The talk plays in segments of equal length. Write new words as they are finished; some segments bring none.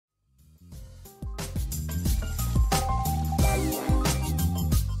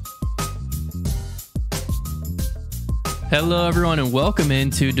Hello, everyone, and welcome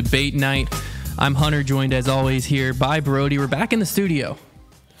into Debate Night. I'm Hunter, joined as always here by Brody. We're back in the studio.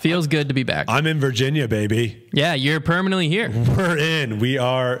 Feels good to be back. I'm in Virginia, baby. Yeah, you're permanently here. We're in. We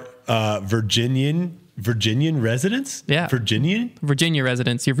are Virginian residents? Yeah. Virginia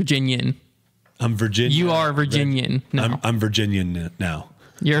residents. You're Virginian. I'm Virginian. You are Virginian. No. I'm Virginian now.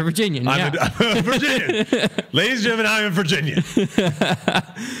 You're a Virginian, I'm a Virginian. Ladies and gentlemen, I'm in Virginia.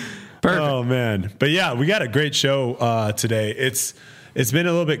 Perfect. Oh, man. But yeah, we got a great show today. It's been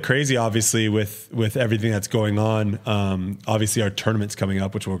a little bit crazy, obviously, with everything that's going on. Obviously, our tournament's coming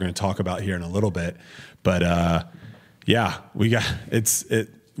up, which we're going to talk about here in a little bit. But yeah, we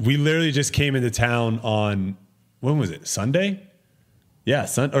literally just came into town on, when was it? Sunday? Yeah,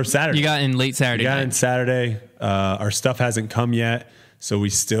 or Saturday. You got in late Saturday. We got in Saturday. Our stuff hasn't come yet. So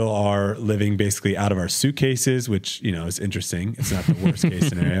we still are living basically out of our suitcases, which, you know, is interesting. It's not the worst case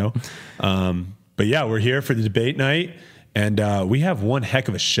scenario. But yeah, we're here for the debate night, and we have one heck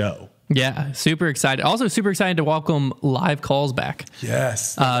of a show. Yeah, super excited. Also super excited to welcome live calls back.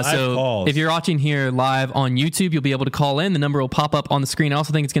 Yes. So calls. If you're watching here live on YouTube, you'll be able to call in. The number will pop up on the screen. I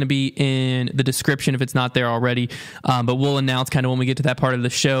also think it's going to be in the description if it's not there already. But we'll announce kind of when we get to that part of the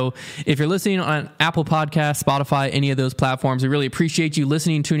show. If you're listening on Apple Podcasts, Spotify, any of those platforms, we really appreciate you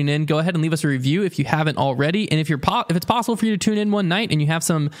listening, tuning in. Go ahead and leave us a review if you haven't already. And if it's possible for you to tune in one night and you have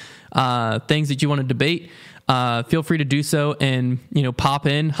some things that you want to debate, feel free to do so and, you know, hop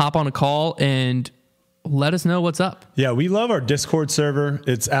on a call and let us know what's up. Yeah, we love our Discord server.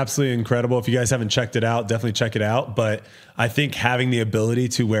 It's absolutely incredible. If you guys haven't checked it out, definitely check it out. But I think having the ability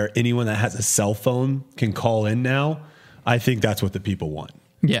to where anyone that has a cell phone can call in now, I think that's what the people want.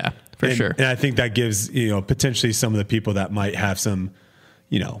 Yeah, for sure. And I think that gives, you know, potentially some of the people that might have some,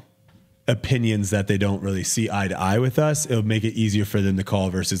 you know, opinions that they don't really see eye to eye with us, it'll make it easier for them to call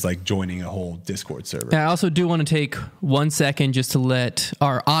versus like joining a whole Discord server. I also do want to take 1 second just to let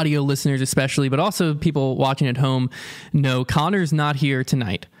our audio listeners especially, but also people watching at home know Connor's not here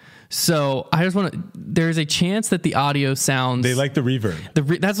tonight. So I just want to, there's a chance that the audio sounds... They like the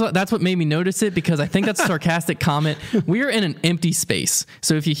reverb. That's what made me notice it, because I think that's a sarcastic comment. We are in an empty space.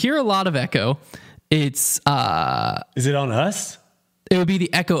 So if you hear a lot of echo, it's... Is it on us? It would be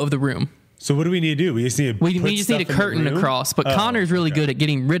the echo of the room. So what do we need to do? We just need a curtain across, but Connor's really good at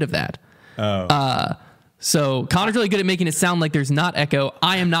getting rid of that. So Connor's really good at making it sound like there's not echo.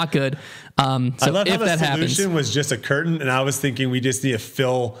 I am not good. So I love if how that the happens, solution was just a curtain, and I was thinking we just need to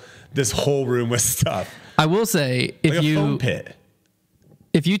fill this whole room with stuff. I will say, like a foam pit.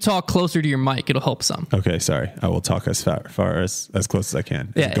 If you talk closer to your mic, it'll help some. Okay, sorry. I will talk as far as close as I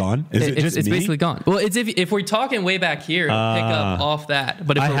can. Is it gone? It's basically gone. Well, it's if we're talking way back here, it'll pick up off that.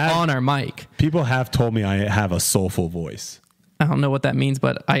 But if we're on our mic, people have told me I have a soulful voice. I don't know what that means,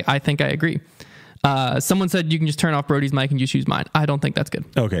 but I think I agree. Someone said you can just turn off Brody's mic and just use mine. I don't think that's good.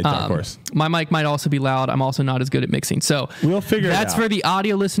 Okay, of course. My mic might also be loud. I'm also not as good at mixing. So we'll figure it out. That's for the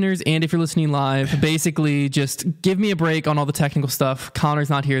audio listeners, and if you're listening live, basically just give me a break on all the technical stuff. Connor's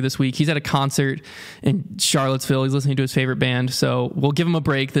not here this week. He's at a concert in Charlottesville. He's listening to his favorite band. So we'll give him a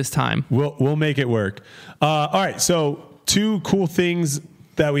break this time. We'll make it work. All right, so 2 cool things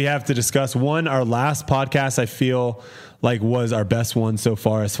that we have to discuss. One, our last podcast, I feel like was our best one so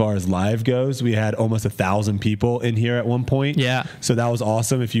far as live goes. We had almost 1,000 people in here at one point. Yeah. So that was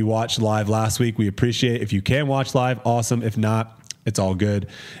awesome. If you watched live last week, we appreciate it. If you can watch live, awesome. If not, it's all good.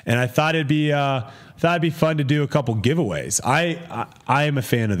 And I thought it'd be fun to do a couple giveaways. I am a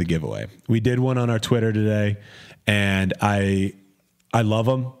fan of the giveaway. We did one on our Twitter today, and I love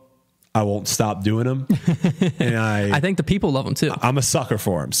them. I won't stop doing them. And I think the people love them too. I'm a sucker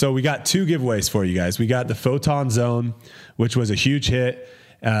for them. So we got 2 giveaways for you guys. We got the Photon Zone, which was a huge hit.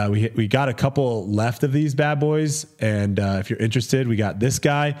 We got a couple left of these bad boys. And if you're interested, we got this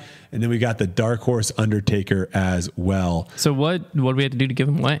guy. And then we got the Dark Horse Undertaker as well. So what do we have to do to give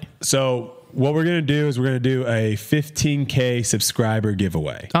them away? So what we're going to do is we're going to do a 15K subscriber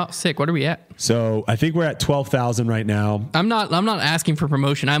giveaway. Oh, sick. What are we at? So I think we're at 12,000 right now. I'm not asking for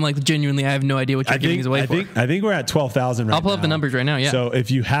promotion. I'm like, genuinely, I have no idea what you're giving us away for. I think we're at 12,000 right now. I'll pull up the numbers right now. Yeah. So if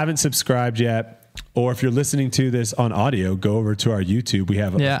you haven't subscribed yet, or if you're listening to this on audio, go over to our YouTube. We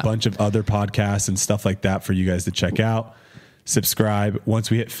have a bunch of other podcasts and stuff like that for you guys to check out. Subscribe.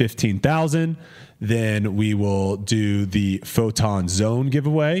 Once we hit 15,000, then we will do the Photon Zone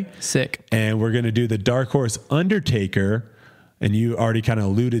giveaway. Sick. And we're going to do the Dark Horse Undertaker. And you already kind of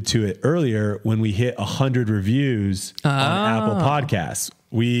alluded to it earlier when we hit 100 reviews on Apple Podcasts.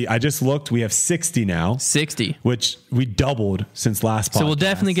 I just looked. We have 60 now. 60. Which we doubled since last podcast. So we'll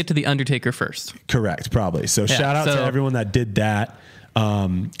definitely get to the Undertaker first. Correct, probably. So shout out to everyone that did that.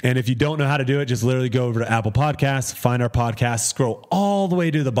 And if you don't know how to do it, just literally go over to Apple Podcasts, find our podcast, scroll all the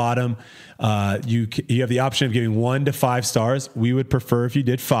way to the bottom. You have the option of giving 1 to 5 stars. We would prefer if you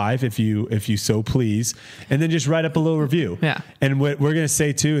did 5, if you so please, and then just write up a little review. Yeah. And what we're going to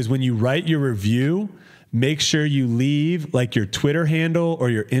say too is when you write your review, make sure you leave like your Twitter handle or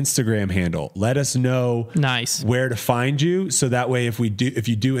your Instagram handle. Let us know where to find you. So that way, if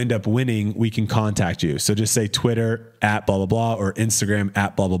you do end up winning, we can contact you. So just say Twitter at blah, blah, blah, or Instagram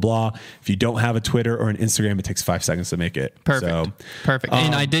at blah, blah, blah. If you don't have a Twitter or an Instagram, it takes 5 seconds to make it. Perfect.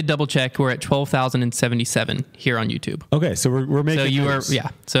 And I did double check. We're at 12,077 here on YouTube. Okay. So we're making,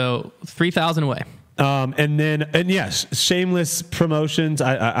 so 3,000 away. And yes, shameless promotions.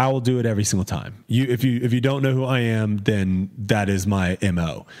 I will do it every single time. If you don't know who I am, then that is my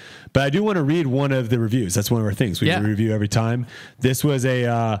MO. But I do want to read one of the reviews. That's one of our things. We review every time. This was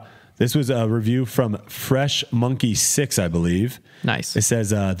a review from Fresh Monkey 6, I believe. Nice. It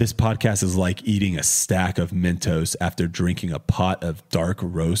says, this podcast is like eating a stack of Mentos after drinking a pot of dark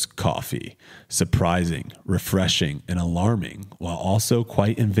roast coffee. Surprising, refreshing, and alarming, while also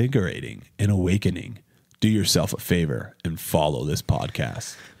quite invigorating and awakening. Do yourself a favor and follow this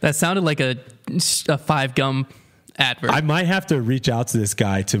podcast. That sounded like a 5 Gum advert. I might have to reach out to this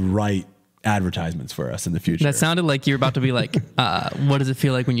guy to write advertisements for us in the future. That sounded like you're about to be like, what does it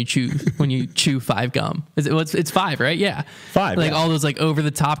feel like when you chew 5 gum? It's 5, right? Yeah. 5. Like all those like over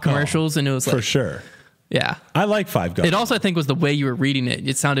the top commercials, and it was like, for sure. Yeah. I like 5 gum. It also, I think, was the way you were reading it.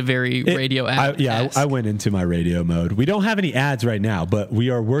 It sounded very radio ad. I went into my radio mode. We don't have any ads right now, but we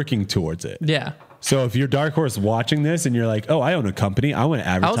are working towards it. Yeah. So if you're Dark Horse watching this and you're like, oh, I own a company, I want to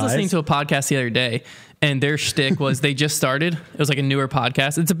advertise. I was listening to a podcast the other day, and their shtick was they just started. It was like a newer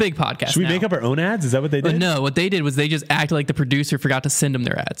podcast. It's a big podcast. Should we make up our own ads? Is that what they did? No, what they did was they just acted like the producer forgot to send them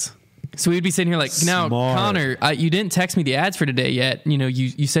their ads. So we'd be sitting here like, now, Connor, you didn't text me the ads for today yet. You know,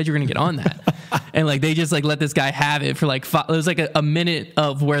 you said you were going to get on that. And like, they just like let this guy have it for like, it was like a minute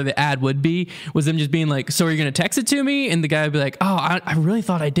of where the ad would be, was them just being like, so are you going to text it to me? And the guy would be like, oh, I really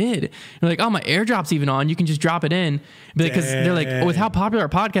thought I did. And they're like, oh, my AirDrop's even on. You can just drop it in. Because they're like, with how popular our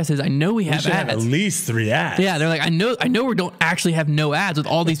podcast is, I know we have ads. Have at least 3 ads. Yeah. They're like, I know we don't actually have no ads with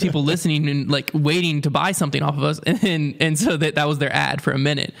all these people listening and like waiting to buy something off of us. And so that was their ad for a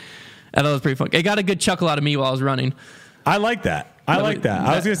minute. I thought it was pretty fun. It got a good chuckle out of me while I was running. I like that. I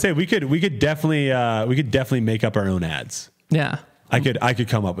was going to say we could definitely make up our own ads. Yeah. I could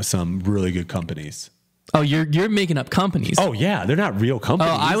come up with some really good companies. Oh, you're making up companies. Oh yeah, they're not real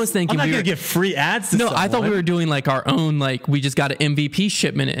companies. Oh, I was thinking I'm not going to get free ads to someone. I thought we were doing like our own, like we just got an MVP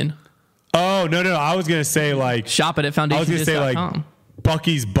shipment in. Oh, no. I was going to say like shop it at foundationdisc.com. I was going to say like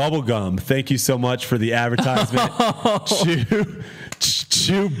Bucky's Bubblegum. Thank you so much for the advertisement.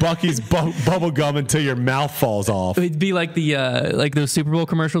 Chew Bucky's bubble gum until your mouth falls off. It'd be like the like those Super Bowl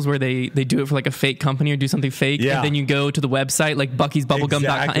commercials where they do it for like a fake company or do something fake, and then you go to the website like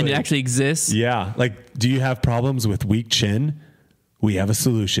buckysbubblegum.com and it actually exists. Yeah, like, do you have problems with weak chin? We have a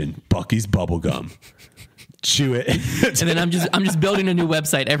solution. Bucky's Bubblegum. Chew it. And then I'm just building a new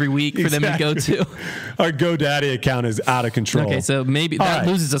website every week for them to go to. Our GoDaddy account is out of control. Okay, so maybe that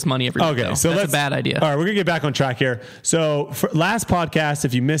loses us money every week. Okay, so that's a bad idea. All right, we're gonna get back on track here. So for last podcast,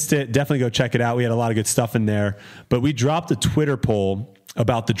 if you missed it, definitely go check it out. We had a lot of good stuff in there, but we dropped a Twitter poll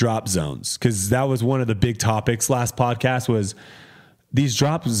about the drop zones because that was one of the big topics last podcast was these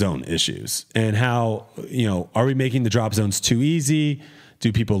drop zone issues and how, are we making the drop zones too easy?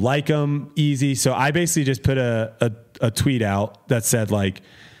 Do people like them easy? So I basically just put a tweet out that said like,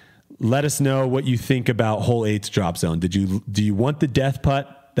 let us know what you think about hole 8's drop zone. Do you want the death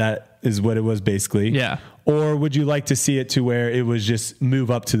putt? That is what it was basically. Yeah. Or would you like to see it to where it was just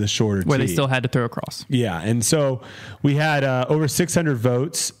move up to the shorter where tee? They still had to throw across. Yeah. And so we had over 600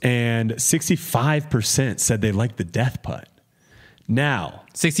 votes and 65% said they liked the death putt. Now.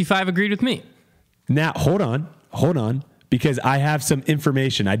 65 agreed with me. Now, hold on. Because I have some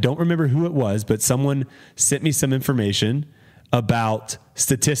information. I don't remember who it was, but someone sent me some information about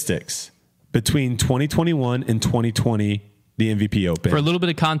statistics between 2021 and 2020, the MVP Open. For a little bit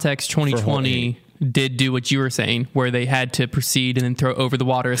of context, 2020 did do what you were saying, where they had to proceed and then throw over the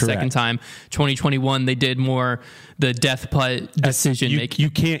water a second time. 2021, they did more the death putt decision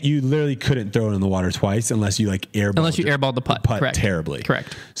making. You literally couldn't throw it in the water twice unless you airballed the putt Correct. Terribly.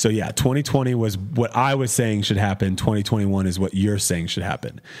 Correct. So yeah, 2020 was what I was saying should happen. 2021 is what you're saying should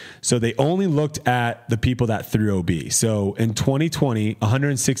happen. So they only looked at the people that threw OB. So in 2020,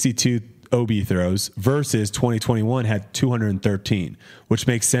 162 OB throws versus 2021 had 213, which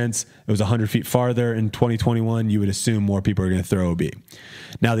makes sense. It was 100 feet farther in 2021. You would assume more people are going to throw OB.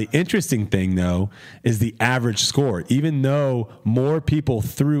 Now, the interesting thing, though, is the average score. Even though more people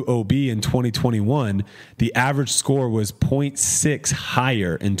threw OB in 2021, the average score was 0.6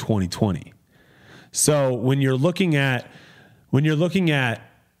 higher in 2020. So when you're looking at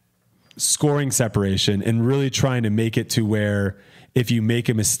scoring separation and really trying to make it to where if you make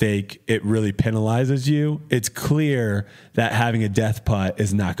a mistake, it really penalizes you, it's clear that having a death putt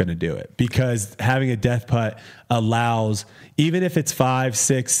is not going to do it, because having a death putt allows, even if it's 5,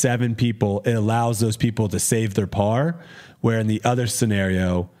 6, 7 people, it allows those people to save their par, where in the other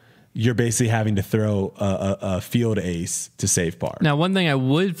scenario, you're basically having to throw a field ace to save par. Now, one thing I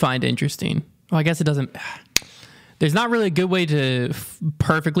would find interesting, well, I guess it doesn't, there's not really a good way to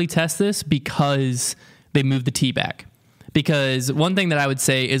perfectly test this because they moved the tee back. Because one thing that I would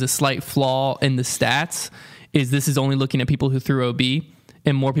say is a slight flaw in the stats is this is only looking at people who threw OB,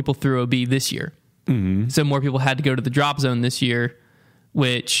 and more people threw OB this year. Mm-hmm. So more people had to go to the drop zone this year,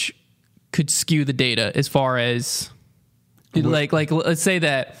 which could skew the data as far as like let's say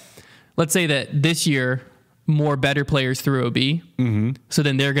that this year more better players threw OB. Mm-hmm. So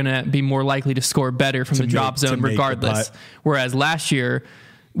then they're going to be more likely to score better from the drop zone regardless. Whereas last year,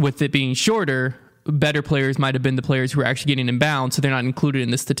 with it being shorter, better players might have been the players who were actually getting inbound, so they're not included in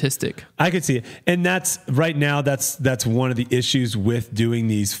this statistic. I could see it. And that's right now, that's one of the issues with doing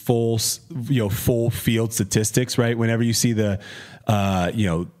these full field statistics, right? Whenever you see the,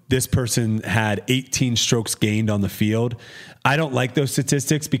 this person had 18 strokes gained on the field. I don't like those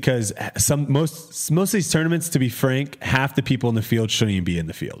statistics because most of these tournaments, to be frank, half the people in the field shouldn't even be in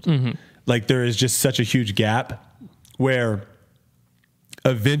the field. Mm-hmm. Like there is just such a huge gap where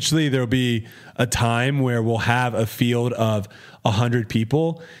eventually there'll be a time where we'll have a field of 100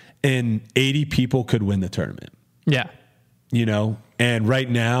 people and 80 people could win the tournament. Yeah. And right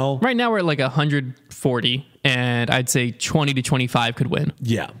now we're at like 140 and I'd say 20 to 25 could win.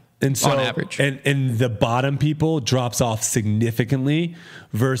 Yeah. And so, on average. And the bottom people drops off significantly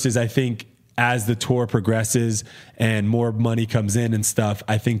versus I think as the tour progresses and more money comes in and stuff,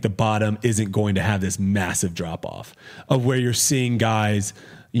 I think the bottom isn't going to have this massive drop off of where you're seeing guys,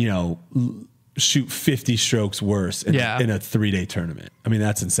 shoot 50 strokes worse in a 3-day tournament. I mean,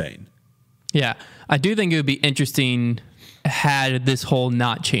 that's insane. Yeah. I do think it would be interesting had this hole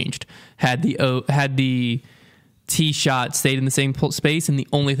not changed, had the tee shot stayed in the same space and the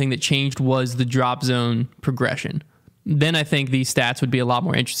only thing that changed was the drop zone progression. Then I think these stats would be a lot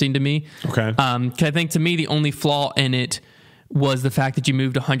more interesting to me. Okay. 'Cause I think to me the only flaw in it was the fact that you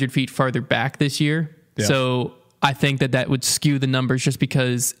moved 100 feet farther back this year. Yeah. So I think that would skew the numbers just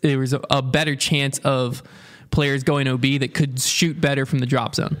because there was a better chance of players going OB that could shoot better from the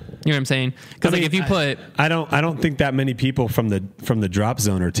drop zone. You know what I'm saying? Because if you put, I don't think that many people from the drop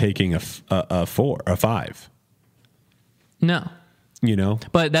zone are taking a 4, a 5. No.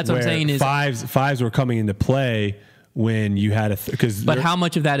 But that's what I'm saying is fives were coming into play when you had but how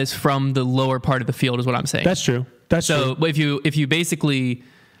much of that is from the lower part of the field is what I'm saying. That's true. So if you basically,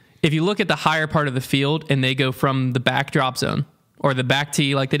 if you look at the higher part of the field and they go from the back drop zone or the back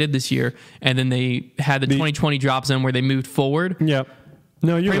tee like they did this year, and then they had the 2020 drop zone where they moved forward. Yep.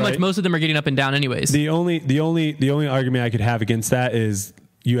 No, you're pretty right. much most of them are getting up and down anyways. The only argument I could have against that is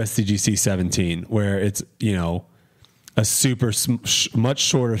USDGC 17, where it's a super much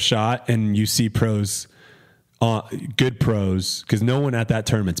shorter shot, and you see pros, good pros, because no one at that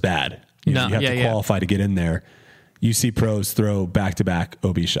tournament's bad. You have to qualify to get in there. You see pros throw back-to-back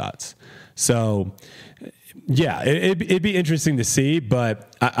OB shots. So, yeah, it'd be interesting to see,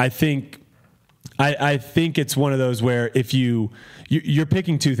 but I think it's one of those where if you're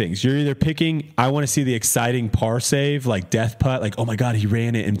picking two things. You're either picking, I want to see the exciting par save, like death putt, like, oh my God, he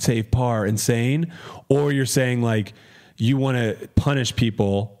ran it and saved par, insane. Or you're saying like, you want to punish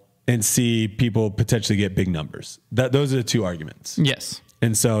people and see people potentially get big numbers. Those are the two arguments. Yes.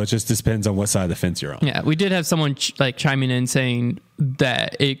 And so it just depends on what side of the fence you're on. Yeah, we did have someone chiming in saying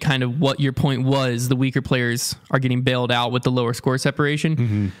that it kind of what your point was, the weaker players are getting bailed out with the lower score separation.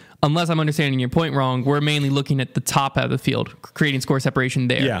 Mm-hmm. Unless I'm understanding your point wrong, we're mainly looking at the top of the field, creating score separation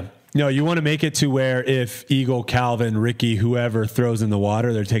there. Yeah. No, you want to make it to where if Eagle, Calvin, Ricky, whoever throws in the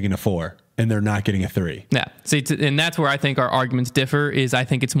water, they're taking a 4 and they're not getting a 3. Yeah. See, and that's where I think our arguments differ is I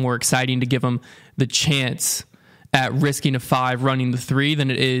think it's more exciting to give them the chance at risking a 5 running the 3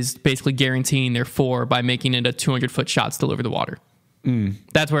 than it is basically guaranteeing their 4 by making it a 200-foot shot still over the water. Mm.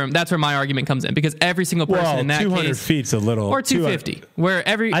 That's where my argument comes in, because every single person in that 200 case, feet's a little, or 250, where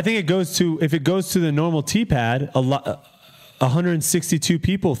every, I think if it goes to the normal tee pad, 162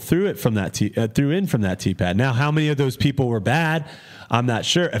 people threw in from that tee pad. Now, how many of those people were bad? I'm not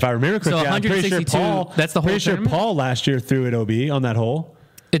sure. If I remember correctly, So I'm pretty sure 162, Paul. that's the whole pretty sure tournament? Paul last year threw at OB on that hole.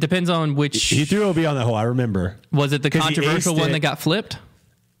 It depends on which. He threw OB on that hole. I remember. Was it the 'Cause he controversial aced one it. that got flipped?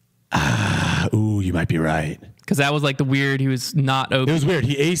 Ooh, you might be right. Because that was like the weird. He was not OB. It was weird.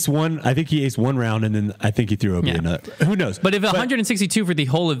 He aced one. I think he aced one round, and then I think he threw OB Yeah. another. Who knows? But if 162 for the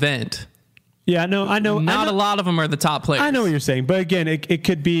whole event, yeah, no, I know. not I know, a lot of them are the top players. I know what you're saying, but again, it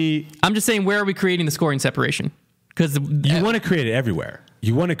could be. I'm just saying, where are we creating the scoring separation? Because You want to create it everywhere.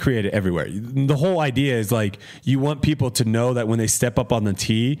 You want to create it everywhere. The whole idea is like you want people to know that when they step up on the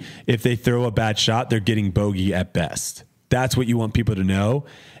tee, if they throw a bad shot, they're getting bogey at best. That's what you want people to know.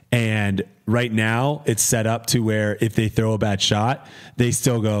 And right now, it's set up to where if they throw a bad shot, they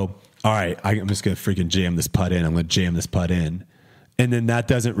still go, all right, I'm just going to freaking jam this putt in. I'm going to jam this putt in. And then that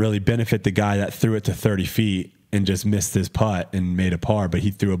doesn't really benefit the guy that threw it to 30 feet and just missed his putt and made a par, but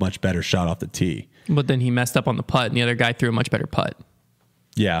he threw a much better shot off the tee. but then he messed up on the putt, and the other guy threw a much better putt.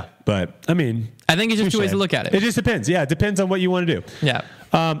 Yeah, but I mean, I think it's just two ways to look at it. It just depends. Yeah, it depends on what you want to do. Yeah.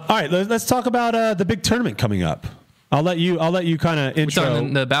 All right, let's talk about the big tournament coming up. I'll let you kind of intro.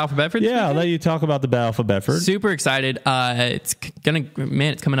 Starting the Battle for Bedford. Yeah, I'll let you talk about the Battle for Bedford. Super excited. It's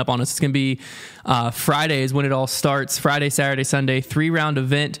coming up on us. It's gonna be Friday is when it all starts. Friday, Saturday, Sunday, 3-round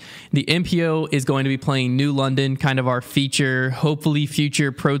event. The MPO is going to be playing New London, kind of our feature, hopefully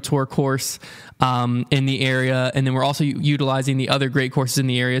future Pro Tour course in the area. And then we're also utilizing the other great courses in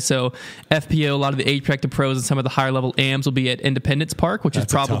the area. So FPO, a lot of the age-protected pros and some of the higher level AMs will be at Independence Park, which That's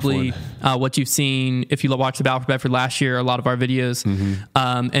is probably what you've seen if you watched the Battle for Bedford last year, a lot of our videos.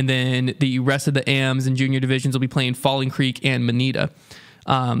 And then the rest of the AMs and junior divisions will be playing Falling Creek and Manita.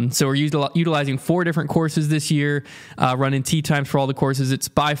 So we're utilizing 4 different courses this year, running tee times for all the courses. It's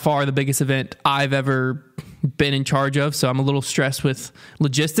by far the biggest event I've ever been in charge of, so I'm a little stressed with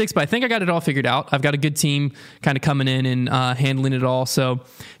logistics, but I think I got it all figured out. I've got a good team kind of coming in and handling it all, so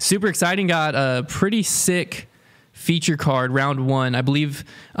super exciting. Got a pretty sick feature card round 1. I believe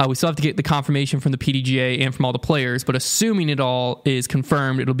we still have to get the confirmation from the PDGA and from all the players, but assuming it all is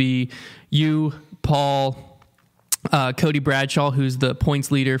confirmed, it'll be you, Paul, Cody Bradshaw, who's the points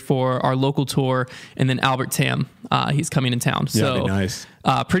leader for our local tour, and then Albert Tam. He's coming in town. Yeah, So that'd be nice.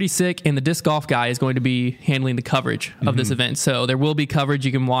 Pretty sick. And the disc golf guy is going to be handling the coverage of this event. So there will be coverage.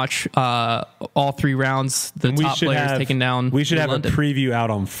 You can watch all 3 rounds. The top players taken down. We should in have London. a preview out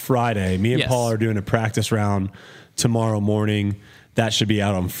on Friday. Me and Yes. Paul are doing a practice round tomorrow morning. That should be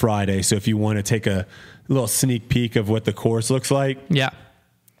out on Friday. So if you want to take a little sneak peek of what the course looks like, Yeah.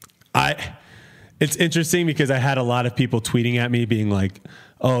 It's interesting because I had a lot of people tweeting at me being like,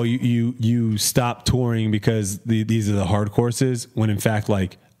 "Oh, you stopped touring because these are the hard courses." When in fact,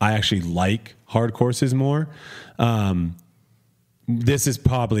 like I actually like hard courses more. This would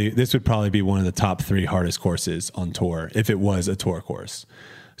probably be one of the top 3 hardest courses on tour if it was a tour course.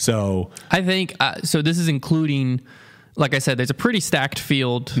 So I think so. This is including, like I said, there's a pretty stacked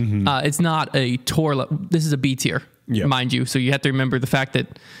field. It's not a tour. This is a B tier, Yeah. mind you. So you have to remember the fact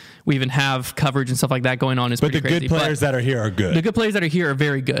that we even have coverage and stuff like that going on is but pretty the crazy. good players that are here are good. The good players that are here are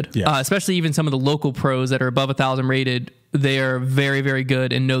very good, Yeah. especially even some of the local pros that are above 1,000 rated. They are very, very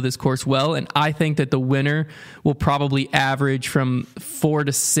good and know this course well. And I think that the winner will probably average from 4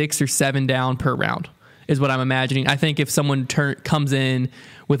 to 6 or 7 down per round is what I'm imagining. I think if someone comes in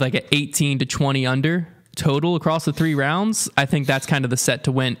with like an 18 to 20 under total across the 3 rounds, I think that's kind of the set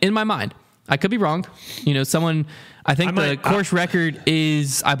to win in my mind. I could be wrong. I think the course record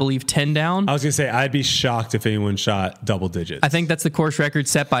is, I believe, 10 down. I was gonna say I'd be shocked if anyone shot double digits. I think that's the course record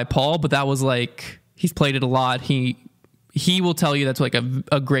set by Paul, but that was like, he's played it a lot. He will tell you that's like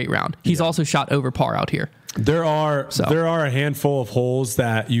a great round. He's also shot over par out here. There are a handful of holes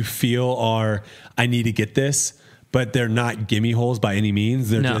that you feel are, I need to get this, but they're not gimme holes by any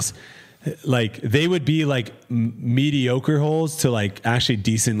means. They're just like, they would be like mediocre holes to like actually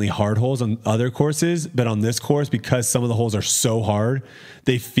decently hard holes on other courses. But on this course, because some of the holes are so hard,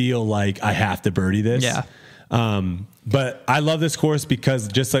 they feel like I have to birdie this. Yeah. But I love this course because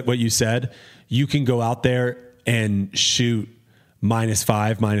just like what you said, you can go out there and shoot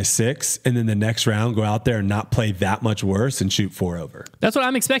 -5, -6, and then the next round go out there and not play that much worse and shoot 4 over. That's what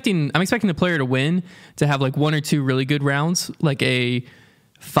I'm expecting. I'm expecting the player to win, to have like 1 or 2 really good rounds, like a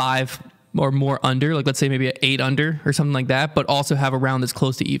 5 or more under, like let's say maybe an 8 under or something like that, but also have a round that's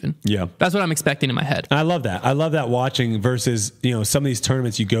close to even. Yeah. That's what I'm expecting in my head. I love that. I love that watching versus, some of these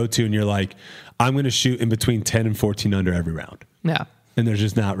tournaments you go to and you're like, I'm going to shoot in between 10 and 14 under every round. Yeah. And there's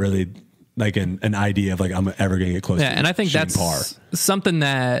just not really like an idea of like, I'm ever going to get close to and I think shooting that's par. something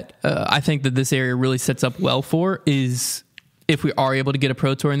that I think that this area really sets up well for is if we are able to get a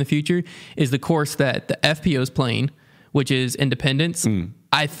Pro Tour in the future, is the course that the FPO is playing, which is Independence.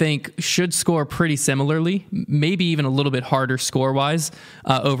 I think should score pretty similarly, maybe even a little bit harder score-wise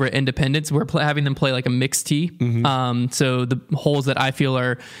over at Independence. We're having them play like a mixed tee. So the holes that I feel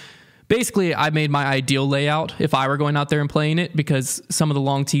are... Basically, I made my ideal layout if I were going out there and playing it, because some of the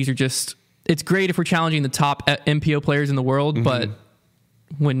long tees are just... It's great if we're challenging the top MPO players in the world, but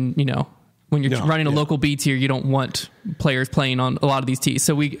when you're running a local B tier, you don't want players playing on a lot of these tees.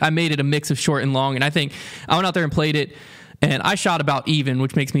 So I made it a mix of short and long, and I think I went out there and played it, and I shot about even,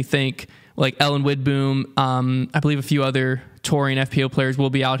 which makes me think like Ellen Widboom, I believe a few other touring FPO players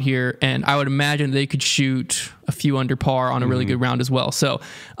will be out here, and I would imagine they could shoot a few under par on a really good round as well. So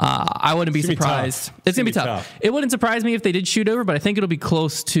I wouldn't be surprised. It's going to be tough. It wouldn't surprise me if they did shoot over, but I think it'll be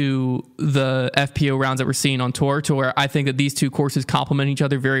close to the FPO rounds that we're seeing on tour, to where I think that these two courses complement each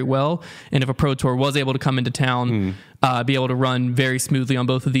other very well. And if a Pro Tour was able to come into town, be able to run very smoothly on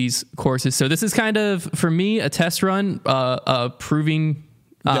both of these courses. So this is kind of, for me, a test run, a proving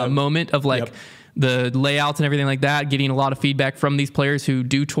moment of like the layouts and everything like that, getting a lot of feedback from these players who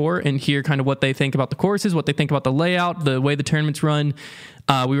do tour and hear kind of what they think about the courses, what they think about the layout, the way the tournaments run.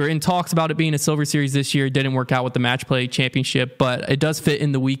 We were in talks about it being a Silver Series this year. It didn't work out with the Match Play Championship, but it does fit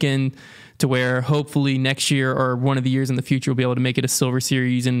in the weekend to where hopefully next year or one of the years in the future we'll be able to make it a Silver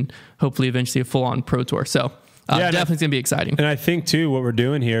Series and hopefully eventually a full-on Pro Tour. So definitely it's going to be exciting. And I think, too, what we're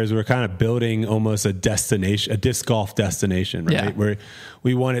doing here is we're kind of building almost a destination, a disc golf destination, right? Yeah. Where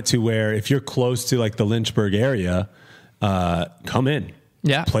we want it to where if you're close to like the Lynchburg area, come in.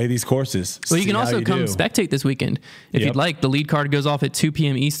 Yeah. Play these courses. Well, you can also come spectate this weekend if you'd like. The lead card goes off at 2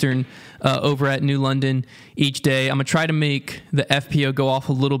 p.m. Eastern over at New London each day. I'm going to try to make the FPO go off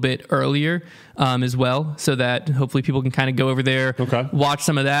a little bit earlier as well, so that hopefully people can kind of go over there, watch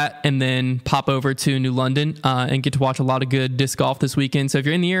some of that, and then pop over to New London and get to watch a lot of good disc golf this weekend. So if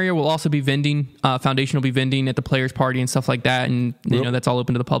you're in the area, we'll also be vending. Foundation will be vending at the Players Party and stuff like that, and that's all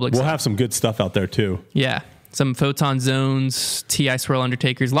open to the public. We'll have some good stuff out there, too. Yeah. Some Photon Zones, TI Swirl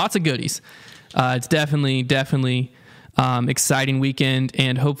Undertakers, lots of goodies. It's definitely exciting weekend,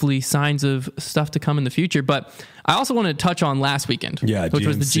 and hopefully signs of stuff to come in the future. But I also want to touch on last weekend, which GMC.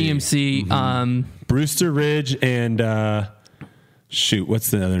 was the GMC. Brewster Ridge and, what's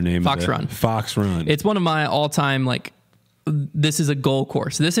the other name Fox of it? Run. Fox Run. It's one of my all-time, this is a goal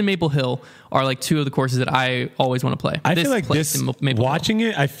course. This and Maple Hill are like two of the courses that I always want to play. I feel like watching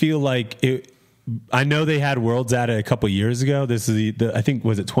it, I feel like it... I know they had Worlds at it a couple years ago. This is I think,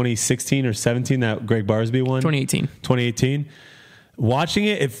 was it 2016 or 17 that Greg Barsby won? 2018. Watching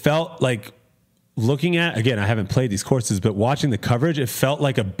it, it felt like, looking at, again, I haven't played these courses, but watching the coverage, it felt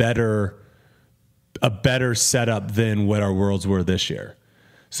like a better setup than what our Worlds were this year.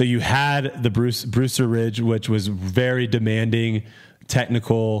 So you had the Brewster Ridge, which was very demanding,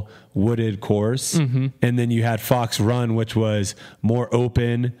 technical, wooded course. And then you had Fox Run, which was more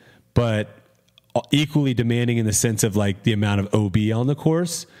open, but equally demanding in the sense of like the amount of OB on the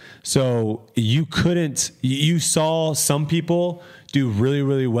course. So you saw some people do really,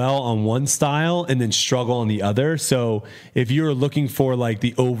 really well on one style and then struggle on the other. So if you're looking for like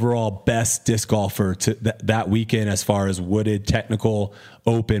the overall best disc golfer to that weekend, as far as wooded, technical,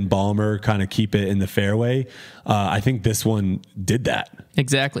 open, bomber, kind of keep it in the fairway, I think this one did that.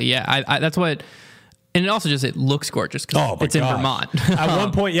 Exactly. Yeah. I that's what. And it looks gorgeous because it's in Vermont. At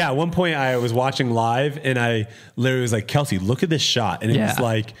one point I was watching live and I literally was like, Kelsey, look at this shot. And it was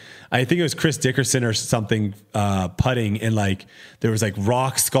like, I think it was Chris Dickerson or something putting, and like there was like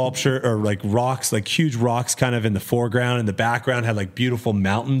rock sculpture or like rocks, like huge rocks kind of in the foreground, and the background had like beautiful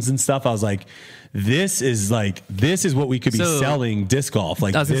mountains and stuff. I was like, this is what we could be selling disc golf.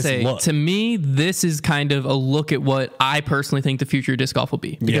 Like, to me, this is kind of a look at what I personally think the future of disc golf will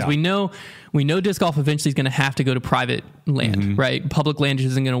be, because we know disc golf eventually is going to have to go to private land, right? Public land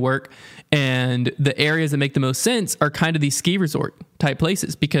just isn't going to work. And the areas that make the most sense are kind of these ski resort type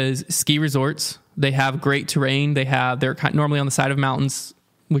places, because ski resorts, they have great terrain. They're normally on the side of mountains,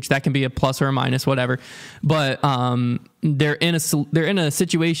 which that can be a plus or a minus, whatever. But they're in a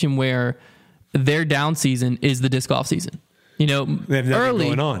situation where their down season is the disc golf season. They have early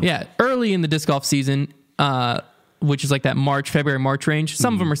going on. Yeah, early in the disc golf season, which is like that February, March range.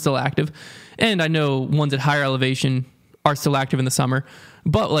 Some of them are still active, and I know ones at higher elevation are still active in the summer.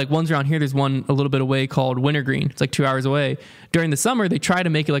 But like ones around here, there's one a little bit away called Wintergreen. It's like 2 hours away. During the summer, they try to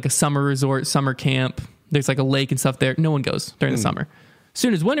make it like a summer resort, summer camp. There's like a lake and stuff there. No one goes during the summer. As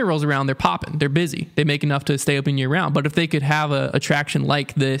soon as winter rolls around, they're popping. They're busy. They make enough to stay open year round. But if they could have a attraction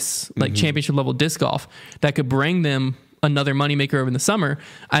like this, like championship level disc golf, that could bring them another moneymaker over in the summer,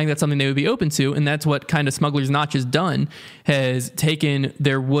 I think that's something they would be open to. And that's what kind of Smuggler's Notch has done, has taken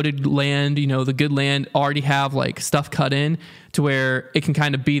their wooded land, the good land, already have like stuff cut in to where it can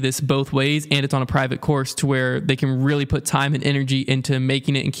kind of be this both ways, and it's on a private course to where they can really put time and energy into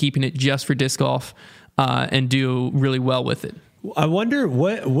making it and keeping it just for disc golf and do really well with it. I wonder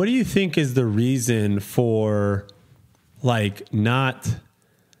what do you think is the reason for like not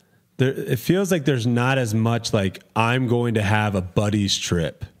there? It feels like there's not as much like I'm going to have a buddies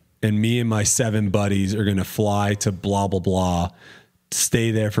trip and me and my 7 buddies are going to fly to blah, blah, blah,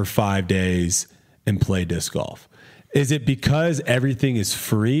 stay there for 5 days and play disc golf. Is it because everything is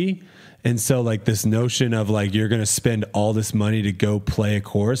free? And so like this notion of like, you're going to spend all this money to go play a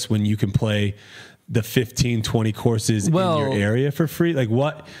course when you can play the 15, 20 courses in your area for free? Like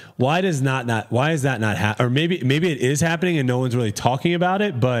why is that not happening? Or maybe it is happening and no one's really talking about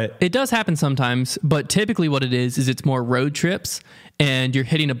it, but it does happen sometimes. But typically what it is it's more road trips and you're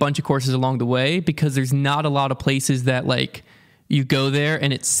hitting a bunch of courses along the way because there's not a lot of places that like you go there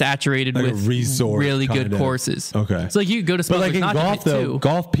and it's saturated like with really good courses. Okay. So like you go to Smuggler's Notch. But like in golf though,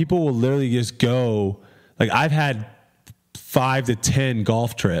 golf people will literally just go, like I've had 5 to 10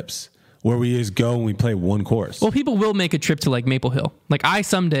 golf trips where we just go and we play one course. Well, people will make a trip to like Maple Hill. Like I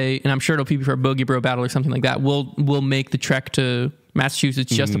someday, and I'm sure it'll be for a Bogey Bro battle or something like that, we'll make the trek to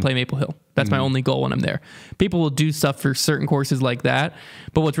Massachusetts just to play Maple Hill. That's my only goal when I'm there. People will do stuff for certain courses like that.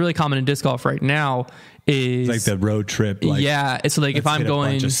 But what's really common in disc golf right now is it's like the road trip. Like, yeah. It's like if I'm going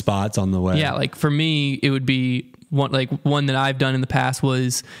a bunch of spots on the way. Yeah. Like for me, it would be one that I've done in the past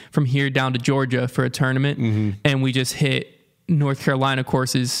was from here down to Georgia for a tournament. And we just hit North Carolina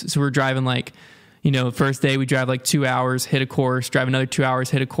courses. So we're driving like, first day we drive like 2 hours, hit a course, drive another 2 hours,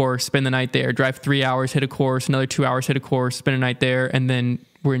 hit a course, spend the night there, drive 3 hours, hit a course, another 2 hours, hit a course, spend a night there, and then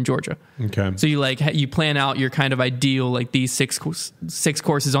we're in Georgia. Okay. So you plan out your kind of ideal, like these six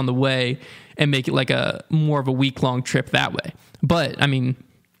courses on the way and make it like a more of a week-long trip that way. But I mean,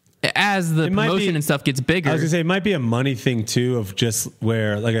 as the promotion and stuff gets bigger, I was gonna say it might be a money thing too, of just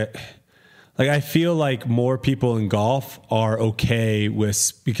where like I feel like more people in golf are okay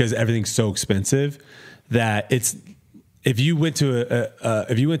with, because everything's so expensive, that it's, if you went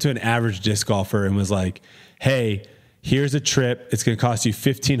to an average disc golfer and was like, hey, here's a trip, it's going to cost you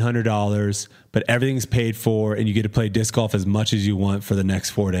 $1,500, but everything's paid for and you get to play disc golf as much as you want for the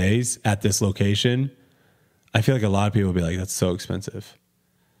next 4 days at this location, I feel like a lot of people will be like, that's so expensive.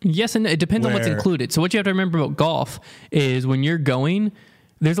 Yes, and it depends on what's included. So what you have to remember about golf is when you're going,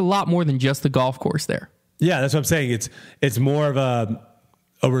 there's a lot more than just the golf course there. Yeah, that's what I'm saying. It's more of a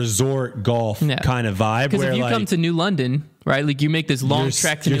resort golf kind of vibe. Because if you come to New London, right, like you make this long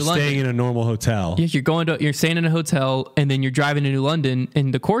trek to New London. You're staying in a normal hotel. Yeah, you're staying in a hotel, and then you're driving to New London,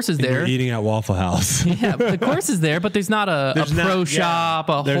 and the course is there. You're eating at Waffle House. Yeah, but the course is there, but there's not a pro shop,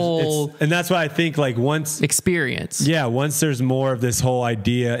 whole. And that's why I think like once experience. Yeah, once there's more of this whole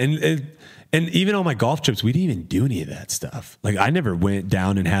idea, and even on my golf trips, we didn't even do any of that stuff. Like I never went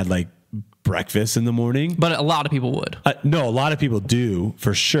down and had like breakfast in the morning. But a lot of people would. No, a lot of people do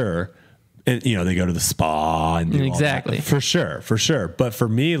for sure. And they go to the spa and do exactly all that. For sure. But for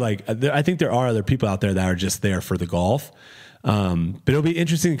me, like I think there are other people out there that are just there for the golf. But it'll be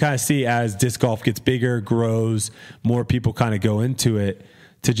interesting to kind of see as disc golf gets bigger, grows, more people kind of go into it,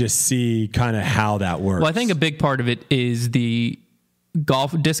 to just see kind of how that works. Well, I think a big part of it is the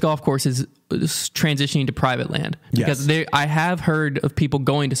disc golf courses transitioning to private land, because I have heard of people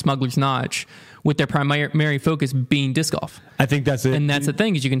going to Smuggler's Notch with their primary focus being disc golf. I think that's it. And that's the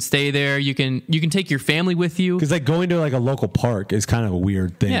thing, is you can stay there. You can take your family with you. Because like going to like a local park is kind of a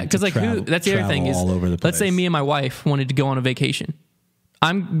weird thing. Yeah, because like that's the other thing is, all over the place. Let's say me and my wife wanted to go on a vacation.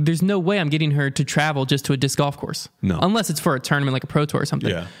 There's no way I'm getting her to travel just to a disc golf course. No. Unless it's for a tournament like a Pro Tour or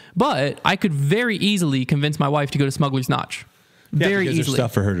something. Yeah. But I could very easily convince my wife to go to Smuggler's Notch. Very easily. There's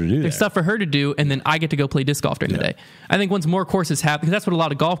stuff for her to do. There's stuff for her to do, and then I get to go play disc golf during the day. I think once more courses have, because that's what a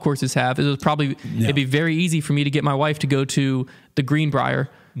lot of golf courses have, it'd be very easy for me to get my wife to go to the Greenbrier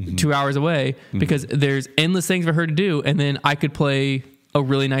 2 hours away, because there's endless things for her to do, and then I could play a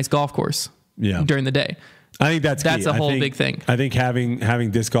really nice golf course during the day. I think that's a whole big thing. I think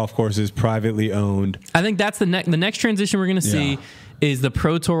having disc golf courses privately owned. I think that's the next transition we're going to see. Is the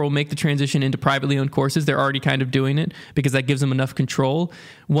Pro Tour will make the transition into privately owned courses. They're already kind of doing it because that gives them enough control.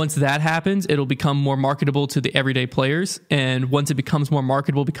 Once that happens, it'll become more marketable to the everyday players. And once it becomes more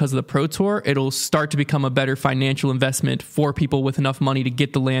marketable because of the Pro Tour, it'll start to become a better financial investment for people with enough money to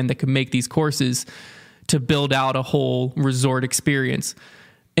get the land that can make these courses to build out a whole resort experience.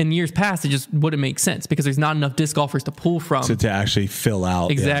 in years past, it just wouldn't make sense because there's not enough disc golfers to pull from. So to actually fill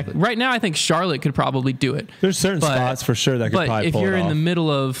out. Exactly. Yeah. Right now, I think Charlotte could probably do it. There's certain spots for sure that could probably if pull you're it in off. the middle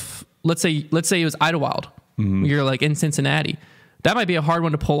of, let's say it was Idlewild, you're like in Cincinnati, that might be a hard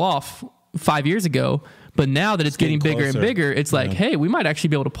one to pull off 5 years ago. But now that it's getting bigger and bigger, it's like, hey, we might actually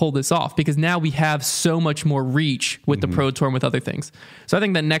be able to pull this off because now we have so much more reach with the Pro Tour and with other things. So I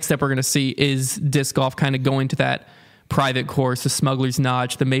think that next step we're going to see is disc golf kind of going to that private course, the Smuggler's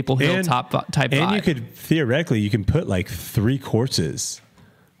Notch, the Maple Hill type And vibe. you could, theoretically, you can put like 3 courses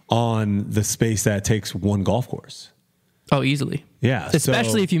on the space that takes one golf course. Oh, easily. Yeah.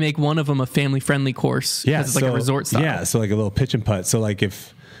 Especially if you make one of them a family-friendly course. Yeah. It's like a resort style. Yeah. So like a little pitch and putt. So like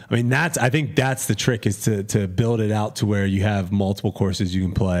I think that's the trick is to build it out to where you have multiple courses you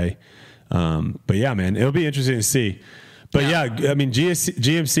can play. But yeah, man, it'll be interesting to see. But yeah, I mean,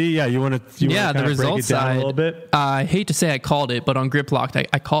 GMC, yeah, you want to the result side, a little bit? I hate to say I called it, but on Grip Locked,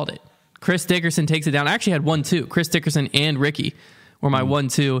 I called it. Chris Dickerson takes it down. I actually had 1-2. Chris Dickerson and Ricky were my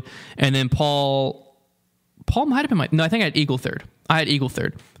 1-2. And then Paul might have been I think I had Eagle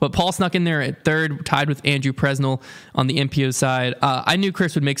third. But Paul snuck in there at third, tied with Andrew Presnell on the MPO side. I knew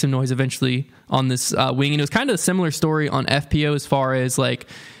Chris would make some noise eventually on this wing. And it was kind of a similar story on FPO as far as like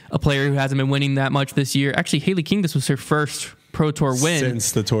a player who hasn't been winning that much this year. Actually, Haley King, this was her first Pro Tour win.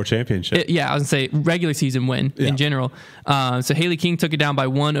 Since the Tour Championship. I was going to say regular season win in general. So Haley King took it down by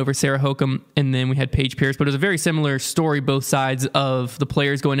 1 over Sarah Hokum, and then we had Paige Pierce. But it was a very similar story, both sides of the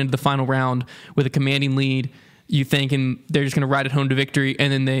players going into the final round with a commanding lead. You think, and they're just going to ride it home to victory,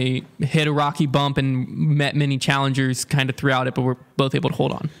 and then they hit a rocky bump and met many challengers kind of throughout it, but were both able to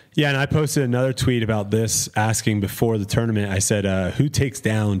hold on. Yeah, and I posted another tweet about this, asking before the tournament, I said, who takes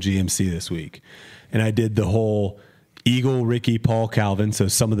down GMC this week? And I did the whole Eagle, Ricky, Paul, Calvin, so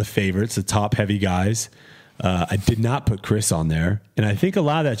some of the favorites, the top heavy guys. I did not put Chris on there. And I think a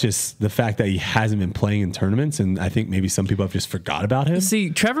lot of that's just the fact that he hasn't been playing in tournaments, and I think maybe some people have just forgot about him. See,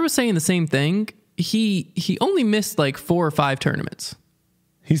 Trevor was saying the same thing. He only missed like 4 or 5 tournaments.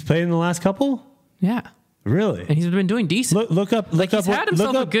 He's played in the last couple? Yeah. Really? And he's been doing decent. Look up. He's had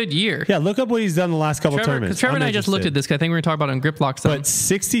himself a good year. Yeah, look up what he's done the last couple tournaments. Trevor and I just looked at this, because I think we're going to talk about it on Grip Lock. But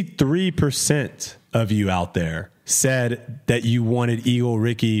 63% of you out there said that you wanted Eagle,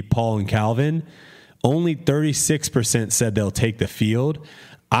 Ricky, Paul, and Calvin. Only 36% said they'll take the field.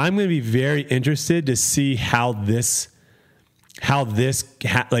 I'm going to be very interested to see what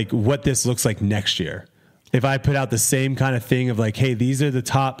this looks like next year. If I put out the same kind of thing of like, hey, these are the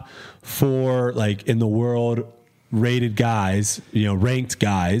top 4 like in the world rated guys, ranked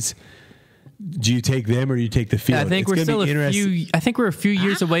guys. Do you take them or do you take the field? I think we're still a few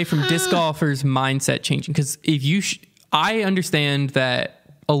years away from disc golfers' mindset changing, because I understand that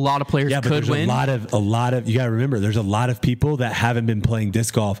a lot of players could win. A lot of you got to remember, there's a lot of people that haven't been playing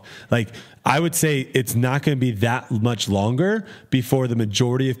disc golf. Like, I would say it's not going to be that much longer before the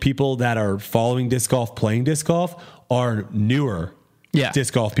majority of people that are following disc golf, playing disc golf, are newer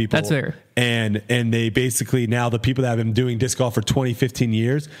disc golf people. That's fair. And they basically, now the people that have been doing disc golf for 20, 15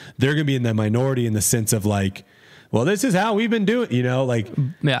 years, they're going to be in the minority in the sense of like, well, this is how we've been doing,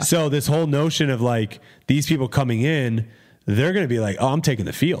 So this whole notion of like these people coming in, they're going to be like, oh, I'm taking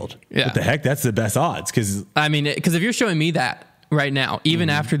the field. Yeah. What the heck? That's the best odds. Because if you're showing me that right now, even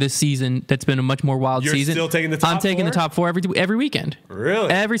after this season, that's been a much more wild season. You're still taking the top 4? I'm taking the top 4 every weekend. Really?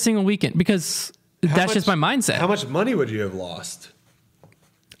 Every single weekend, because that's just my mindset. How much money would you have lost?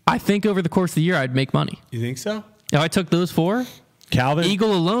 I think over the course of the year, I'd make money. You think so? If I took those 4, Calvin,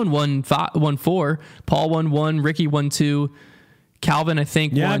 Eagle alone won 4, Paul won 1, Ricky won 2, Calvin, I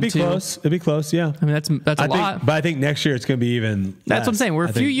think, yeah, won it'd be 2. close. It'd be close. Yeah, I mean that's a lot. But I think next year it's going to be even. That's what I'm saying. We're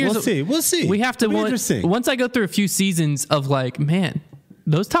a few years. We'll see. We have to. Once I go through a few seasons of like, man,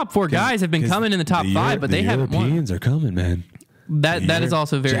 those top 4 guys have been coming in the top 5, but they haven't won. Europeans are coming, man. That is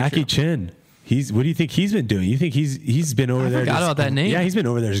also very Jackie true. Chin. What do you think he's been doing? You think he's been over there? I forgot about that name. Yeah, he's been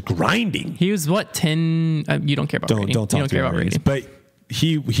over there just grinding. He was what, 10? You don't care about rating. Don't talk you don't care about rating. But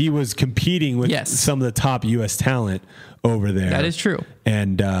he was competing with some of the top U.S. talent over there. That is true.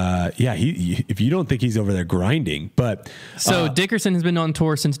 And if you don't think he's over there grinding, but so Dickerson has been on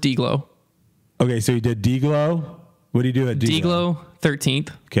tour since D-Glow. Okay, so he did D-Glow. What did he do at D-Glow? D-Glow 13th.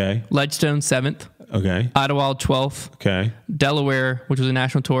 Okay. Ledgestone 7th. Okay. Idlewild 12th. Okay. Delaware, which was a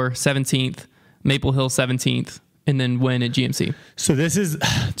national tour, 17th. Maple Hill 17th. And then win at GMC.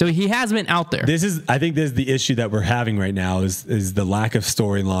 So he has been out there. I think this is the issue that we're having right now is the lack of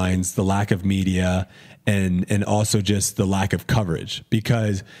storylines, the lack of media, and also just the lack of coverage.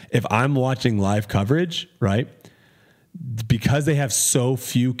 Because if I'm watching live coverage, right, because they have so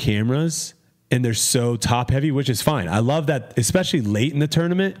few cameras and they're so top heavy, which is fine. I love that, especially late in the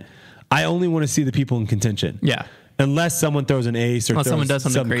tournament. I only want to see the people in contention. Yeah. Unless someone throws an ace or someone does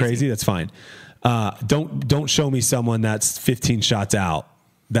something crazy, that's fine. Don't show me someone that's 15 shots out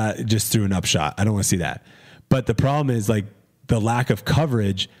that just threw an upshot. I don't want to see that. But the problem is like the lack of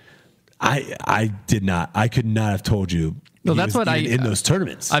coverage. I could not have told you. Well, that's what in those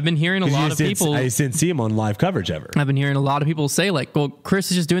tournaments. I've been hearing a lot of people. I just didn't see him on live coverage ever. I've been hearing a lot of people say like, well,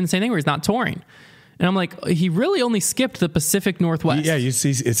 Chris is just doing the same thing where he's not touring. And I'm like, he really only skipped the Pacific Northwest. Yeah, you see,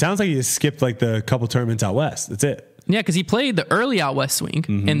 it sounds like he just skipped like the couple tournaments out west. That's it. Yeah, because he played the early out west swing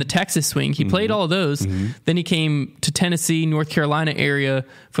and the Texas swing. He played all of those. Then he came to Tennessee, North Carolina area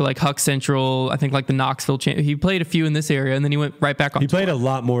for like Huck Central. I think like the Knoxville. He played a few in this area, and then he went right back on. He played a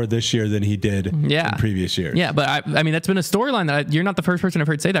lot more this year than he did in previous years. Yeah, but I mean that's been a storyline that you're not the first person I've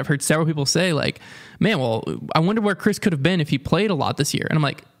heard say that. I've heard several people say like, man, well, I wonder where Chris could have been if he played a lot this year. And I'm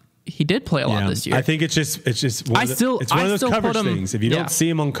like, he did play a lot this year. I think it's just one of those coverage things. If you don't see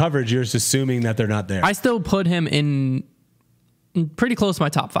him on coverage, you're just assuming that they're not there. I still put him in pretty close to my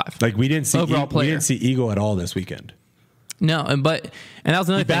top 5. Like we didn't see overall player. We didn't see Eagle at all this weekend. No, and that was another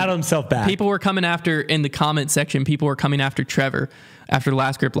thing. He battled himself back. People were coming after in the comment section. People were coming after Trevor after the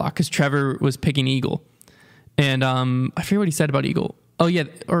last grip block because Trevor was picking Eagle, and I forget what he said about Eagle. Oh yeah,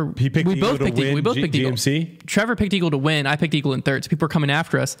 or he picked Eagle to win. We both picked Eagle. GMC. Trevor picked Eagle to win. I picked Eagle in third. So people were coming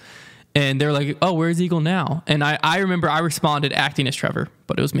after us. And they're like, oh, where's Eagle now? And I remember I responded acting as Trevor,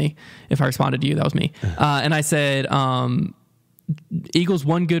 but it was me. If I responded to you, that was me. And I said, Eagle's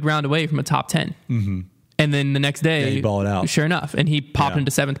one good round away from a top 10. Mm-hmm. And then the next day, he balled out. Sure enough, and he popped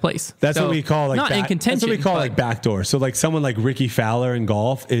into 7th place. That's what we call like not in contention. That's what we call like backdoor. So like someone like Ricky Fowler in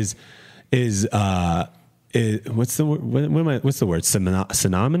golf is what's the word? What's the word?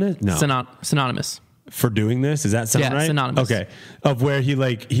 Synonymous? No. Synonymous. For doing this, does that sound right? Synonymous. Okay, of where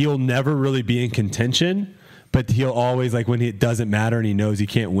he'll never really be in contention, but he'll always like when it doesn't matter and he knows he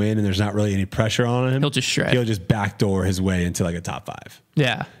can't win and there's not really any pressure on him. He'll just shred. He'll just backdoor his way into like a top 5.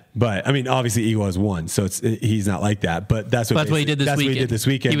 Yeah. But I mean, obviously Eagle has won, so he's not like that. But that's what he did this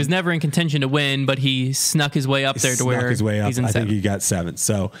weekend. He was never in contention to win, but he snuck his way up there to where he's in 7th. I think he got 7th.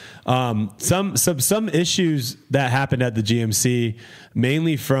 So some issues that happened at the GMC,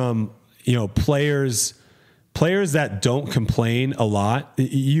 mainly from players that don't complain a lot.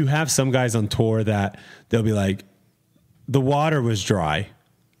 You have some guys on tour that they'll be like, the water was dry.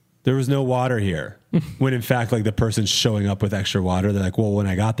 There was no water here. When in fact, like the person's showing up with extra water. They're like, well, when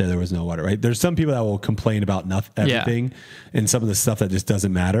I got there was no water, right? There's some people that will complain about everything and some of the stuff that just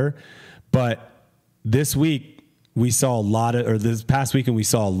doesn't matter. But this week we saw this past weekend, we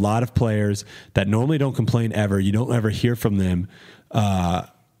saw a lot of players that normally don't complain ever. You don't ever hear from them,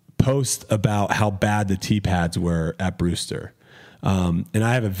 post about how bad the tee pads were at Brewster. And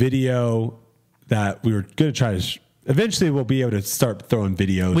I have a video that we were going to try to eventually we'll be able to start throwing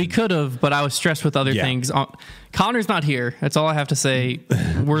videos. We could have, but I was stressed with other things. Connor's not here. That's all I have to say.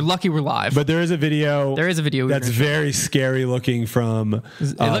 We're lucky we're live. But there is a video. That's very scary looking from...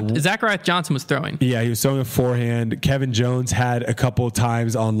 Zachariah Johnson was throwing. Yeah, he was throwing a forehand. Kevin Jones had a couple of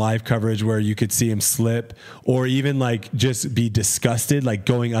times on live coverage where you could see him slip or even like just be disgusted, like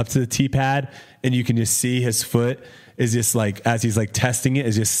going up to the tee pad and you can just see his foot is just like, as he's like testing it,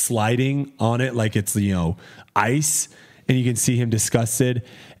 is just sliding on it like it's, ice, and you can see him disgusted.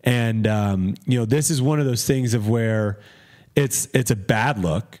 And this is one of those things of where it's a bad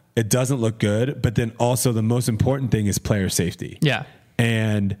look. It doesn't look good, but then also the most important thing is player safety. Yeah.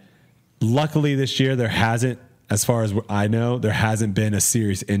 And luckily this year there hasn't, as far as I know, there hasn't been a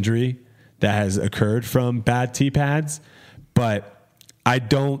serious injury that has occurred from bad tee pads. But I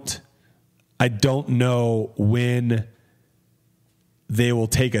don't know when they will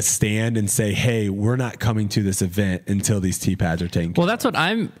take a stand and say, hey, we're not coming to this event until these tee pads are taken. Well, that's what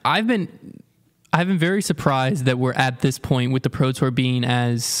I've been very surprised that we're at this point with the Pro Tour being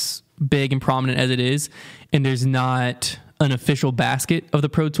as big and prominent as it is, and there's not an official basket of the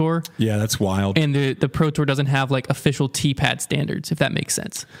Pro Tour. Yeah, that's wild. And the Pro Tour doesn't have like official tee pad standards, if that makes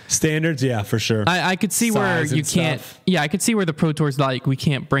sense. Standards, yeah, for sure. I could see where you can't. Yeah, I could see where the Pro Tour's like, we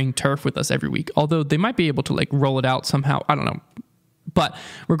can't bring turf with us every week. Although they might be able to like roll it out somehow. I don't know. But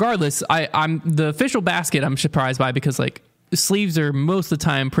regardless, I'm the official basket I'm surprised by because like sleeves are most of the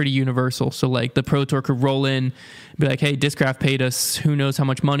time pretty universal. So like the Pro Tour could roll in and be like, hey, Discraft paid us who knows how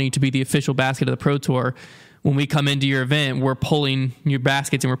much money to be the official basket of the Pro Tour. When we come into your event, we're pulling your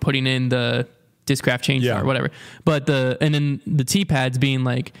baskets and we're putting in the Discraft change or whatever. But and then the tee pads being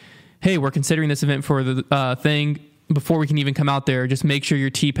like, hey, we're considering this event for the thing before we can even come out there. Just make sure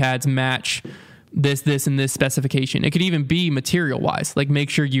your tee pads match this, and this specification. It could even be material wise, like make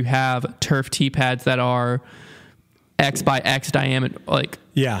sure you have turf tee pads that are X by X diameter, like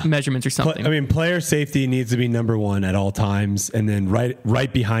measurements or something. Player safety needs to be number one at all times. And then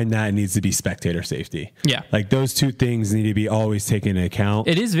right behind that, it needs to be spectator safety. Yeah. Like those two things need to be always taken into account.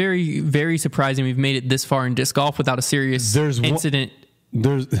 It is very, very surprising we've made it this far in disc golf without a serious incident.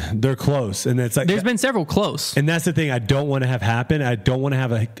 They're close. And it's like, there's been several close. And that's the thing I don't want to have happen. I don't want to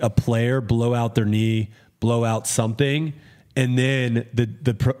have a player blow out their knee, blow out something. And then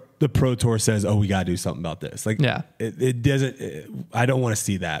the Pro Tour says, "Oh, we got to do something about this." Like, it doesn't. I don't want to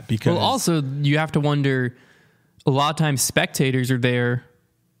see that because. Well, also you have to wonder. A lot of times, spectators are there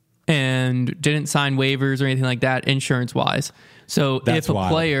and didn't sign waivers or anything like that, insurance wise. So that's if a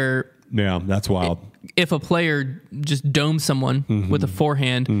player, that's wild. If a player just domes someone with a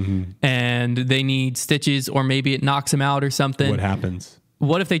forehand and they need stitches, or maybe it knocks them out or something, what happens?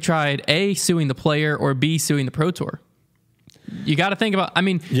 What if they tried A, suing the player, or B, suing the Pro Tour? You got to think about.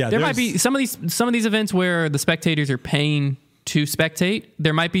 There might be some of these events where the spectators are paying to spectate.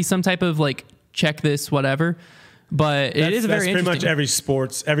 There might be some type of like check this whatever, but it is very interesting. Pretty much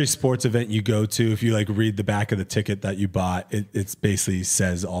every sports event you go to. If you like read the back of the ticket that you bought, it basically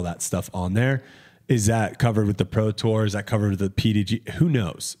says all that stuff on there. Is that covered with the Pro Tour? Is that covered with the PDG? Who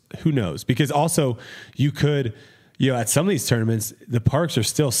knows? Because also you could, at some of these tournaments, the parks are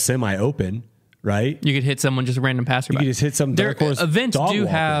still semi-open. Right, you could hit someone just a random passerby. You could just hit some dark horse. Events do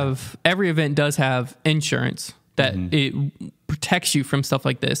have every event does have insurance that it protects you from stuff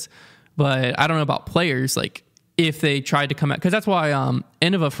like this. But I don't know about players, like if they tried to come out, because that's why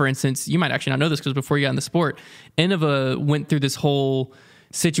Innova, for instance, you might actually not know this because before you got in the sport, Innova went through this whole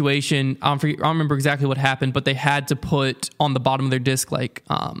situation. I don't remember exactly what happened, but they had to put on the bottom of their disc like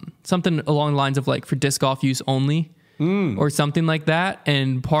something along the lines of like for disc golf use only. Or something like that.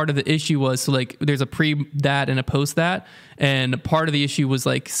 And part of the issue was, so like there's a pre that and a post that. And part of the issue was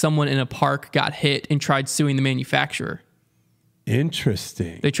like someone in a park got hit and tried suing the manufacturer.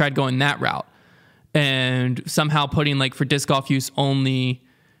 Interesting. They tried going that route and somehow putting like for disc golf use only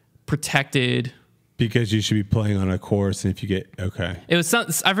protected. Because you should be playing on a course, and if you get it was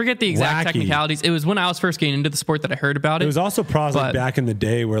I forget the exact technicalities. It was when I was first getting into the sport that I heard about it. It was also probably back in the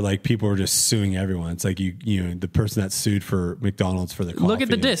day where like people were just suing everyone. It's like you the person that sued for McDonald's for the coffee. Look at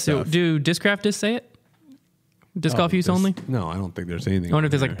the disc. Do Discraft discs say it? Disc golf use only? No, I don't think there's anything. I wonder if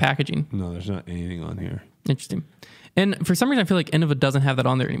there's like packaging. No, there's not anything on here. Interesting. And for some reason, I feel like Innova doesn't have that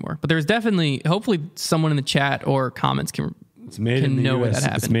on there anymore. But there's definitely, hopefully, someone in the chat or comments can know where that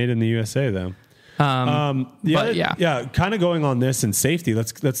happened. It's made in the USA though. Kind of going on this and safety.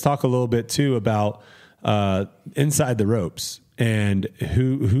 Let's talk a little bit too about inside the ropes and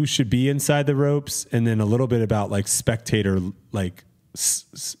who should be inside the ropes, and then a little bit about like spectator, like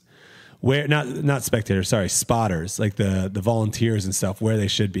where not spectators, sorry, spotters, like the volunteers and stuff, where they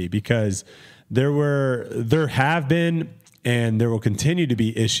should be, because there have been and there will continue to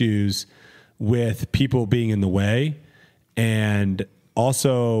be issues with people being in the way, and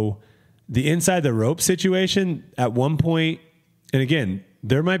also the inside the rope situation at one point. And again,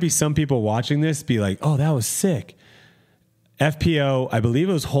 there might be some people watching this be like, oh, that was sick. FPO, I believe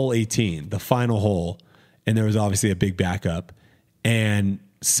it was hole 18, the final hole. And there was obviously a big backup. And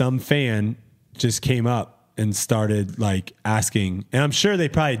some fan just came up and started like asking, and I'm sure they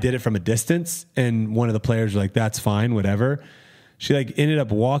probably did it from a distance. And one of the players was like, that's fine, whatever. She like ended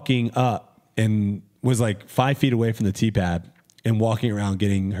up walking up and was like 5 feet away from the tee pad and walking around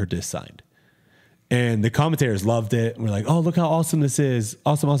getting her disc signed. And the commentators loved it. We're like, oh, look how awesome this is.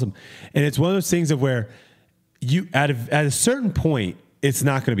 Awesome. And it's one of those things of where you, at a certain point, it's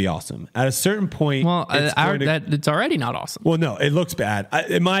not going to be awesome. At a certain point, it's already not awesome. Well, no, it looks bad.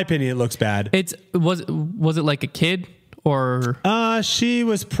 In my opinion, it looks bad. Was it like a kid or? She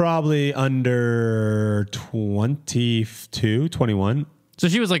was probably under 22, 21. So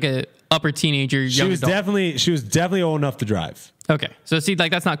she was like a upper teenager. She was definitely old enough to drive. Okay. So see,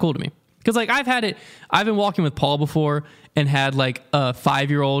 like, that's not cool to me. Because like I've been walking with Paul before and had like a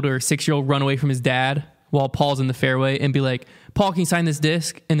 5-year-old or 6-year-old run away from his dad while Paul's in the fairway and be like, Paul, can you sign this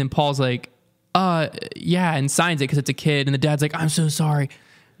disc? And then Paul's like, yeah, and signs it because it's a kid. And the dad's like, I'm so sorry.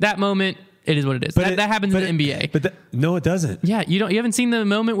 That moment, it is what it is. That happens in the NBA. No, it doesn't. Yeah, you haven't seen the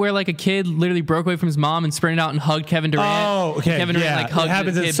moment where like a kid literally broke away from his mom and sprinted out and hugged Kevin Durant. Oh, okay. Kevin Durant like hugged. It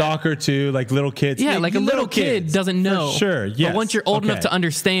happens in soccer too, like little kids. Yeah, like a little kid doesn't know. Sure, yes. But once you're old enough to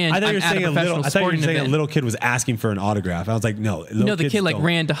understand, I thought you were saying a little kid was asking for an autograph. I was like, no. The kid like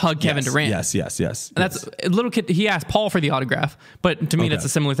ran to hug Kevin Durant. Yes. And that's a little kid. He asked Paul for the autograph, but to me, that's a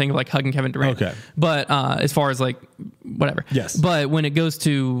similar thing of like hugging Kevin Durant. Okay. But as far as like whatever. Yes. But when it goes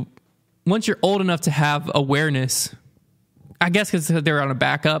to once you're old enough to have awareness, I guess because they're on a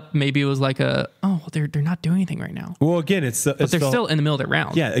backup, maybe it was like they're not doing anything right now. Well, again, but they're still in the middle of their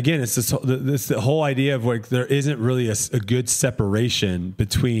round. Yeah, again, it's the whole idea of like there isn't really a good separation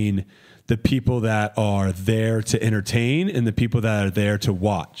between the people that are there to entertain and the people that are there to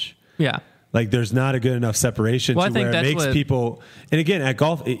watch. Yeah. Like there's not a good enough separation to where it makes people. And again, at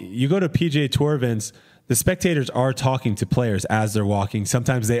golf, you go to PGA Tour events, the spectators are talking to players as they're walking.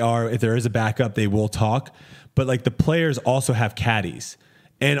 Sometimes they are, if there is a backup, they will talk. But like the players also have caddies.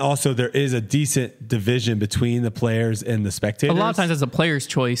 And also there is a decent division between the players and the spectators. A lot of times it's a player's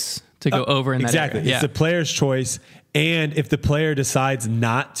choice to go over in that exactly. area. It's the player's choice. And if the player decides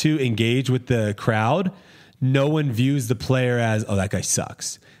not to engage with the crowd, no one views the player as, oh, that guy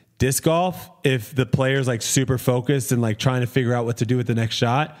sucks. Disc golf, if the player's like super focused and like trying to figure out what to do with the next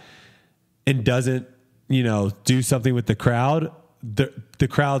shot and doesn't, do something with the crowd, the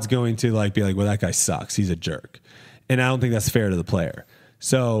crowd's going to like be like, well, that guy sucks. He's a jerk. And I don't think that's fair to the player.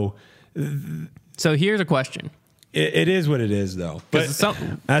 So here's a question. It is what it is, though. But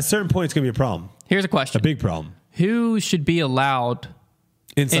at a certain point, it's going to be a problem. Here's a question. A big problem. Who should be allowed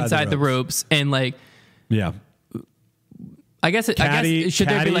inside the ropes? And like, yeah. I guess should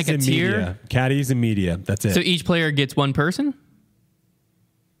there be like a tier? Media. Caddies and media. That's it. So each player gets one person?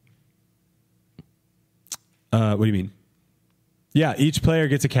 What do you mean? Yeah, each player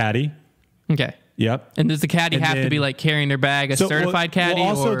gets a caddy. Okay. Yep. And does the caddy have to be like carrying their bag, certified caddy? Well,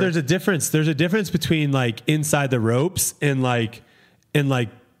 also, there's a difference. There's a difference between like inside the ropes and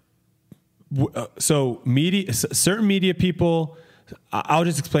so certain media people. I'll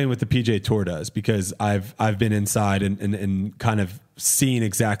just explain what the PGA Tour does because I've been inside and kind of seen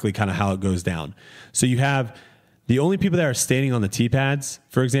exactly kind of how it goes down. So you have the only people that are standing on the tee pads,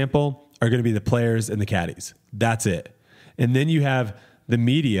 for example, are going to be the players and the caddies. That's it. And then you have the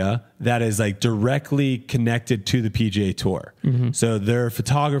media that is like directly connected to the PGA Tour. Mm-hmm. So they're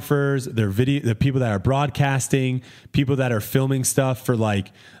photographers, the people that are broadcasting, people that are filming stuff for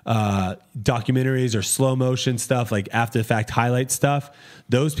like documentaries or slow motion stuff, like after the fact highlight stuff.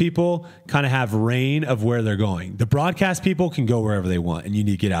 Those people kind of have reign of where they're going. The broadcast people can go wherever they want and you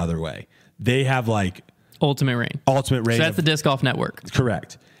need to get out of their way. They have like ultimate reign. So that's the Disc Golf Network.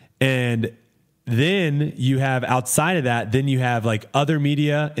 Correct. And then you have outside of that, then you have like other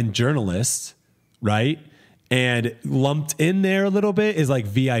media and journalists, right? And lumped in there a little bit is like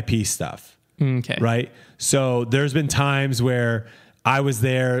VIP stuff. Okay. Right. So there's been times where I was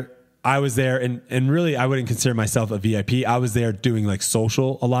there and really I wouldn't consider myself a VIP. I was there doing like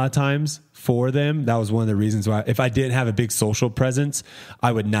social a lot of times for them. That was one of the reasons why if I didn't have a big social presence,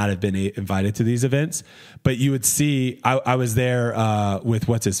 I would not have been invited to these events. But you would see, I was there with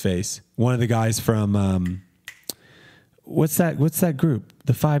what's his face? One of the guys from, what's that group?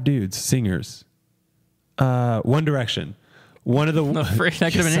 The 5 dudes, singers. One Direction. One of the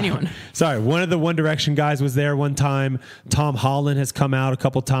that could have been anyone. Sorry, one of the One Direction guys was there one time. Tom Holland has come out a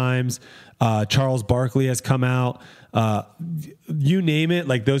couple times. Charles Barkley has come out. You name it,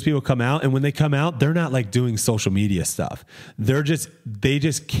 like those people come out, and when they come out, they're not like doing social media stuff. They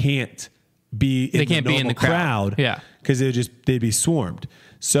just can't be in the crowd. Yeah, because they'd be swarmed.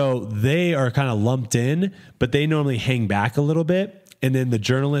 So they are kind of lumped in, but they normally hang back a little bit. And then the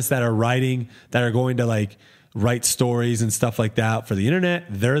journalists that are going to like write stories and stuff like that for the internet,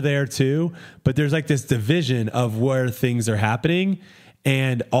 they're there too. But there's like this division of where things are happening,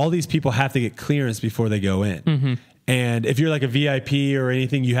 and all these people have to get clearance before they go in. Mm-hmm. And if you're like a VIP or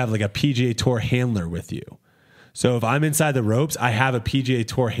anything, you have like a PGA Tour handler with you. So if I'm inside the ropes, I have a PGA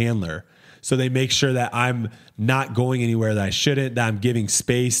Tour handler. So they make sure that I'm not going anywhere that I shouldn't, that I'm giving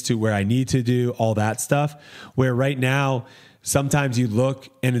space to where I need to do all that stuff. Where right now, sometimes you look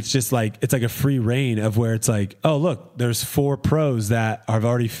and it's just like, it's like a free reign of where it's like, oh, look, there's 4 pros that have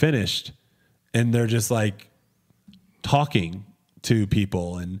already finished and they're just like talking to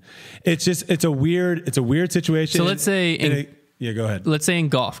people. And it's a weird situation. So let's say, yeah, go ahead. Let's say in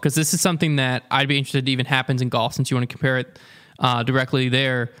golf, because this is something that I'd be interested to even happens in golf since you want to compare it directly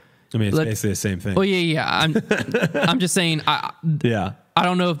there. I mean, it's basically the same thing. Oh yeah. I'm just saying, I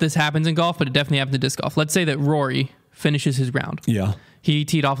don't know if this happens in golf, but it definitely happens in disc golf. Let's say that Rory finishes his round. Yeah. He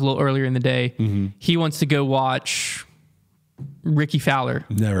teed off a little earlier in the day. Mm-hmm. He wants to go watch Ricky Fowler.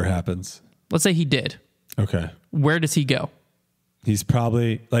 Never happens. Let's say he did. Okay. Where does he go? He's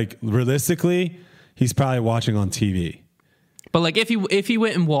probably, like, realistically, he's probably watching on TV. But like if he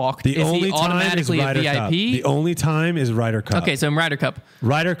went and walked, is he automatically a VIP? Cup. The only time is Ryder Cup. Okay, so in Ryder Cup.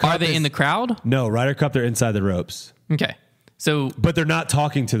 Are they in the crowd? No, Ryder Cup, they're inside the ropes. Okay. But they're not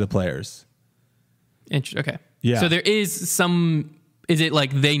talking to the players. Okay. Yeah. So there is some is it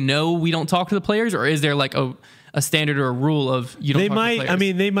like they know we don't talk to the players, or is there like a standard or a rule of you don't They talk might, to the players? I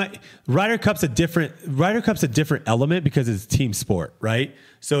mean, they might. Ryder Cup's a different element because it's team sport, right?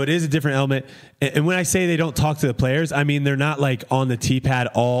 So it is a different element. And when I say they don't talk to the players, I mean they're not like on the tee pad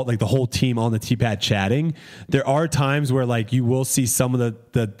like the whole team on the tee pad chatting. There are times where like you will see some of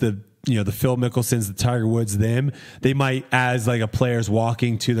the Phil Mickelsons, the Tiger Woods, they might, as like a player's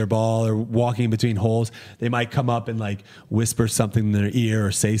walking to their ball or walking between holes, they might come up and like whisper something in their ear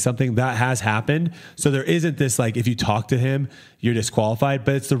or say something. That has happened. So there isn't this like, if you talk to him, you're disqualified,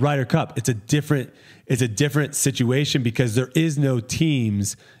 but it's the Ryder Cup. It's a different situation because there is no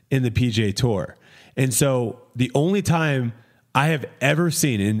teams in the PGA Tour. And so the only time I have ever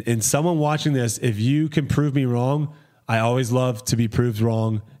seen, and someone watching this, if you can prove me wrong, I always love to be proved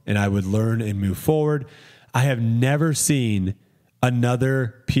wrong, and I would learn and move forward. I have never seen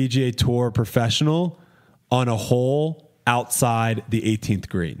another PGA Tour professional on a hole outside the 18th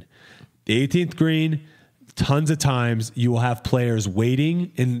green. The 18th green, tons of times you will have players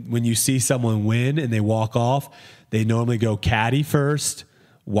waiting, and when you see someone win and they walk off, they normally go caddy first,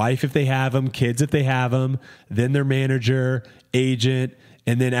 wife if they have them, kids if they have them, then their manager, agent,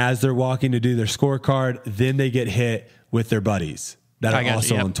 and then as they're walking to do their scorecard, then they get hit with their buddies that are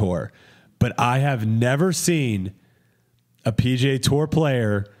also on tour. But I have never seen a PGA Tour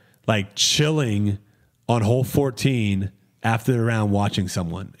player like chilling on hole 14 after the round watching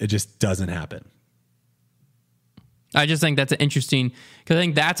someone. It just doesn't happen. I just think that's an interesting, because I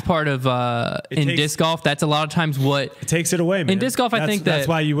think that's part of disc golf. That's a lot of times what it takes it away, man. In disc golf, I think that's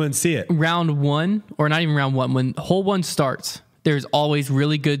why you wouldn't see it. Round one, or not even round one, when hole one starts, there's always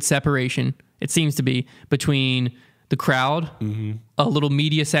really good separation. It seems to be between the crowd, a little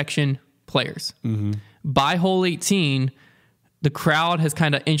media section, players. By hole 18, the crowd has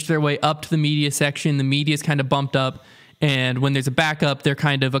kind of inched their way up to the media section. The media's kind of bumped up. And when there's a backup, they're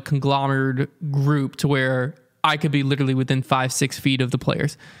kind of a conglomerate group to where I could be literally within 5-6 feet of the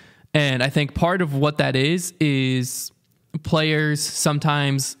players. And I think part of what that is players,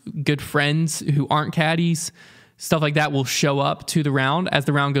 sometimes good friends who aren't caddies, stuff like that will show up to the round as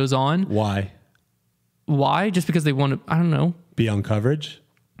the round goes on. Why? Just because they want to, I don't know. Be on coverage?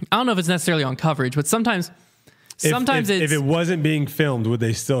 I don't know if it's necessarily on coverage, but sometimes if it wasn't being filmed, would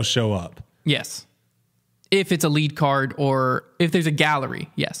they still show up? Yes. If it's a lead card or if there's a gallery,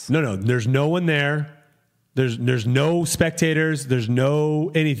 yes. No, there's no one there. There's no spectators. There's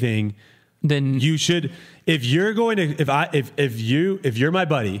no anything. Then you should, if you're going to, if you're my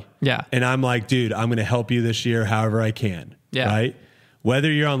buddy, yeah, and I'm like, dude, I'm going to help you this year however I can, yeah, right?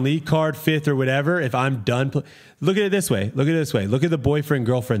 Whether you're on lead card, fifth, or whatever, if I'm done, look at it this way. Look at the boyfriend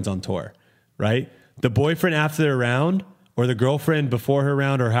girlfriends on tour, right? The boyfriend after their round, or the girlfriend before her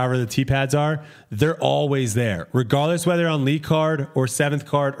round, or however the tee pads are, they're always there, regardless whether on lead card or seventh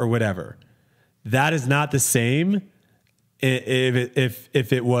card or whatever. That is not the same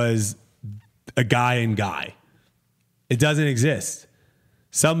if it was a guy and guy. It doesn't exist.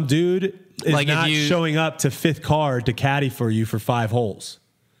 Some dude is like not showing up to fifth card to caddy for you for 5 holes.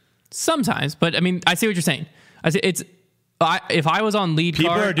 Sometimes, but I mean, I see what you're saying. If I was on lead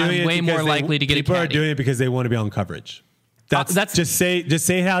card, I'm way more likely to get a caddy. People are doing it because they want to be on coverage. That's just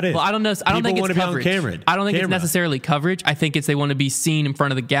say how it is. Well, I don't know. I don't think it's coverage. I don't think it's necessarily coverage. I think it's they want to be seen in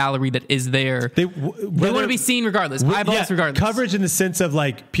front of the gallery that is there. They want to be seen regardless. Eyeballs regardless. Coverage in the sense of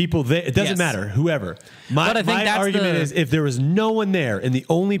like people there. It doesn't matter. Whoever. My argument is if there was no one there and the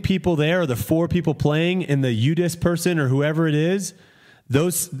only people there are the 4 people playing and the UDIS person or whoever it is,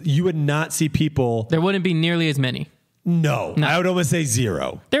 you would not see people. There wouldn't be nearly as many. No. I would almost say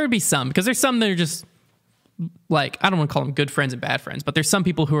 0. There would be some because there's some that are just. Like, I don't want to call them good friends and bad friends, but there's some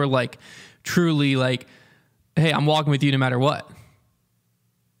people who are like truly like, hey, I'm walking with you no matter what.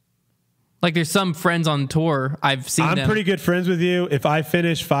 Like there's some friends on tour I've seen. I'm pretty good friends with you. If I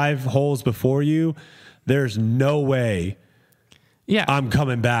finish 5 holes before you, there's no way I'm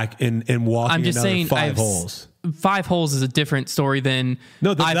coming back and walking I'm just another saying 5 holes. 5 holes is a different story than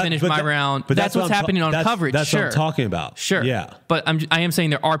I finished my round. But that's what's happening on coverage. That's what I'm talking about. Sure. Yeah. But I am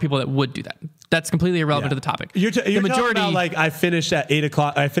saying there are people that would do that. That's completely irrelevant to the topic. You're the majority, talking about like I finished at 8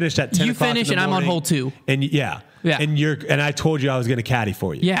 o'clock. I finished at 10 o'clock. You finish and I'm on hole 2. And and I told you I was going to caddy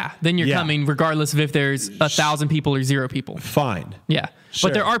for you. Yeah. Then you're coming regardless of if there's 1,000 people or 0 people. Fine. Yeah. Sure.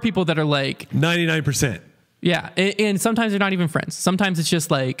 But there are people that are like 99%. Yeah, and sometimes they're not even friends. Sometimes it's just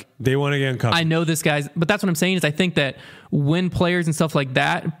like they want to get uncovered. I know this guy's, but that's what I'm saying is I think that when players and stuff like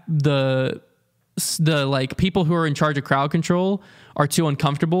that, the like people who are in charge of crowd control are too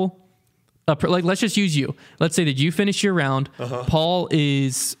uncomfortable. Like let's just use you. Let's say that you finish your round. Paul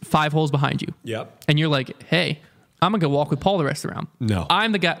is 5 holes behind you. Yep. And you're like, hey, I'm gonna go walk with Paul the rest of the round. No.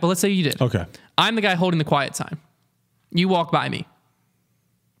 I'm the guy. But let's say you did. Okay. I'm the guy holding the quiet sign. You walk by me.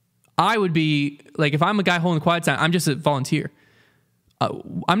 I would be like, if I'm a guy holding the quiet sign, I'm just a volunteer.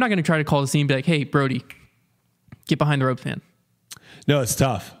 I'm not going to try to call the scene and be like, hey, Brody, get behind the ropes, man. No, it's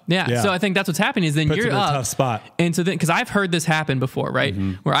tough. Yeah. So I think that's what's happening is then Puts you're him in a up. tough spot. And so then, because I've heard this happen before, right?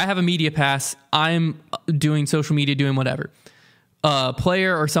 Where I have a media pass, I'm doing social media, doing whatever. A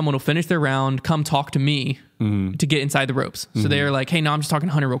player or someone will finish their round, come talk to me to get inside the ropes. So they're like, hey, no, I'm just talking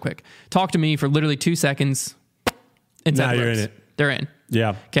to Hunter real quick. Talk to me for literally 2 seconds. Inside Now the you're ropes. in it. They're in.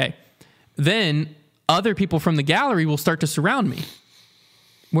 Yeah. Okay. Then other people from the gallery will start to surround me.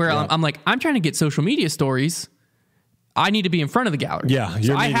 Where I'm like, I'm trying to get social media stories. I need to be in front of the gallery. Yeah,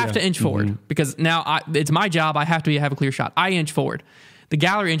 So I have to inch forward because now it's my job. I have to have a clear shot. I inch forward. The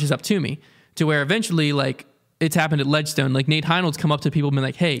gallery inches up to me to where eventually, like, it's happened at Ledgestone. Like, Nate Heinold's come up to people and be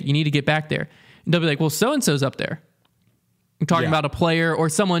like, hey, you need to get back there. And they'll be like, well, so-and-so's up there. I'm talking about a player or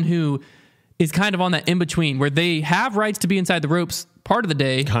someone who is kind of on that in-between where they have rights to be inside the ropes part of the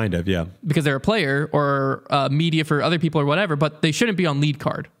day. Kind of, yeah. Because they're a player or media for other people or whatever, but they shouldn't be on lead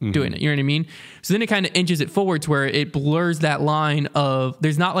card doing it. You know what I mean? So then it kind of inches it forward to where it blurs that line of,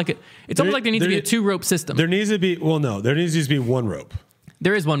 there's not like it's almost like there needs to be a 2-rope system. There needs to be, there needs to just be one rope.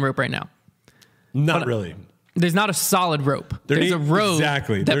 There is one rope right now. Not really. There's not a solid rope. There's a rope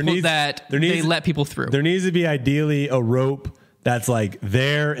exactly. that they let people through. There needs to be ideally a rope that's like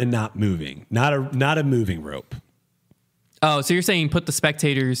there and not moving. Not a moving rope. Oh, so you're saying put the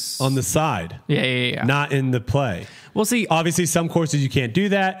spectators on the side. Yeah. Not in the play. Well, see, obviously some courses you can't do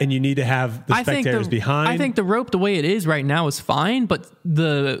that and you need to have the spectators behind. I think the rope the way it is right now is fine, but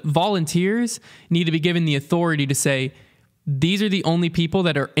the volunteers need to be given the authority to say, these are the only people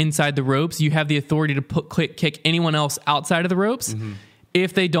that are inside the ropes. You have the authority to kick anyone else outside of the ropes.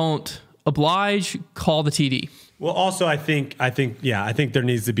 If they don't oblige, call the TD. Well, also, I think there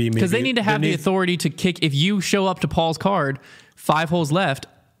needs to be because they need to have the authority to kick. If you show up to Paul's card, 5 holes left,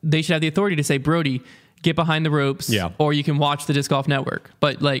 they should have the authority to say, Brody, get behind the ropes, or you can watch the Disc Golf Network.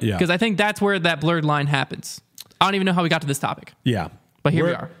 But because I think that's where that blurred line happens. I don't even know how we got to this topic. Yeah, but here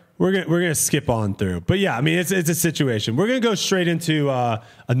we are. We're gonna skip on through, but yeah, I mean it's a situation. We're gonna go straight into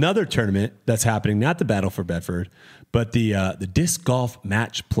another tournament that's happening, not the Battle for Bedford, but the Disc Golf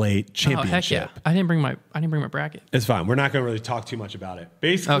Match Play Championship. Oh, heck yeah! I didn't bring my bracket. It's fine. We're not gonna really talk too much about it.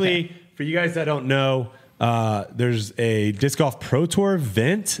 Basically, for you guys that don't know, there's a Disc Golf Pro Tour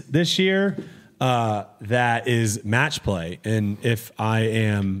event this year that is match play, and if I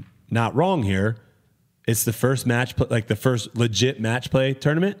am not wrong here, it's the first the first legit match play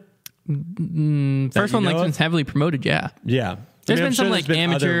tournament. First one that's heavily promoted, yeah. There's been some like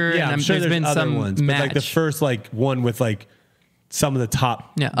amateur, and there's been some ones, match. but like the first one with like some of the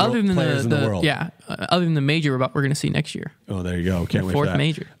top other than players in the world. Other than the major we're going to see next year. Oh, there you go. Can't wait for that. 4th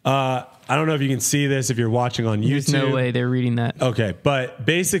major. I don't know if you can see this if you're watching on YouTube. There's no way they're reading that. Okay, but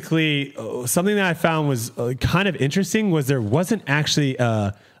basically something that I found was kind of interesting was there wasn't actually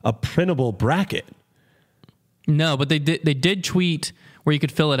a printable bracket. No, but they did tweet where you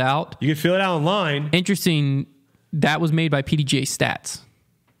could fill it out. You could fill it out online. Interesting. That was made by PDGA Stats.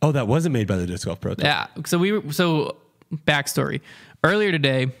 Oh, that wasn't made by the Disc Golf Pro Tour. Yeah. So backstory. Earlier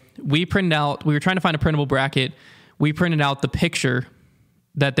today, we were trying to find a printable bracket. We printed out the picture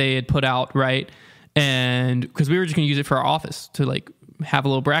that they had put out, right? And because we were just going to use it for our office to like have a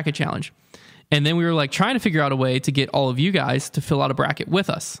little bracket challenge. And then we were like trying to figure out a way to get all of you guys to fill out a bracket with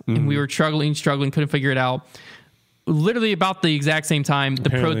us. And we were struggling, couldn't figure it out. Literally about the exact same time, the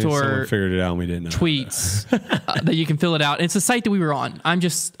Apparently Pro Tour figured it out and we didn't know. Tweets that you can fill it out. And it's a site that we were on. I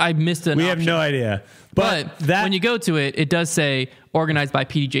missed it. We have no idea. But when you go to it, it does say organized by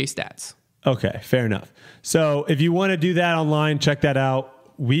PDGA Stats. Okay, fair enough. So if you want to do that online, check that out.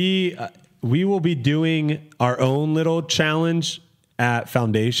 We will be doing our own little challenge at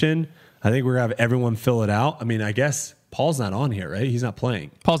Foundation. I think we're going to have everyone fill it out. I mean, I guess Paul's not on here, right? He's not playing.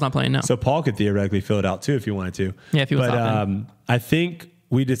 Lo's not playing, no. So Paul could theoretically fill it out too if you wanted to. Yeah, if he was I think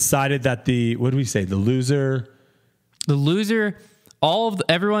we decided that what did we say? The loser,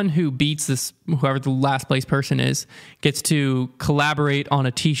 everyone who beats whoever the last place person is, gets to collaborate on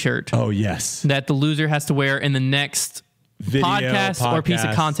a T-shirt. Oh, yes. That the loser has to wear in the next podcast or piece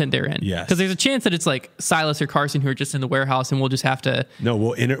of content they're in. Yes. Because there's a chance that it's like Silas or Carson who are just in the warehouse and we'll just have to...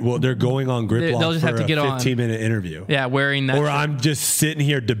 No, they're going on Grip They'll just have to get a 15-minute interview. Yeah, wearing that. Or I'm just sitting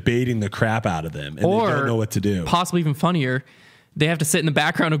here debating the crap out of them and they don't know what to do. Possibly even funnier, they have to sit in the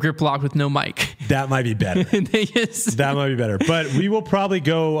background of Grip Locked with no mic. That might be better. That might be better. But we will probably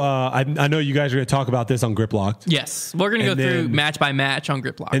go. I know you guys are going to talk about this on Grip Locked. Yes, we're going to go through match by match on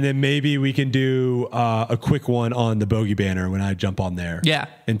Grip Locked, and then maybe we can do a quick one on the Bogey Banner when I jump on there. Yeah,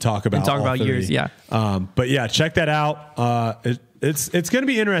 and talk about yours. Yeah, but yeah, check that out. It's going to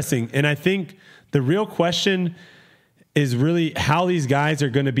be interesting, and I think the real question is really how these guys are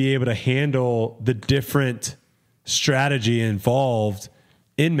going to be able to handle the different strategy involved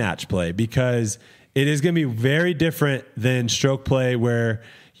in match play, because it is going to be very different than stroke play where,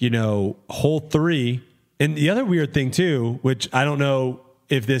 hole 3. And the other weird thing too, which I don't know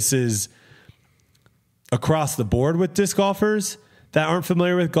if this is across the board with disc golfers that aren't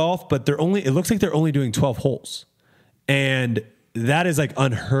familiar with golf, but it looks like they're only doing 12 holes. And that is like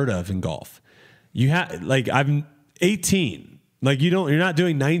unheard of in golf. I'm 18. Like you're not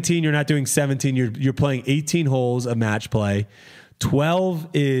doing 19, you're not doing 17, you're playing 18 holes of match play. 12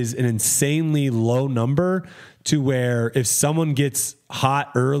 is an insanely low number to where if someone gets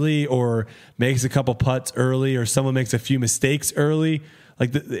hot early or makes a couple putts early or someone makes a few mistakes early,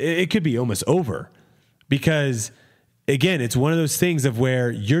 it could be almost over. Because again, it's one of those things of where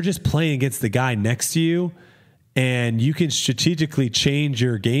you're just playing against the guy next to you and you can strategically change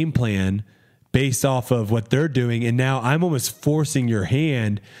your game plan based off of what they're doing. And now I'm almost forcing your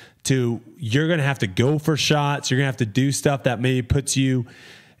hand you're going to have to go for shots. You're going to have to do stuff that maybe puts you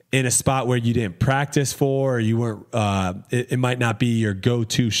in a spot where you didn't practice for, or you weren't, it might not be your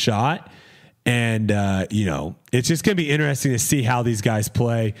go-to shot. And, it's just going to be interesting to see how these guys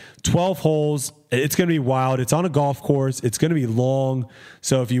play. 12 holes. It's going to be wild. It's on a golf course. It's going to be long.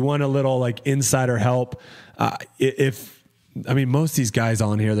 So if you want a little insider help, most of these guys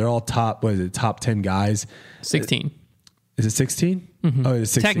on here, they're all top 10 guys. 16. Is it 16? Mm-hmm. Oh,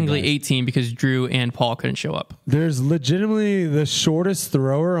 it's 16. Technically guys. 18 because Drew and Paul couldn't show up. There's legitimately the shortest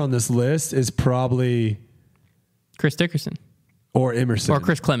thrower on this list is probably Chris Dickerson. Or Emerson. Or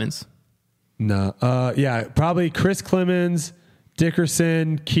Chris Clemens. No. Probably Chris Clemens,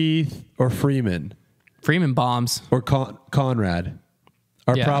 Dickerson, Keith, or Freeman. Freeman bombs. Or Conrad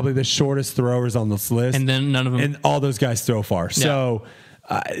are probably the shortest throwers on this list. And then none of them. And all those guys throw far. Yeah. So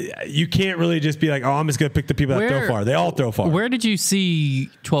you can't really just be like, I'm just going to pick the people that throw far. They all throw far. Where did you see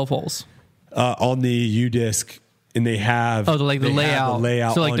 12 holes? On the UDisc. And they have the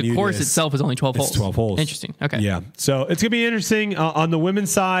layout. So the course itself is only 12 holes. It's 12 holes. Interesting. Okay. Yeah. So it's gonna be interesting on the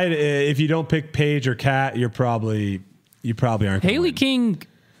women's side. If you don't pick Paige or Kat, you probably aren't. Haley King.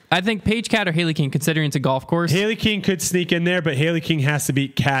 I think Paige, Kat, or Haley King, considering it's a golf course. Haley King could sneak in there, but Haley King has to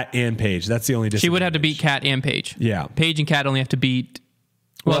beat Kat and Paige. That's the only disadvantage. She would have to beat Kat and Paige. Yeah. Paige and Kat only have to beat.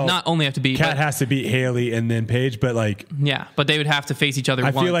 Well, not only have to beat. Kat has to beat Haley and then Paige, but but they would have to face each other.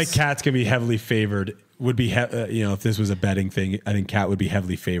 I feel like Kat's gonna be heavily favored. Would be if this was a betting thing, I think Kat would be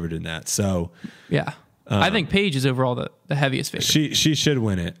heavily favored in that. So yeah, I think Paige is overall the heaviest favorite. She should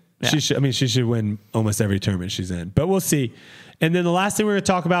win it. Yeah. She should win almost every tournament she's in. But we'll see. And then the last thing we're going to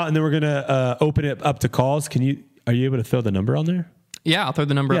talk about, and then we're going to open it up to calls. Are you able to throw the number on there? Yeah, I'll throw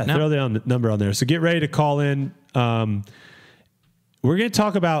the number up now. Throw the number on there. So get ready to call in. We're going to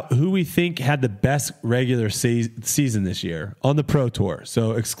talk about who we think had the best regular season this year on the Pro Tour.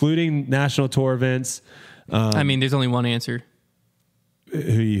 So excluding national tour events. There's only one answer. Who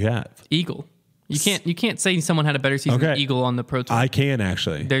you have? Eagle. You can't say someone had a better season than Eagle on the Pro Tour. I can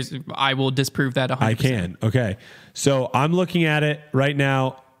actually. I will disprove that 100%. I can. Okay. So I'm looking at it right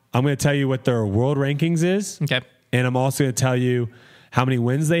now. I'm going to tell you what their world rankings is. Okay. And I'm also going to tell you how many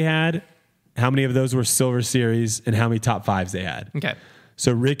wins they had, how many of those were Silver Series, and how many top fives they had. Okay.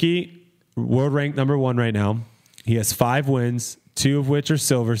 So Ricky, world ranked number 1 right now. He has 5 wins, 2 of which are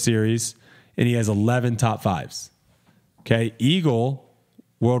Silver Series, and he has 11 top fives. Okay. Eagle,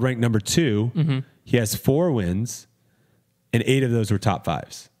 world ranked number 2. Mm-hmm. He has 4 wins, and 8 of those were top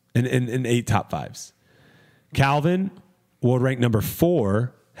fives, and 8 top fives. Calvin, world ranked number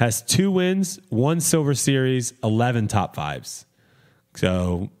 4, has 2 wins, 1 Silver Series, 11 top fives.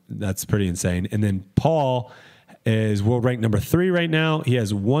 So that's pretty insane. And then Paul is world ranked number 3 right now. He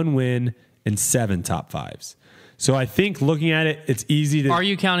has 1 win and 7 top fives. So I think looking at it, it's easy to. Are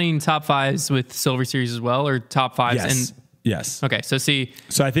you counting top fives with Silver Series as well, or top fives? Yes. Yes. Okay. So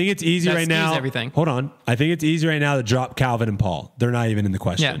I think it's easy right now. Everything. Hold on. I think it's easy right now to drop Calvin and Paul. They're not even in the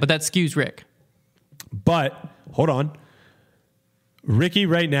question. Yeah, but that skews Rick. But hold on. Ricky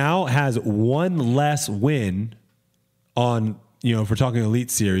right now has 1 less win on, if we're talking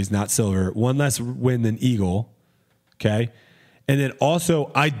Elite Series, not Silver, 1 less win than Eagle. Okay. And then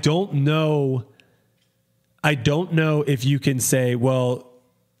also, I don't know if you can say, well,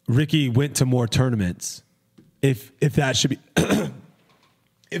 Ricky went to more tournaments if that should be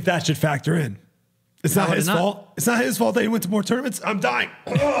if that should factor in. It's not his fault. It's not his fault that he went to more tournaments. I'm dying.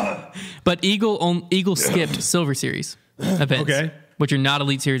 But Eagle skipped Silver Series events, Okay. which are not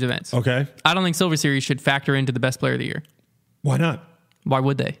Elite Series events. Okay. I don't think Silver Series should factor into the best player of the year. Why not? Why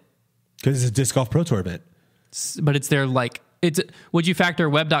would they? Because it's a Disc Golf Pro Tour event. But it's their would you factor a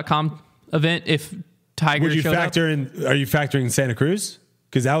web.com event if Tiger Would you showed factor up? in? Are you factoring Santa Cruz?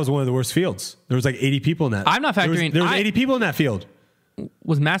 Because that was one of the worst fields. There was like 80 people in that. I'm not factoring- There was 80 people in that field.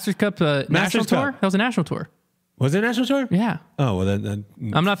 Was Masters Cup a national tour? Cup. That was a national tour. Was it a national tour? Yeah. Oh, well then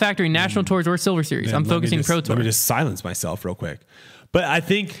I'm not factoring national tours or Silver Series. man, I'm let me focusing just- Pro Tour. Let me just silence myself real quick. But I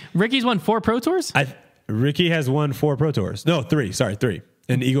think Ricky's won 4 Pro Tours? Ricky has won 4 Pro Tours. No, 3. Sorry, 3.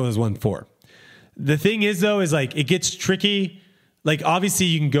 And Eagle has won 4. The thing is, though, is like it gets tricky. Like, obviously,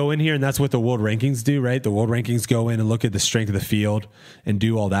 you can go in here, and that's what the world rankings do, right? The world rankings go in and look at the strength of the field and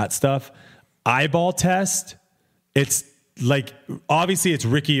do all that stuff. Eyeball test, it's like, obviously, it's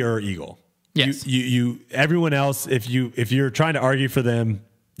Ricky or Eagle. Yes. You everyone else, if you're trying to argue for them,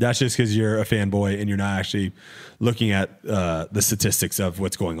 that's just because you're a fanboy and you're not actually looking at the statistics of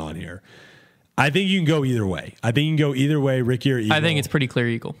what's going on here. I think you can go either way. Ricky or Eagle. I think it's pretty clear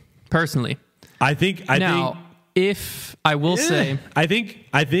Eagle, personally. I think, if I will say, I think,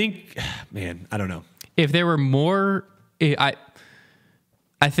 man, I don't know. if there were more, I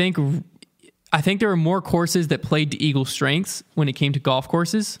think there were more courses that played to Eagle's strengths when it came to golf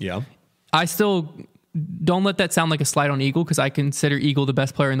courses. Yeah. I still don't let that sound like a slight on Eagle because I consider Eagle the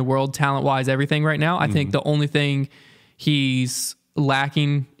best player in the world, talent wise, everything right now. I think the only thing he's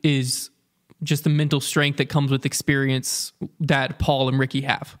lacking is just the mental strength that comes with experience that Paul and Ricky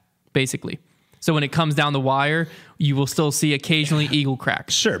have, basically. So when it comes down the wire, you will still see occasionally Eagle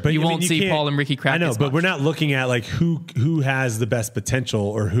crack. Sure, but you won't see Paul and Ricky crack. I know, as but much. we're not looking at like who has the best potential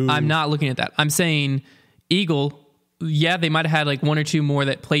or who. I'm not looking at that. I'm saying Eagle, yeah, they might have had like 1 or 2 more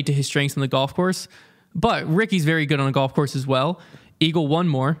that played to his strengths on the golf course, but Ricky's very good on a golf course as well. Eagle won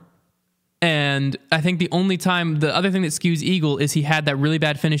more. And I think the other thing that skews Eagle is he had that really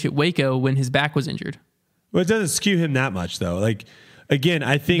bad finish at Waco when his back was injured. Well, it doesn't skew him that much though. Like, again,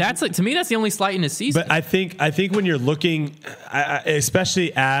 I think That's like, to me, that's the only slight in his season. But I think when you're looking,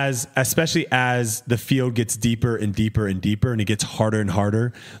 especially as the field gets deeper and deeper and deeper, and it gets harder and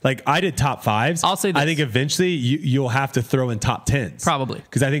harder. Like I did top 5s. I'll say this. I think eventually you'll have to throw in top 10s, Probably.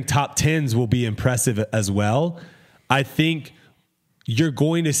 because I think top 10s will be impressive as well. I think you're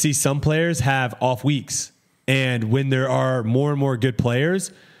going to see some players have off weeks, and when there are more and more good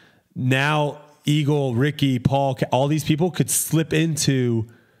players, now Eagle, Ricky, Paul, all these people could slip into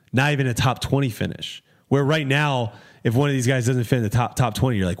not even a top 20 finish. Where right now, if one of these guys doesn't fit in the top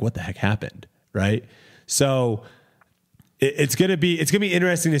 20, you're like, what the heck happened, right? So it's gonna be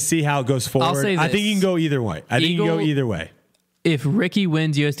interesting to see how it goes forward. I'll say I this. think you can go either way. If Ricky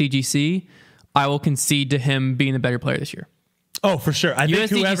wins USDGC, I will concede to him being the better player this year. Oh, for sure. I think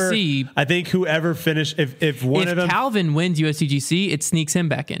USDGC whoever finished, if one of them, Calvin wins USDGC, it sneaks him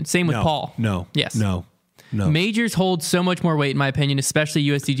back in. Same with Paul. No. Majors hold so much more weight, in my opinion, especially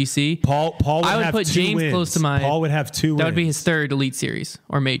USDGC. Paul would I would have put 2 James wins. close to my. Paul would have 2 wins. That would be his 3rd Elite Series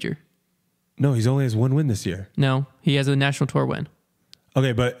or major. No, he's only has 1 win this year. No, he has a national tour win.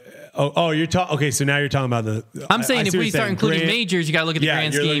 Okay, but you're talking. Okay, so now you're talking about the. I'm saying if see what we you're start saying. including majors, you got to look at the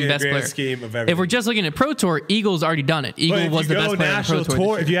grand you're scheme, looking at best grand player. scheme of everything. If we're just looking at Pro Tour, Eagle's already done it. Eagle was the best player in Pro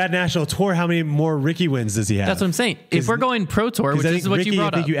Tour. If you add national tour, how many more Ricky wins does he have? That's what I'm saying. If we're going Pro Tour, which is what Ricky, you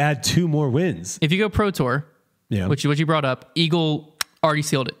brought I think up, you add 2 more wins. if you go Pro Tour, which is what you brought up, Eagle already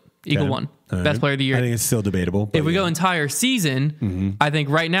sealed it. Eagle won. All Best right. player of the year. I think it's still debatable. If we go entire season, I think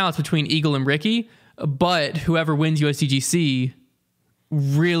right now it's between Eagle and Ricky, but whoever wins USDGC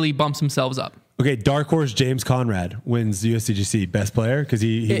really bumps themselves up. Okay, dark horse James Conrad wins USDGC best player because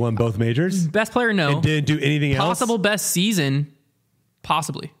he won both majors. Best player, no. And didn't do anything else. Possible best season,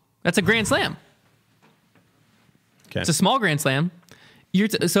 possibly. That's a Grand Slam. Okay. It's a small Grand Slam.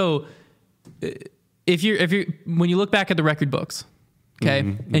 So if you're when you look back at the record books,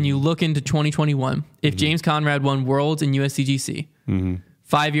 okay, and you look into 2021, if James Conrad won Worlds and USDGC,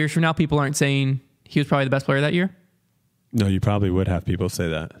 5 years from now, people aren't saying he was probably the best player that year. No, you probably would have people say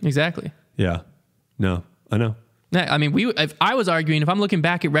that. Exactly. Yeah. No, I know. Yeah, I mean, if I was arguing, if I'm looking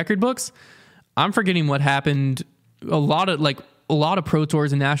back at record books, I'm forgetting what happened. A lot of Pro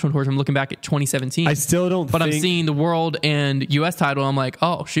Tours and National Tours. I'm looking back at 2017. I still don't. But I'm seeing the World and U.S. title. I'm like,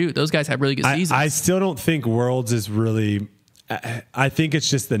 oh shoot, those guys have really good seasons. I still don't think Worlds is really. I think it's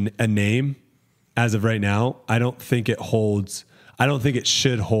just a name as of right now. I don't think it holds. I don't think it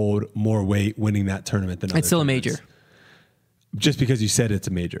should hold more weight winning that tournament than. It's still a major. Just because you said it's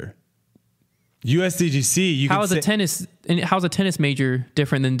a major. USDGC. How's a tennis major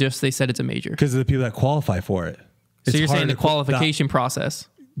different than just they said it's a major? Because of the people that qualify for it. So you're saying the qualification process.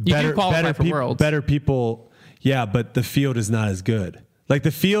 You do qualify for Worlds. Better people, yeah, but the field is not as good. Like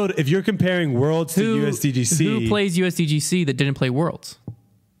the field, if you're comparing Worlds to USDGC. Who plays USDGC that didn't play Worlds?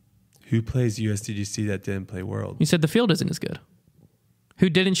 Who plays USDGC that didn't play Worlds? You said the field isn't as good. Who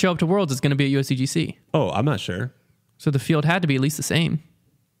didn't show up to Worlds is going to be at USDGC. Oh, I'm not sure. So the field had to be at least the same.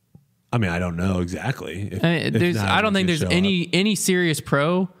 I mean, I don't know exactly. I don't think there's any serious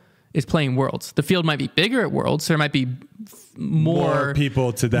pro is playing Worlds. The field might be bigger at Worlds, so there might be more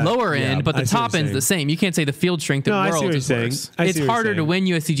people to that lower end, but the top end's the same. You can't say the field strength at Worlds is worse. It's harder to win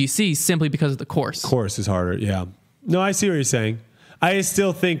USDGC simply because of the course. Course is harder, yeah. No, I see what you're saying. I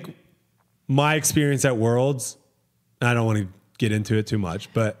still think my experience at Worlds, I don't want to get into it too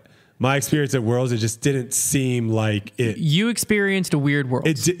much, but my experience at Worlds, it just didn't seem like it. You experienced a weird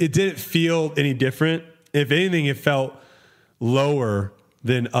Worlds. It didn't feel any different. If anything, it felt lower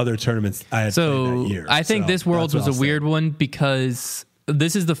than other tournaments I had played that year. I think this Worlds was a weird one because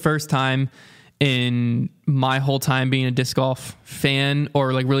this is the first time in my whole time being a disc golf fan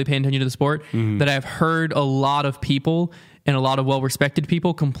or like really paying attention to the sport that I've heard a lot of people and a lot of well-respected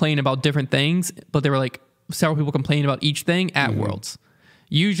people complain about different things, but there were like several people complaining about each thing at Worlds.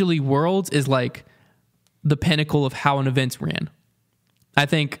 Usually Worlds is like the pinnacle of how an event's ran. I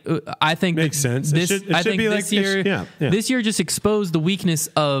think makes sense. This year just exposed the weakness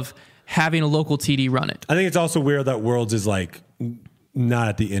of having a local TD run it. I think it's also weird that Worlds is like not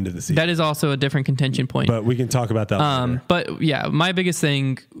at the end of the season. That is also a different contention point. But we can talk about that later. But yeah, my biggest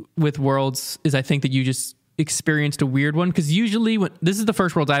thing with Worlds is I think that you just experienced a weird one because usually this is the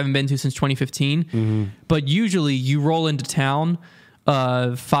first Worlds I haven't been to since 2015. But usually you roll into town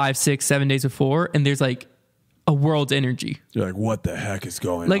 5, 6, 7 days before, and there's like a World's energy. You're like, what the heck is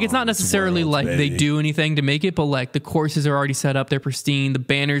going on? Like, it's not necessarily Worlds, like baby. They do anything to make it, but like the courses are already set up, they're pristine, the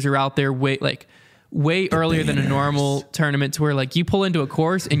banners are out there way earlier than a normal tournament, to where like you pull into a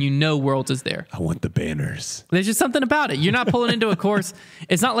course and you know Worlds is there. I want the banners. There's just something about it. You're not pulling into a course.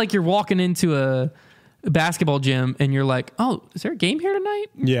 It's not like you're walking into a basketball gym and you're like, oh, is there a game here tonight?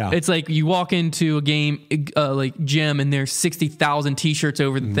 Yeah. It's like you walk into a game like gym and there's 60,000 t-shirts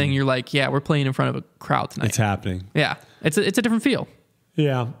over the thing. You're like, yeah, we're playing in front of a crowd tonight. It's happening. Yeah. It's a different feel.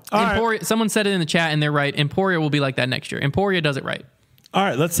 Yeah. Emporia, someone said it in the chat and they're right. Emporia will be like that next year. Emporia does it right. All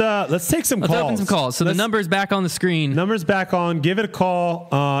right, let's take some calls. Let's open some calls. So the number's back on the screen. Number's back on. Give it a call,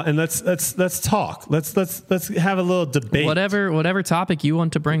 and let's talk. Let's have a little debate. Whatever topic you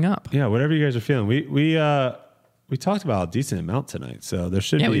want to bring up. Yeah, whatever you guys are feeling. We talked about a decent amount tonight, so there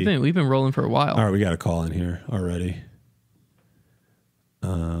should be. Yeah, we've been rolling for a while. All right, we got a call in here already.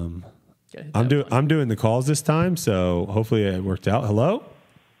 I'm doing the calls this time, so hopefully it worked out. Hello.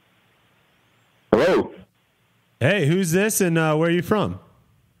 Hello. Hey, who's this and where are you from?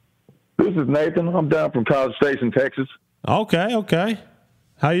 This is Nathan. I'm down from College Station, Texas. Okay.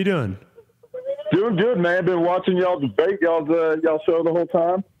 How you doing? Doing good, man. Been watching y'all debate, y'all show the whole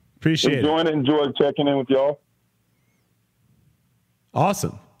time. Appreciate it. Enjoyed checking in with y'all.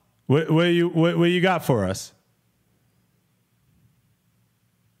 Awesome. What you got for us?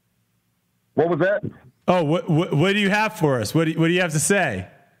 What was that? Oh, what do you have for us? What do you have to say?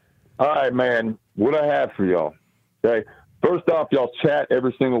 All right, man. What I have for y'all. Okay. First off, y'all chat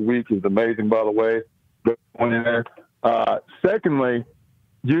every single week is amazing, by the way. Going in there. Secondly,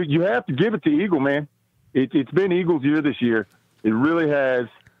 you have to give it to Eagle, man. It's been Eagle's year this year. It really has.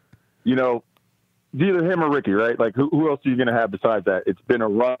 You know, it's either him or Ricky, right? Like, who else are you going to have besides that? It's been a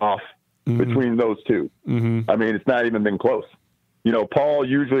runoff between those two. I mean, it's not even been close. You know, Paul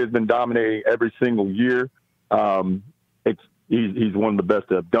usually has been dominating every single year. He's one of the best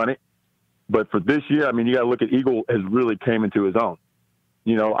that have done it. But for this year, I mean, you got to look at Eagle has really came into his own.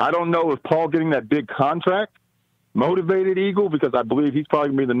 You know, I don't know if Paul getting that big contract motivated Eagle, because I believe he's probably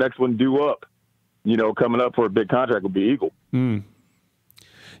going to be the next one due up. You know, coming up for a big contract will be Eagle.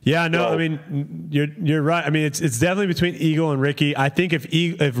 Yeah, no, I mean, you're right. I mean, it's definitely between Eagle and Ricky. I think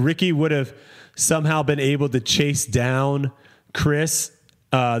if Ricky would have somehow been able to chase down Chris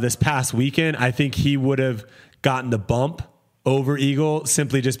this past weekend, I think he would have gotten the bump over Eagle,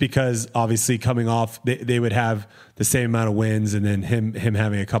 simply just because obviously coming off they would have the same amount of wins, and then him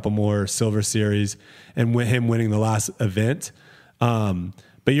having a couple more Silver Series and him winning the last event.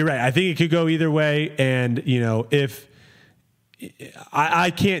 But you're right. I think it could go either way. And, you know, if I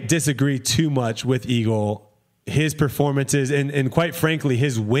can't disagree too much with Eagle, his performances and quite frankly,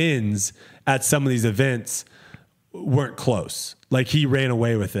 his wins at some of these events weren't close. Like, he ran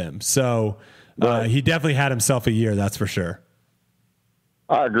away with them. So he definitely had himself a year. That's for sure.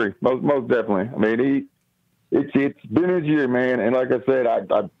 I agree. Most definitely. I mean, it's been his year, man. And like I said,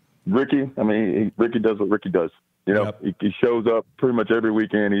 Ricky does what Ricky does. You know, Yep. he shows up pretty much every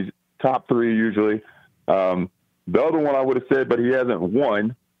weekend. He's top 3 usually. The other one I would have said, but he hasn't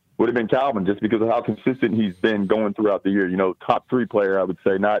won, would have been Calvin, just because of how consistent he's been going throughout the year. You know, top 3 player, I would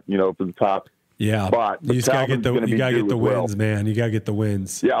say, not, you know, for the top spot. You just gotta get the wins, man. You gotta get the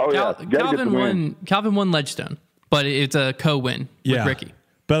wins. Yeah, Calvin won Ledgestone, but it's a co-win with Ricky.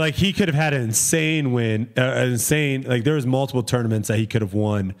 But like he could have had an insane win, like there was multiple tournaments that he could have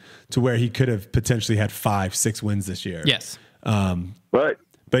won to where he could have potentially had 5-6 wins this year. Yes. Right.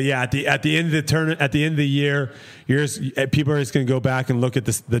 But yeah, at the end of the tournament, at the end of the year, people are just going to go back and look at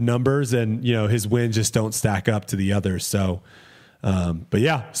the numbers, and you know his wins just don't stack up to the others. So, but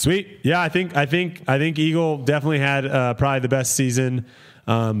yeah, sweet. Yeah, I think Eagle definitely had probably the best season,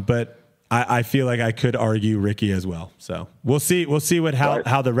 but I feel like I could argue Ricky as well. So we'll see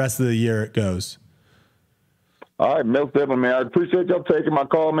how the rest of the year goes. All right, most definitely, man. I appreciate y'all taking my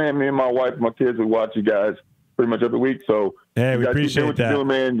call, man. Me and my wife and my kids, we watch you guys pretty much every week. So hey, we guys appreciate what that. you're doing,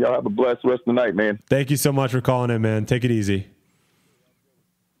 man. Y'all have a blessed rest of the night, man. Thank you so much for calling in, man. Take it easy.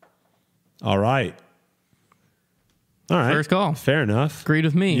 All right. First call. Fair enough. Agreed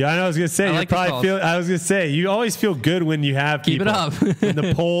with me. Yeah, I know. I was gonna say you always feel good when you have Keep people. it up. When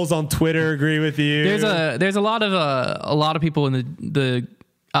the polls on Twitter agree with you. There's a lot of people in the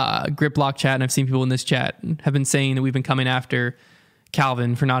Grip Lock chat, and I've seen people in this chat have been saying that we've been coming after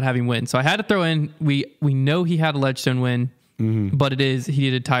Calvin for not having wins. So I had to throw in. We know he had a Ledgestone win, but he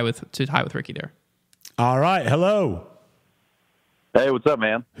did tie with Ricky there. All right. Hello. Hey, what's up,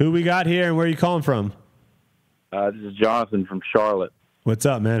 man? Who we got here, and where are you calling from? This is Jonathan from Charlotte. What's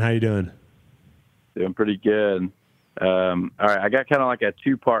up, man? How you doing? Doing pretty good. All right, I got kind of like a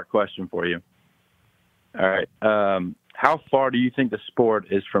 2-part question for you. All right. How far do you think the sport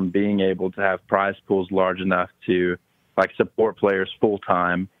is from being able to have prize pools large enough to like support players full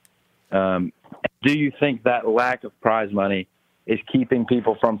time? Do you think that lack of prize money is keeping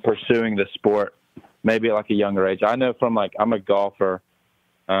people from pursuing the sport maybe at like a younger age? I know I'm a golfer,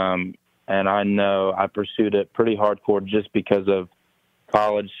 and I know I pursued it pretty hardcore just because of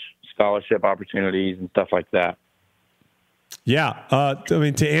college scholarship opportunities and stuff like that. Yeah. I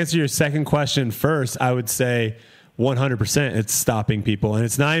mean, to answer your second question first, I would say 100% it's stopping people. And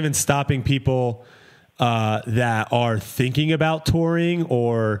it's not even stopping people that are thinking about touring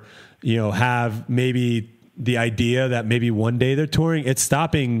or, you know, have maybe the idea that maybe one day they're touring. It's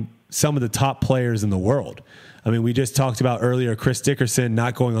stopping some of the top players in the world. I mean, we just talked about earlier Chris Dickerson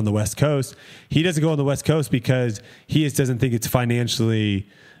not going on the West Coast. He doesn't go on the West Coast because he just doesn't think it's financially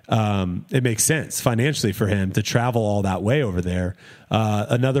it makes sense financially for him to travel all that way over there.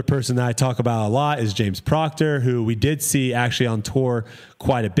 Another person that I talk about a lot is James Proctor, who we did see actually on tour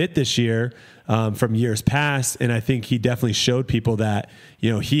quite a bit this year from years past. And I think he definitely showed people that, you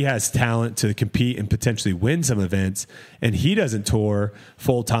know, he has talent to compete and potentially win some events. And he doesn't tour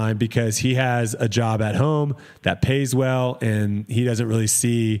full time because he has a job at home that pays well. And he doesn't really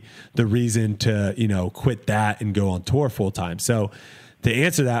see the reason to, you know, quit that and go on tour full time. So to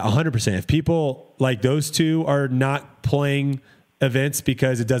answer that 100%, if people like those two are not playing events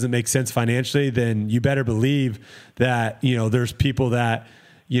because it doesn't make sense financially, then you better believe that, you know, there's people that,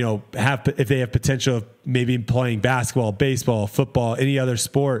 you know, if they have potential of maybe playing basketball, baseball, football, any other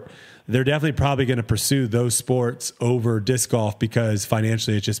sport, they're definitely probably going to pursue those sports over disc golf because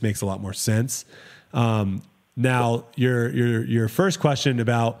financially it just makes a lot more sense. Now your first question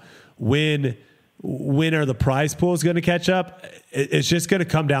about when are the prize pools going to catch up? It's just going to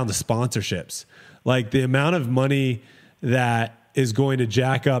come down to sponsorships. Like the amount of money that is going to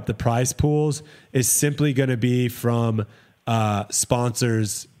jack up the prize pools is simply going to be from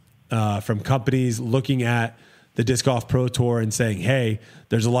sponsors, from companies looking at the Disc Golf Pro Tour and saying, hey,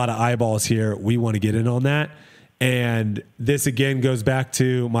 there's a lot of eyeballs here. We want to get in on that. And this again goes back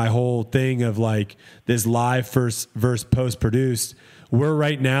to my whole thing of like this live versus post-produced. We're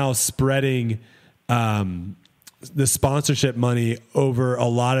right now spreading the sponsorship money over a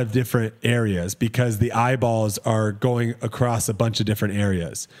lot of different areas because the eyeballs are going across a bunch of different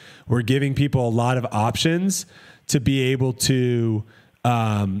areas. We're giving people a lot of options to be able to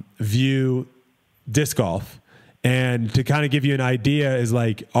view disc golf. And to kind of give you an idea is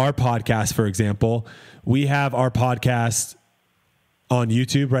like our podcast, for example, we have our podcast on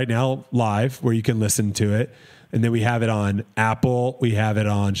YouTube right now live where you can listen to it. And then we have it on Apple, we have it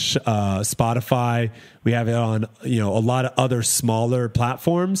on Spotify, we have it on, you know, a lot of other smaller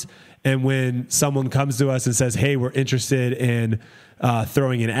platforms. And when someone comes to us and says, hey, we're interested in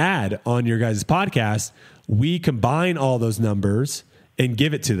throwing an ad on your guys' podcast, we combine all those numbers and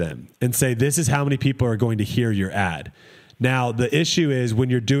give it to them and say, this is how many people are going to hear your ad. Now, the issue is when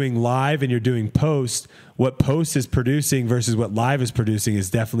you're doing live and you're doing post, what post is producing versus what live is producing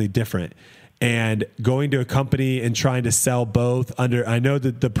is definitely different. And going to a company and trying to sell both under, I know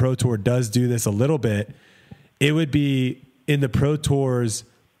that the Pro Tour does do this a little bit. It would be in the Pro Tours,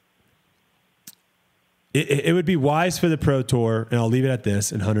 it would be wise for the Pro Tour, and I'll leave it at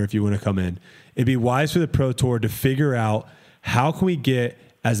this, and Hunter, if you want to come in, it'd be wise for the Pro Tour to figure out how can we get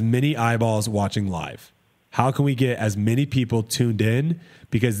as many eyeballs watching live? How can we get as many people tuned in?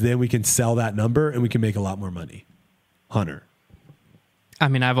 Because then we can sell that number and we can make a lot more money. Hunter. I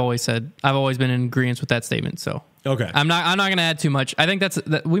mean, I've always been in agreement with that statement. So okay, I'm not going to add too much. I think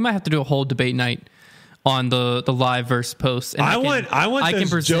that we might have to do a whole debate night on the live versus post. And I want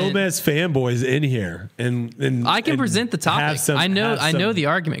those Jomez fanboys in here, and I can present the topic. I know the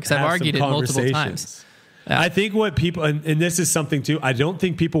argument because I've argued it multiple times. I think what people, and this is something too, I don't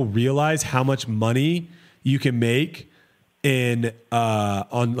think people realize how much money you can make in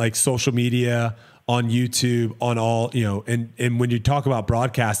on like social media, on YouTube, on all, and when you talk about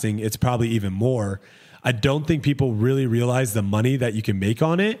broadcasting, it's probably even more. I don't think people really realize the money that you can make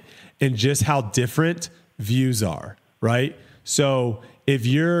on it and just how different views are, right? So if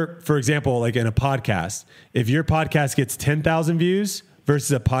you're, for example, like in a podcast, if your podcast gets 10,000 views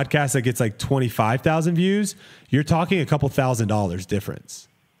versus a podcast that gets like 25,000 views, you're talking a couple $1,000s difference.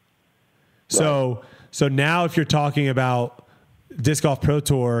 Right. So now if you're talking about Disc Golf Pro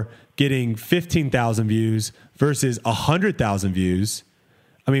Tour getting 15,000 views versus 100,000 views,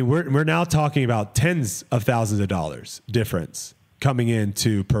 I mean, we're now talking about tens of thousands of dollars difference coming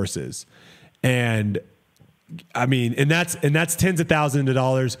into purses. And I mean, and that's tens of thousands of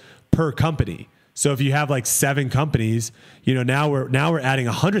dollars per company. So if you have like 7 companies, now we're adding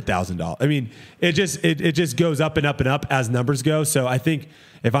 $100,000. I mean, it just goes up and up and up as numbers go. So I think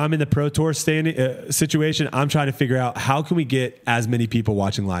if I'm in the Pro Tour situation, I'm trying to figure out how can we get as many people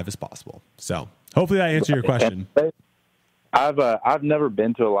watching live as possible. So hopefully that answered your question. I've never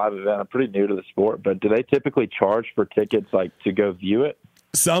been to a live event. I'm pretty new to the sport, but do they typically charge for tickets like to go view it?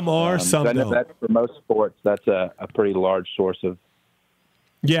 Some are, some I know don't. that for most sports, that's a pretty large source of.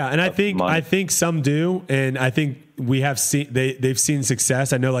 Yeah, and I think some do, and I think we have seen they've seen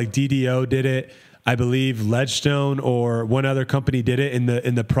success. I know like DDO did it. I believe Ledgestone or one other company did it, and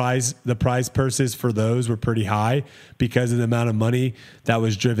the prize purses for those were pretty high because of the amount of money that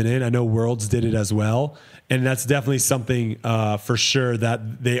was driven in. I know Worlds did it as well, and that's definitely something for sure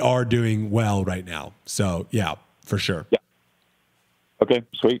that they are doing well right now. So yeah, for sure. Yeah. Okay,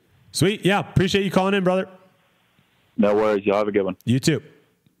 sweet. Yeah, appreciate you calling in, brother. No worries. Y'all have a good one. You too.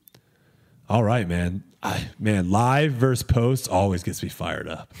 All right, man. Live versus post always gets me fired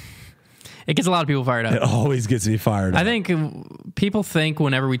up. It gets a lot of people fired up. It always gets me fired up. I think people think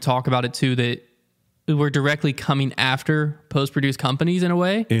whenever we talk about it too that we're directly coming after post-produced companies in a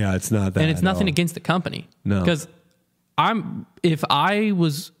way. Yeah, it's not that. And it's nothing against the company. No. Because if I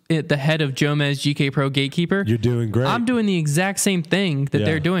was at the head of Jomez GK Pro Gatekeeper, you're doing great. I'm doing the exact same thing that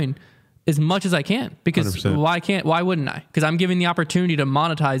they're doing as much as I can. Because 100%. Why wouldn't I? Because I'm giving the opportunity to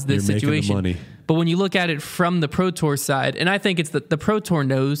monetize this situation. Making the money. But when you look at it from the Pro Tour side, and I think it's the Pro Tour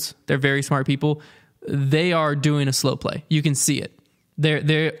knows, they're very smart people, they are doing a slow play. You can see it.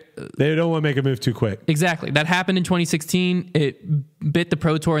 They don't want to make a move too quick. Exactly. That happened in 2016. It bit the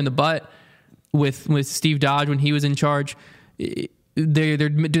Pro Tour in the butt with Steve Dodge when he was in charge. They're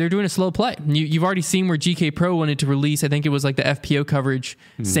doing a slow play. You've already seen where GK Pro wanted to release, I think it was like the FPO coverage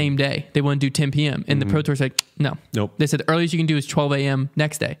same day. They wanted to do 10 p.m. And the Pro Tour said, no. Nope. They said the earliest you can do is 12 a.m.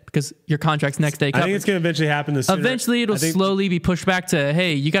 next day because your contract's next day coverage. I think it's going to eventually happen. Eventually it'll slowly be pushed back to,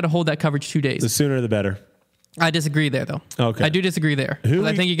 hey, you got to hold that coverage 2 days. The sooner the better. I disagree there, though. Okay. I do disagree there.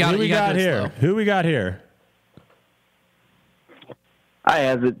 I think you got here. Who we got here?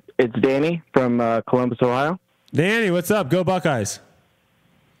 Hi, it's Danny from Columbus, Ohio. Danny, what's up? Go Buckeyes.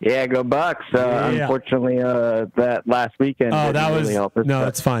 Yeah, go Bucks. Unfortunately, that last weekend. Oh, that was really help us,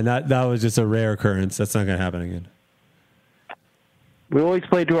 that's fine. That was just a rare occurrence. That's not going to happen again. We always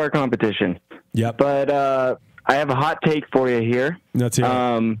play to our competition. Yep. But I have a hot take for you here. Let's hear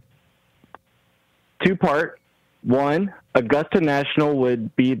it. 2-part. 1, Augusta National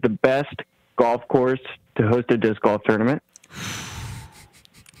would be the best golf course to host a disc golf tournament.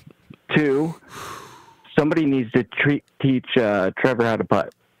 2, somebody needs to teach Trevor how to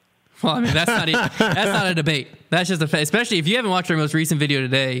putt. Well, I mean, that's not a debate. That's just a fact. Especially if you haven't watched our most recent video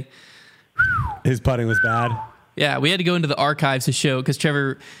today. His putting was bad. Yeah, we had to go into the archives to show, because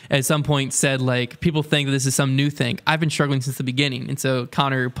Trevor at some point said, like, people think that this is some new thing. I've been struggling since the beginning. And so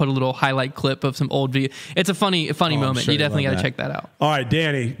Connor put a little highlight clip of some old video. It's a funny moment. Sure You definitely got love to that. check that out. All right,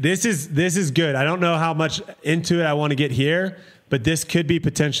 Danny, this is good. I don't know how much into it I want to get here, but this could be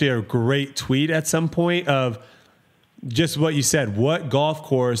potentially a great tweet at some point of just what you said. What golf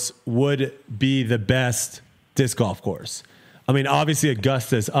course would be the best disc golf course? I mean, obviously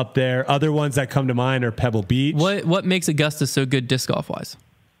Augusta's up there. Other ones that come to mind are Pebble Beach. What makes Augusta so good disc golf wise?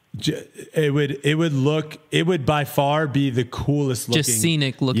 It would by far be the coolest looking. Just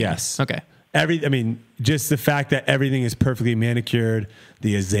scenic looking. Yes. Okay. Just the fact that everything is perfectly manicured,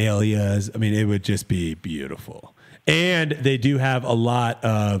 the azaleas. I mean, it would just be beautiful. And they do have a lot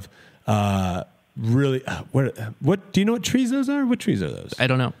of really. What do you know? What trees those are? What trees are those? I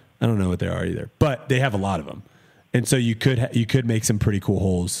don't know. I don't know what they are either. But they have a lot of them, and so you could make some pretty cool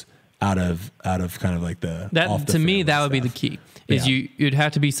holes out of kind of like the. That to me, that would be the key. Is Yeah. you'd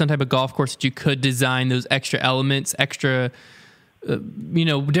have to be some type of golf course that you could design those extra elements,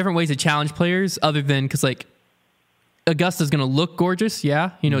 different ways to challenge players, other than because like Augusta's going to look gorgeous.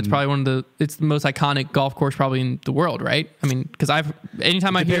 Yeah. It's probably it's the most iconic golf course probably in the world. Right. I mean, because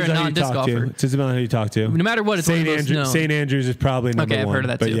anytime I hear a non-disc golfer, it's just about who you talk to. No matter what, it's St. Andrews is probably number okay. I've one, heard of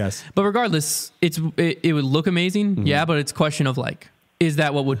that but too. yes. But regardless, it would look amazing. Yeah. But it's a question of like, is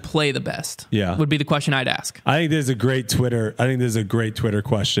that what would play the best? Yeah. Would be the question I'd ask. I think there's a great Twitter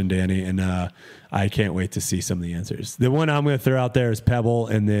question, Danny, and I can't wait to see some of the answers. The one I'm going to throw out there is Pebble,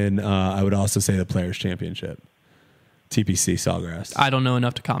 and then I would also say the Players Championship, TPC Sawgrass. I don't know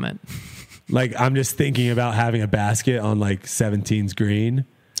enough to comment. Like, I'm just thinking about having a basket on like 17's green.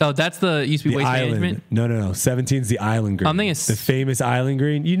 Oh, that's used to be The waste island. management. No. 17's the island green. I'm thinking the famous island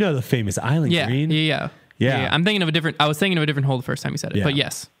green. You know the famous island green. Yeah. I'm thinking of a different. I was thinking of a different hole the first time you said it, Yeah. but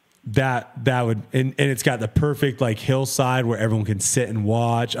yes. That would and it's got the perfect like hillside where everyone can sit and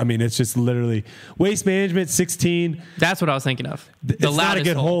watch. I mean, it's just literally waste management 16. That's what I was thinking of. The It's not a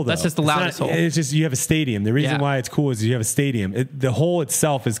good hole, though. That's just the loudest hole. It's just you have a stadium. The reason why it's cool is you have a stadium. The hole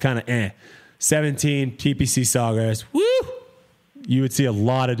itself is kind of 17 TPC Sawgrass. Woo! You would see a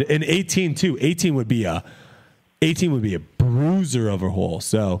lot of and 18 too. 18 would be a bruiser of a hole.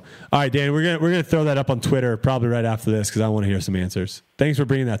 So, all right, Dan, we're gonna throw that up on Twitter probably right after this because I want to hear some answers. Thanks for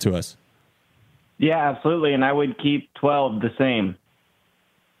bringing that to us. Yeah, absolutely. And I would keep 12 the same.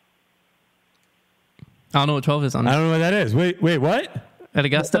 I don't know what 12 is on I don't know what that is. Wait, what? at The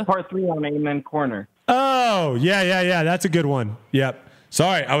Augusta. par 3 on Amen Corner. Oh, yeah. That's a good one. Yep.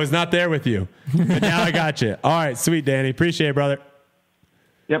 Sorry, I was not there with you, but now I got you. All right, sweet, Danny. Appreciate it, brother.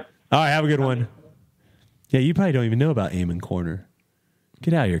 Yep. All right, have a good one. Yeah, you probably don't even know about Amen Corner.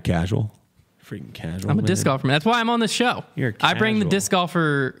 Get out of here, casual. Freaking casual. I'm a disc golfer, man. That's why I'm on this show. You're I bring the casual. disc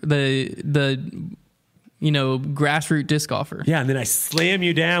golfer, the grassroots disc golfer. Yeah, and then I slam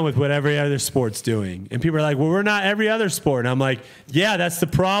you down with what every other sport's doing. And people are like, well, we're not every other sport. And I'm like, yeah, that's the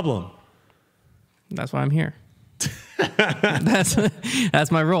problem. That's why I'm here.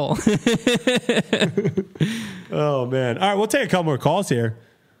 That's my role. Oh, man. All right, we'll take a couple more calls here.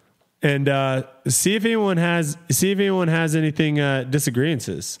 And see if anyone has anything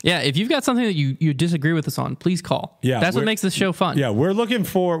disagreements. Yeah, if you've got something that you disagree with us on, please call. Yeah, That's what makes this show fun. Yeah, we're looking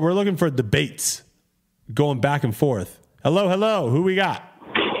for debates going back and forth. Hello, who we got?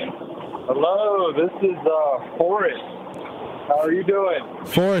 Hello, this is Forrest. How are you doing?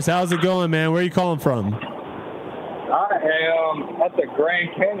 Forrest, how's it going, man? Where are you calling from? I am at the Grand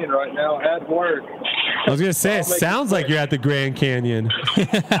Canyon right now at work. I was gonna say it sounds like you're at the Grand Canyon.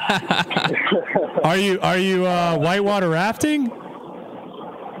 Are you whitewater rafting?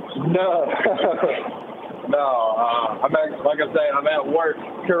 No, no. Like I say, I'm at work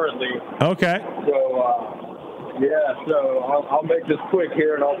currently. Okay. So so I'll make this quick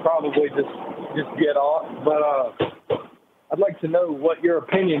here, and I'll probably just get off. But I'd like to know what your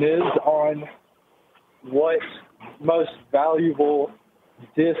opinion is on what most valuable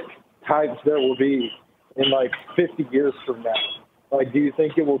disc types there will be in like 50 years from now. Like, do you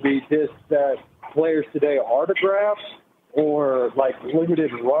think it will be discs that players today autograph, or like limited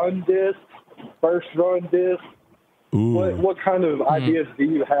run discs, first run discs? Ooh, What kind of ideas do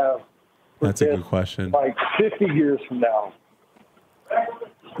you have for that's a good discs, question. like 50 years from now?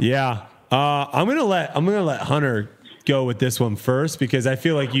 Yeah, I'm gonna let Hunter go with this one first because I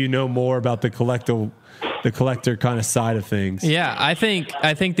feel like you know more about the collector kind of side of things. Yeah, I think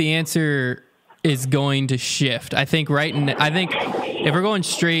the answer is going to shift. I think if we're going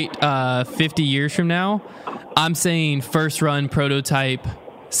straight 50 years from now, I'm saying first run prototype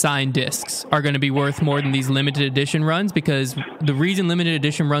signed discs are going to be worth more than these limited edition runs, because the reason limited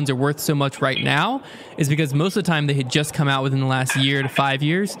edition runs are worth so much right now is because most of the time they had just come out within the last year to 5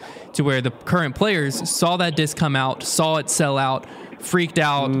 years, to where the current players saw that disc come out, saw it sell out, freaked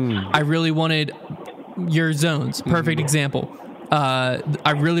out. I really wanted your zones. Perfect example.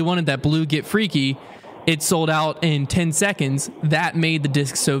 I really wanted that blue Get Freaky. It sold out in 10 seconds. That made the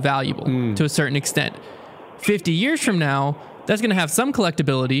disc so valuable to a certain extent. 50 years from now, that's going to have some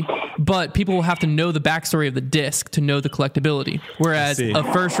collectability, but people will have to know the backstory of the disc to know the collectability. Whereas a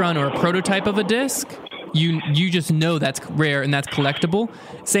first run or a prototype of a disc, you just know that's rare and that's collectible.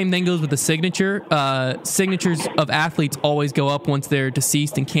 Same thing goes with the signature. Signatures of athletes always go up once they're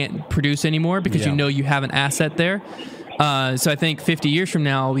deceased and can't produce anymore, because you know you have an asset there. So I think 50 years from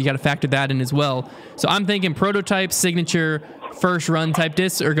now, we got to factor that in as well. So I'm thinking prototype, signature, first run type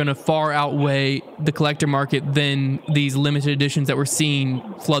discs are going to far outweigh the collector market than these limited editions that we're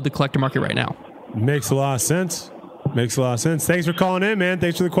seeing flood the collector market right now. Makes a lot of sense. Makes a lot of sense. Thanks for calling in, man.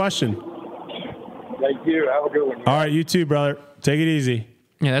 Thanks for the question. Thank you. Have a good one. All right, you too, brother. Take it easy.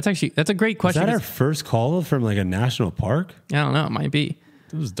 Yeah, that's a great question. Is that our first call from like a national park? I don't know. It might be.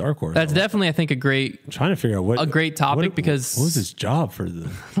 It was Dark Horse. That's definitely, I think, I'm trying to figure out a great topic, because what was his job for the?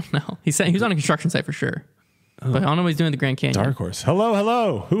 I don't know. He was on a construction site for sure, but I don't know what he's doing at the Grand Canyon. Dark Horse.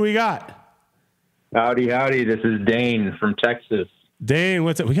 Hello. Who we got? Howdy. This is Dane from Texas. Dane,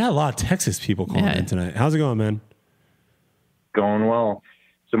 what's up? We got a lot of Texas people calling in tonight. How's it going, man? Going well.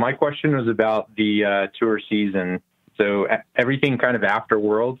 So my question was about the tour season. So everything kind of after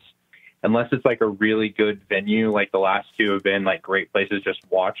Worlds, unless it's like a really good venue, like the last two have been like great places just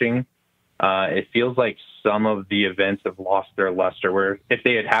watching, it feels like some of the events have lost their luster, where if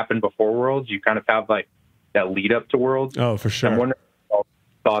they had happened before Worlds, you kind of have like that lead up to Worlds. Oh, for sure. I'm wondering what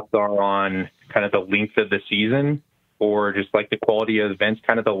your thoughts are on kind of the length of the season, or just like the quality of events,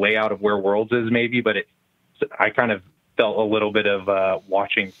 kind of the layout of where Worlds is maybe, but I kind of felt a little bit of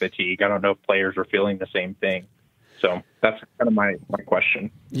watching fatigue. I don't know if players were feeling the same thing. So that's kind of my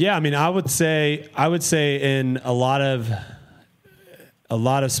question. Yeah, I mean, I would say in a lot of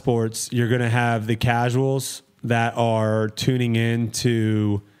sports, you're going to have the casuals that are tuning in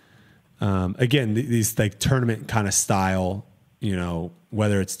to, again, these like tournament kind of style,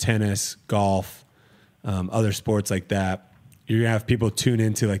 whether it's tennis, golf, other sports like that. You're going to have people tune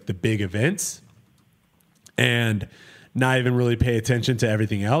into like the big events and not even really pay attention to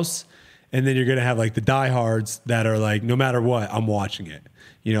everything else. And then you're going to have like the diehards that are like, no matter what, I'm watching it.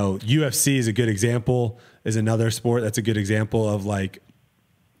 UFC is a good example, is another sport that's a good example of like,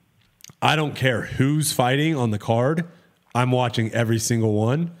 I don't care who's fighting on the card. I'm watching every single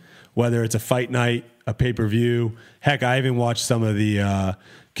one, whether it's a fight night, a pay-per-view. Heck, I even watched some of the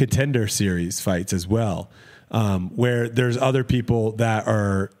Contender Series fights as well, where there's other people that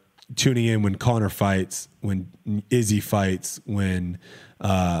are tuning in when Conor fights, when Izzy fights, when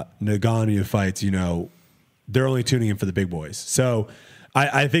Ngannou fights, they're only tuning in for the big boys. So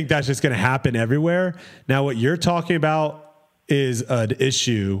I think that's just going to happen everywhere. Now, what you're talking about is an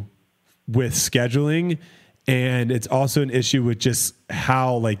issue with scheduling, and it's also an issue with just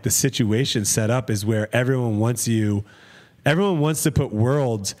how like the situation set up is, where everyone wants to put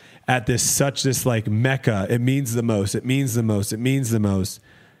Worlds at this like mecca. It means the most. It means the most. It means the most.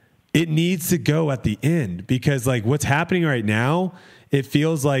 It needs to go at the end, because like what's happening right now, it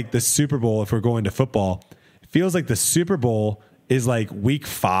feels like the Super Bowl, if we're going to football, it feels like the Super Bowl is like week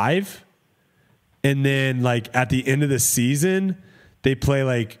 5. And then like at the end of the season, they play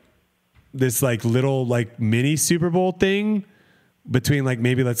like this like little like mini Super Bowl thing between like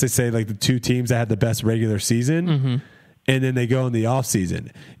maybe let's just say like the two teams that had the best regular season. Mm-hmm. And then they go in the off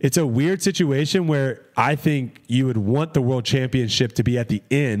season. It's a weird situation where I think you would want the World Championship to be at the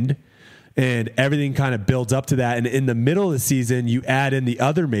end, and everything kind of builds up to that. And in the middle of the season, you add in the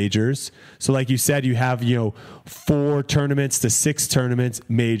other majors. So like you said, you have, 4 tournaments to 6 tournaments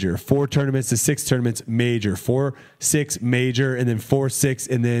major, 4 tournaments to 6 tournaments major, 4, 6 major, and then 4, 6.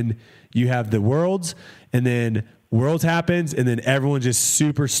 And then you have the Worlds, and then Worlds happens, and then everyone's just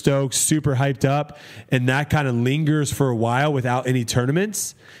super stoked, super hyped up, and that kind of lingers for a while without any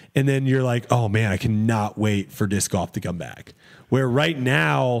tournaments. And then you're like, oh man, I cannot wait for disc golf to come back. Where right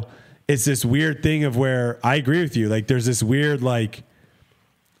now, it's this weird thing of where I agree with you. Like there's this weird, like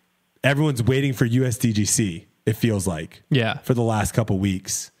everyone's waiting for USDGC, it feels like, for the last couple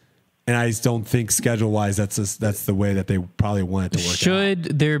weeks. And I just don't think schedule wise, that's the way that they probably want it to work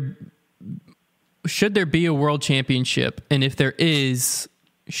out. Should there be a world championship? And if there is,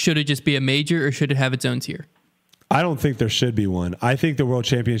 should it just be a major, or should it have its own tier? I don't think there should be one. I think the world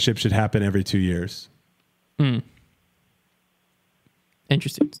championship should happen every 2 years.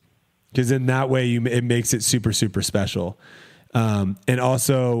 Interesting. Because in that way, it makes it super, super special. And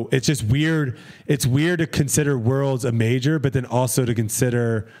also, it's just weird. It's weird to consider Worlds a major, but then also to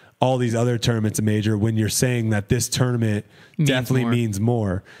consider all these other tournaments a major when you're saying that this tournament definitely means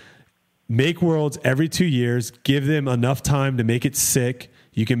more. Make Worlds every 2 years. Give them enough time to make it sick.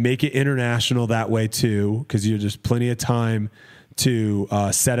 You can make it international that way too, because you're just plenty of time to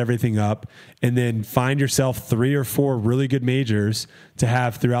set everything up, and then find yourself 3 or 4 really good majors to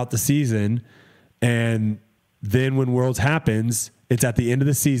have throughout the season. And then when Worlds happens, it's at the end of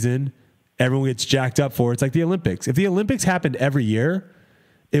the season. Everyone gets jacked up for it. It's like the Olympics. If the Olympics happened every year,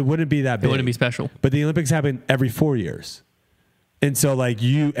 it wouldn't be that big. It wouldn't be special. But the Olympics happen every 4 years. And so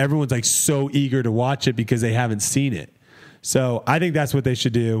everyone's like so eager to watch it because they haven't seen it. So I think that's what they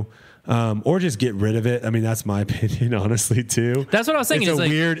should do. Or just get rid of it. I mean, that's my opinion, honestly, too. That's what I was saying.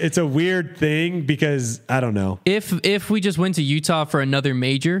 It's a weird thing because I don't know. If we just went to Utah for another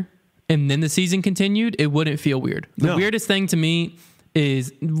major and then the season continued, it wouldn't feel weird. The weirdest thing to me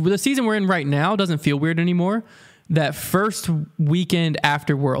is the season we're in right now doesn't feel weird anymore. That first weekend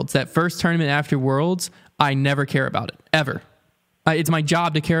after Worlds, that first tournament after Worlds, I never care about it, ever. It's my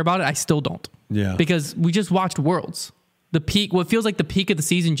job to care about it. I still don't. Yeah. Because we just watched Worlds. The peak, what feels like the peak of the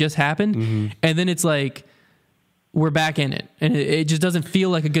season just happened. And then it's like, we're back in it. And it just doesn't feel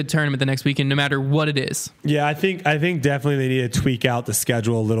like a good tournament the next weekend, no matter what it is. Yeah, I think definitely they need to tweak out the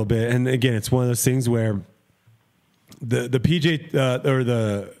schedule a little bit. And again, it's one of those things where the PJ,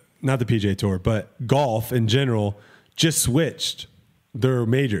 not the PJ Tour, but golf in general just switched their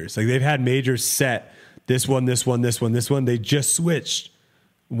majors. Like they've had majors set this one. They just switched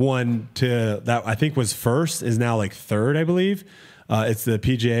one to that I think was first is now like third, I believe. It's the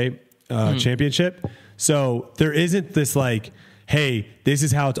PGA championship. So there isn't this like, hey, this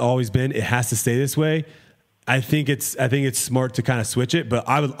is how it's always been. It has to stay this way. I think it's smart to kind of switch it, but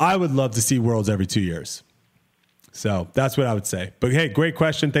I would love to see Worlds every 2 years. So that's what I would say. But hey, great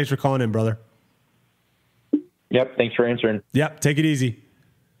question. Thanks for calling in, brother. Yep. Thanks for answering. Yep. Take it easy.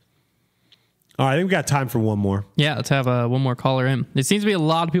 All right, I think we got time for one more. Yeah, let's have one more caller in. There seems to be a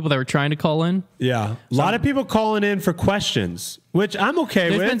lot of people that were trying to call in. Yeah, a lot of people calling in for questions, which I'm okay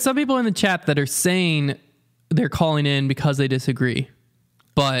with. There's been some people in the chat that are saying they're calling in because they disagree,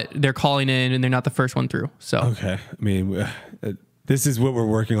 but they're calling in and they're not the first one through. So okay, I mean, this is what we're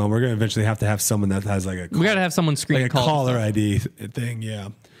working on. We're going to eventually have to have someone that has like we got to have someone screen like a caller ID thing. Yeah.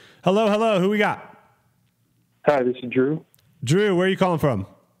 Hello, who we got? Hi, this is Drew. Drew, where are you calling from?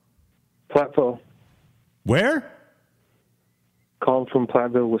 Platteville. Where? Calling from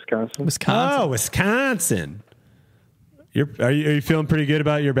Platteville, Wisconsin. Oh, Wisconsin. Are you feeling pretty good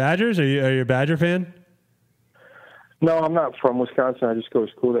about your Badgers? Are you a Badger fan? No, I'm not from Wisconsin. I just go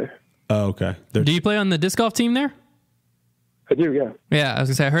to school there. Oh, okay. Do you play on the disc golf team there? I do, yeah. Yeah, I was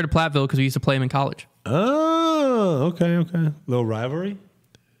gonna say I heard of Platteville because we used to play them in college. Oh, okay. Little rivalry.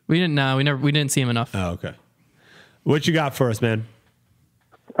 We didn't see him enough. Oh, okay. What you got for us, man?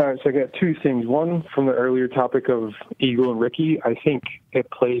 All right, so I got two things. One, from the earlier topic of Eagle and Ricky, I think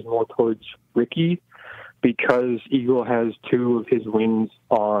it plays more towards Ricky because Eagle has 2 of his wins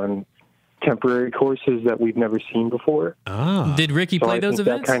on temporary courses that we've never seen before. Did Ricky play those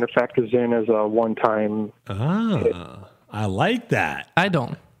events? That kind of factors in as a one-time hit. I like that. I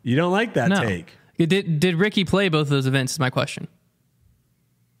don't. You don't like that take? Did Ricky play both of those events is my question.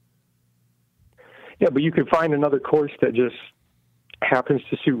 Yeah, but you could find another course that just happens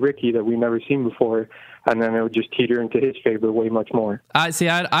to suit Ricky that we've never seen before, and then it would just teeter into his favor way much more. I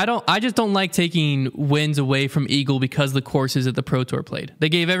just don't like taking wins away from Eagle because the courses that the Pro Tour played. They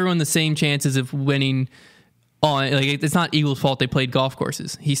gave everyone the same chances of winning on, like, it's not Eagle's fault they played golf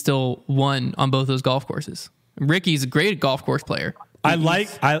courses. He still won on both those golf courses. Ricky's a great golf course player. I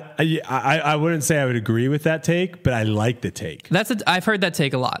wouldn't say I would agree with that take, but I like the take. I've heard that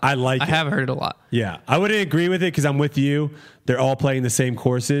take a lot. I have heard it a lot. Yeah. I wouldn't agree with it because I'm with you. They're all playing the same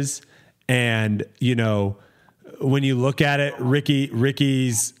courses. And, you know, when you look at it,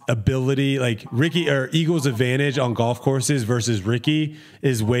 Ricky's ability, like Eagle's advantage on golf courses versus Ricky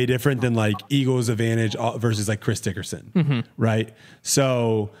is way different than like Eagle's advantage versus like Chris Dickerson. Right.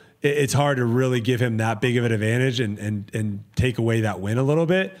 So it's hard to really give him that big of an advantage and take away that win a little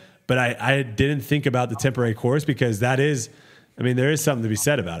bit. But I didn't think about the temporary course because there is something to be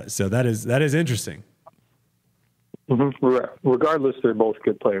said about it. So that is interesting. Regardless, they're both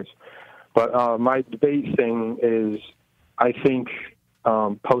good players. But my debate thing is I think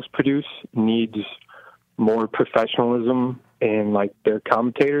post-produce needs more professionalism in like their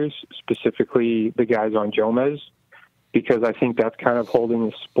commentators, specifically the guys on Jomez, because I think that's kind of holding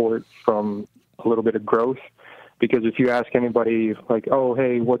the sport from a little bit of growth. Because if you ask anybody, like, oh,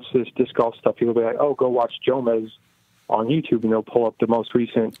 hey, what's this disc golf stuff? People will be like, oh, go watch Jomez on YouTube, and they'll pull up the most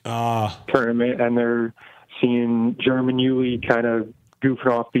recent tournament, and they're seeing German Yuli kind of goofing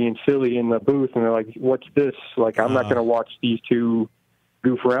off being silly in the booth, and they're like, what's this? Like, I'm not going to watch these two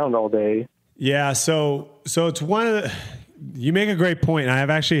goof around all day. Yeah, so it's one of the... You make a great point, and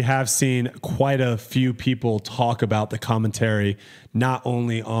I have seen quite a few people talk about the commentary, not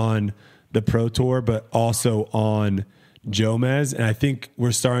only on the Pro Tour, but also on Jomez. And I think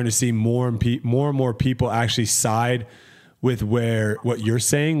we're starting to see more and more people actually side with what you're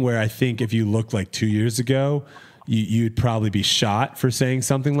saying, where I think if you looked like 2 years ago, you'd probably be shot for saying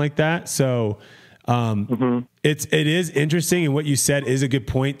something like that. So it is interesting, and what you said is a good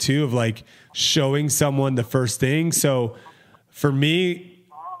point too, of like showing someone the first thing. So for me,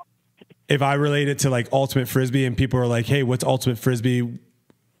 if I relate it to like Ultimate Frisbee and people are like, hey, what's Ultimate Frisbee?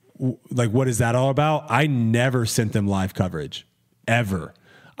 Like, what is that all about? I never sent them live coverage, ever.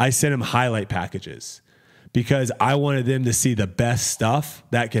 I sent them highlight packages because I wanted them to see the best stuff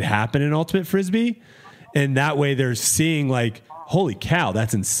that could happen in Ultimate Frisbee. And that way they're seeing like, holy cow,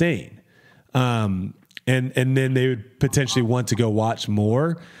 that's insane. And then they would potentially want to go watch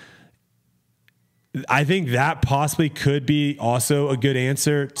more. I think that possibly could be also a good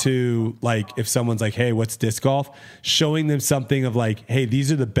answer to, like, if someone's like, hey, what's disc golf? Showing them something of like, hey, these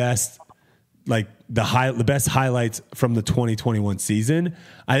are the best, like the best highlights from the 2021 season.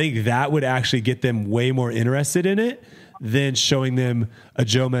 I think that would actually get them way more interested in it than showing them a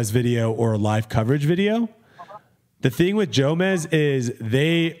Jomez video or a live coverage video. The thing with Jomez is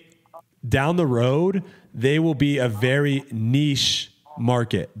down the road, they will be a very niche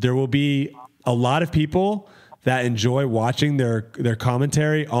market. There will be a lot of people that enjoy watching their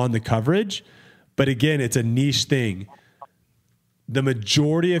commentary on the coverage. But again, it's a niche thing. The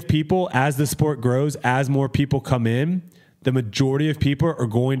majority of people, as the sport grows, as more people come in, the majority of people are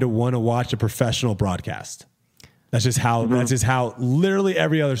going to want to watch a professional broadcast. That's just how literally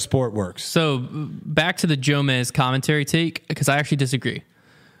every other sport works. So back to the Jomez commentary take, because I actually disagree.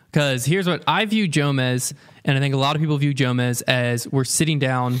 Because here's what I view Jomez, and I think a lot of people view Jomez as we're sitting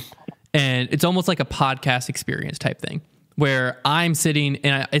down, and it's almost like a podcast experience type thing, where I'm sitting,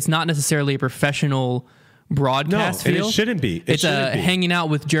 and it's not necessarily a professional broadcast feel. And it shouldn't be. It's a hanging out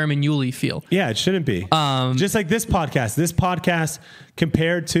with German Yuli feel. Yeah, it shouldn't be. Just like this podcast. This podcast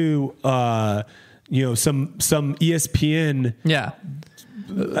compared to some ESPN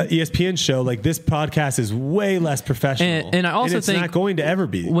ESPN show, like this podcast is way less professional. And I also think it's not going to ever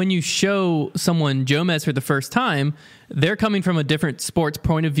be. When you show someone Jomez for the first time, they're coming from a different sports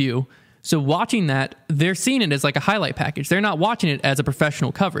point of view. So watching that, they're seeing it as like a highlight package. They're not watching it as a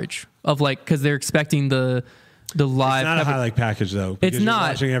professional coverage of like, because they're expecting the live. It's not a highlight package though. It's not you're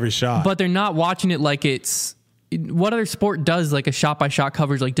watching every shot, but they're not watching it like it's. What other sport does like a shot by shot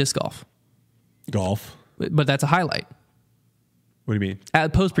coverage like disc golf? Golf, but that's a highlight. What do you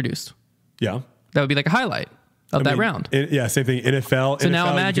mean? Post produced. Yeah, that would be like a highlight of that round. Same thing. NFL. So NFL,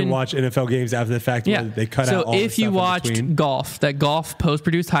 now imagine you can watch NFL games after the fact. Yeah, they cut so out. So if you watched golf, that golf post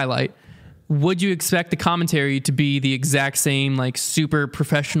produced highlight, would you expect the commentary to be the exact same, like super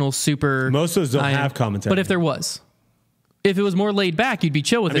professional, super? Most of those don't have commentary. But if there was, if it was more laid back, you'd be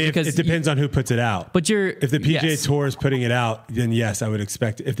chill with it because it depends on who puts it out. But if the PGA Tour is putting it out, then yes, I would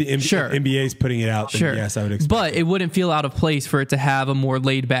expect it. If the NBA is putting it out, then yes, I would expect But it wouldn't feel out of place for it to have a more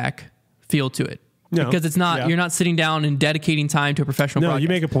laid back feel to it. No, because it's not. Yeah. You're not sitting down and dedicating time to a professional. No, you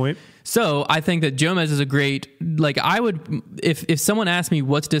make a point. So I think that Jomez is a great. Like I would, if someone asked me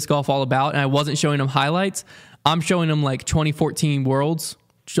what's disc golf all about, and I wasn't showing them highlights, I'm showing them like 2014 Worlds,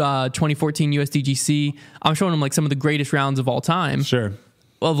 2014 USDGC. I'm showing them like some of the greatest rounds of all time. Sure.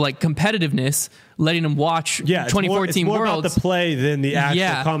 Of like competitiveness, letting them watch 2014 it's more Worlds. About the play than the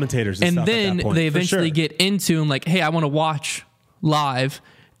actual commentators. And then they eventually get into like, hey, I want to watch live.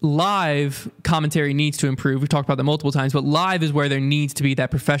 Live commentary needs to improve. We've talked about that multiple times, but live is where there needs to be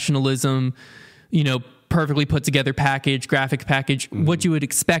that professionalism, perfectly put together package, graphics package, what you would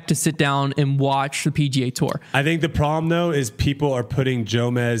expect to sit down and watch the PGA Tour. I think the problem though is people are putting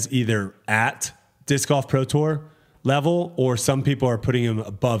Jomez either at Disc Golf Pro Tour level or some people are putting him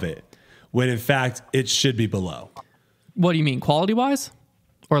above it when in fact it should be below. What do you mean, quality wise?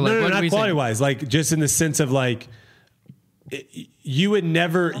 Or like no, not quality wise, like just in the sense of like you would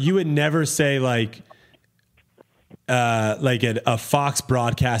never say like a Fox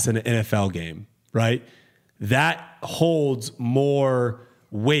broadcast in an NFL game, right? That holds more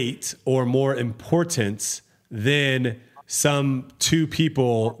weight or more importance than some two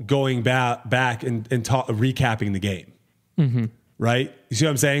people going back and recapping the game, right? You see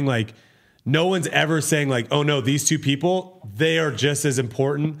what I'm saying? Like No one's ever saying like, oh no, these two people, they are just as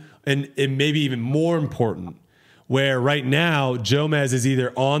important and maybe even more important. Where right now, Jomez is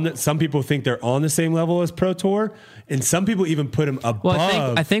either some people think they're on the same level as Pro Tour, and some people even put him above.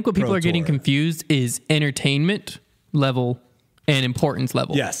 Well, I think what people Pro are getting Tour. confused is entertainment level and importance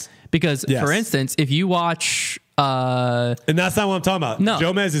level. Yes. Because, for instance, if you watch... and that's not what I'm talking about. No.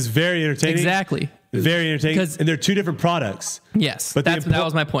 Jomez is very entertaining. Exactly. Very entertaining. And they're two different products. Yes. But that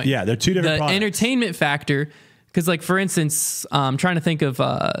was my point. Yeah, they're two different products. The entertainment factor... Because, like, for instance, I'm trying to think of,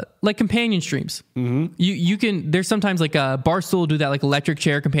 like, companion streams. Mm-hmm. You can, there's sometimes, like, Barstool do that, like, electric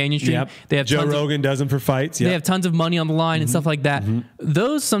chair companion stream. Yep. They have Joe Rogan does them for fights. They have tons of money on the line and stuff like that.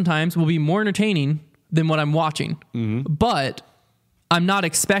 Those sometimes will be more entertaining than what I'm watching. But I'm not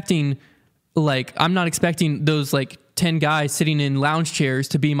expecting those, like, 10 guys sitting in lounge chairs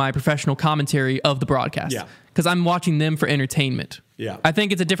to be my professional commentary of the broadcast. Yeah. Because I'm watching them for entertainment. Yeah. I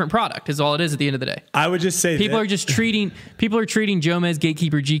think it's a different product is all it is at the end of the day. I would just say people are treating Jomez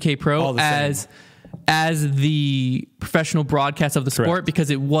Gatekeeper GK Pro as the professional broadcast of the sport because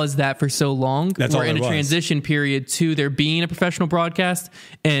it was that for so long. That's We're all in a transition period to there being a professional broadcast,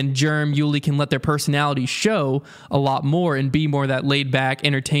 and Germ Yuli can let their personality show a lot more and be more that laid back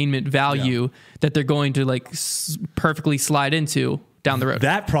entertainment value that they're going to like perfectly slide into down the road.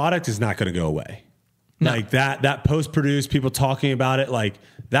 That product is not going to go away. No. Like that post-produced, people talking about it, like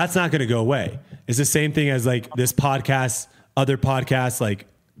that's not going to go away. It's the same thing as like this podcast, other podcasts, like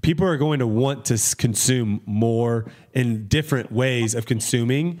people are going to want to consume more in different ways of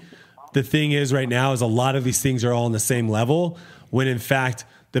consuming. The thing is right now is a lot of these things are all on the same level when in fact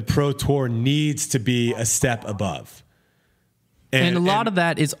the Pro Tour needs to be a step above. And a lot of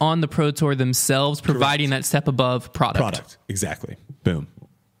that is on the Pro Tour themselves, providing that step above product. Exactly. Boom.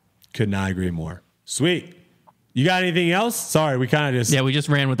 Could not agree more. Sweet. You got anything else? Sorry, we kind of just... Yeah, we just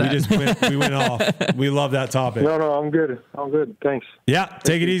ran with that. We went off. We love that topic. No, I'm good. I'm good. Thanks. Yeah,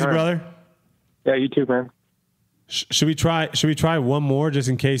 take it easy, brother. Yeah, you too, man. Should we try one more just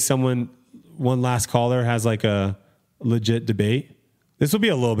in case one last caller has like a legit debate? This will be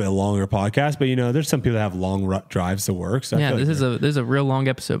a little bit longer podcast, but there's some people that have long drives to work. So yeah, this is a real long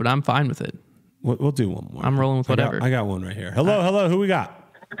episode, but I'm fine with it. We'll do one more. I'm rolling with whatever. I got one right here. Hello. Who we got?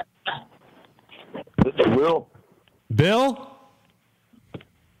 This is Will. Bill?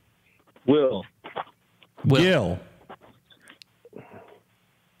 Will. Gil.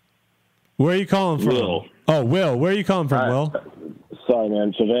 Where are you calling from? Will. Oh, Will. Where are you calling from, Will? Sorry,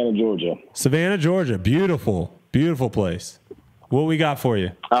 man. Savannah, Georgia. Savannah, Georgia. Beautiful. Beautiful place. What we got for you?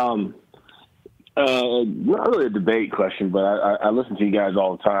 Not really a debate question, but I listen to you guys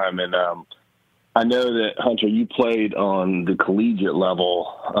all the time, and I know that, Hunter, you played on the collegiate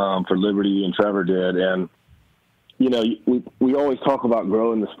level for Liberty, and Trevor did. And, we always talk about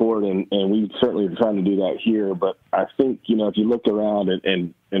growing the sport, and we certainly are trying to do that here. But I think, if you looked around,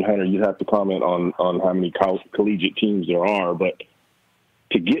 and Hunter, you'd have to comment on how many collegiate teams there are. But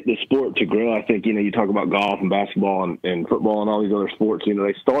to get the sport to grow, I think, you talk about golf and basketball and football and all these other sports,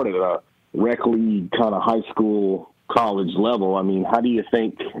 they started at a rec league kind of high school, college level. I mean, how do you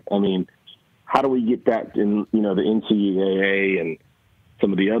think how do we get that in, the NCAA and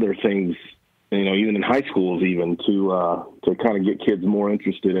some of the other things, even in high schools even to kind of get kids more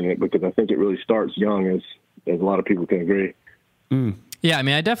interested in it? Because I think it really starts young, as a lot of people can agree. Yeah,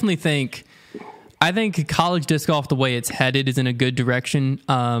 I definitely think college disc golf, the way it's headed, is in a good direction.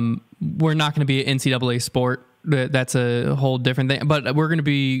 We're not going to be an NCAA sport. That's a whole different thing. But we're going to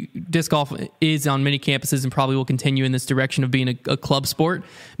be, disc golf is on many campuses and probably will continue in this direction of being a club sport,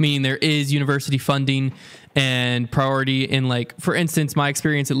 meaning there is university funding and priority in, like, for instance, my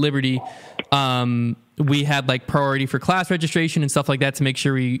experience at Liberty, we had like priority for class registration and stuff like that to make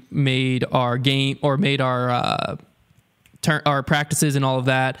sure we made our game or made our practices and all of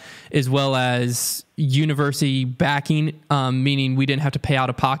that, as well as university backing, meaning we didn't have to pay out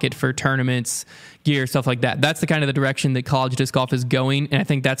of pocket for tournaments, gear, stuff like that. That's the kind of the direction that college disc golf is going, and I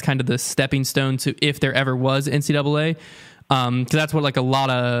think that's kind of the stepping stone to if there ever was NCAA, because that's what like a lot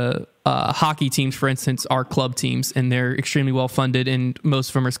of hockey teams, for instance, are club teams, and they're extremely well funded, and most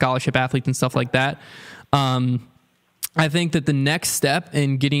of them are scholarship athletes and stuff like that. I think that the next step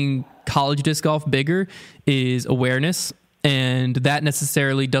in getting college disc golf bigger is awareness. And that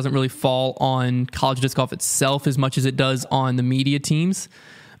necessarily doesn't really fall on college disc golf itself as much as it does on the media teams.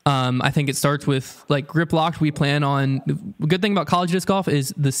 I think it starts with like Grip Locked. We plan on, the good thing about college disc golf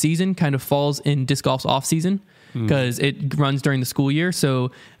is the season kind of falls in disc golf's off season because it runs during the school year.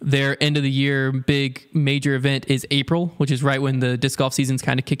 So their end of the year big major event is April, which is right when the disc golf season's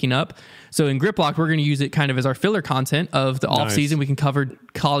kind of kicking up. So in Grip Locked, we're going to use it kind of as our filler content of the off season. We can cover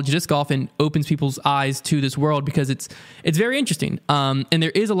college disc golf and opens people's eyes to this world because it's very interesting. And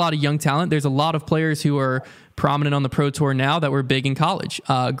there is a lot of young talent. There's a lot of players who are prominent on the pro tour now that were big in college.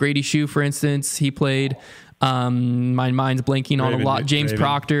 Grady Shue, for instance, he played, my mind's blanking on a lot. James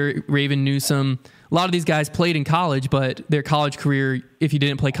Proctor, Raven Newsom. A lot of these guys played in college, but their college career, if you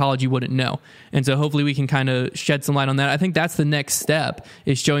didn't play college, you wouldn't know. And so hopefully we can kind of shed some light on that. I think that's the next step,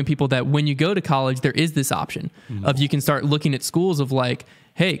 is showing people that when you go to college, there is this option of you can start looking at schools of like,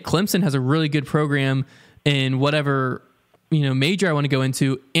 hey, Clemson has a really good program in whatever, major I want to go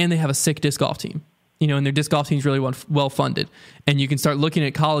into, and they have a sick disc golf team. And their disc golf team's really well funded. And you can start looking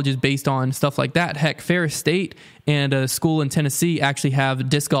at colleges based on stuff like that. Heck, Ferris State and a school in Tennessee actually have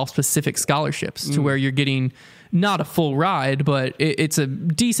disc golf specific scholarships to where you're getting not a full ride, but it's a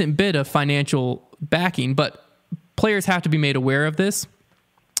decent bit of financial backing. But players have to be made aware of this.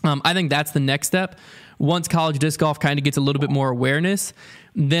 I think that's the next step. Once college disc golf kind of gets a little bit more awareness,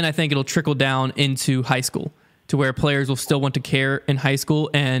 then I think it'll trickle down into high school, to where players will still want to care in high school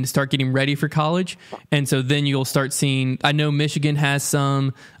and start getting ready for college. And so then you'll start seeing, I know Michigan has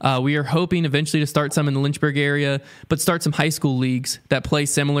some, we are hoping eventually to start some in the Lynchburg area, but start some high school leagues that play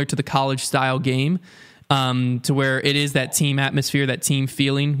similar to the college style game, to where it is that team atmosphere, that team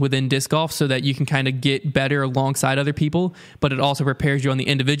feeling within disc golf, so that you can kind of get better alongside other people, but it also prepares you on the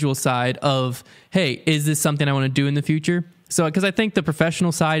individual side of, hey, is this something I want to do in the future? So, because I think the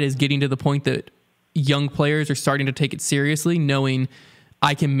professional side is getting to the point that young players are starting to take it seriously, knowing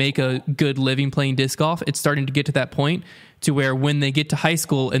I can make a good living playing disc golf. It's starting to get to that point to where when they get to high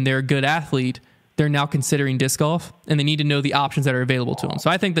school and they're a good athlete, they're now considering disc golf and they need to know the options that are available to them. So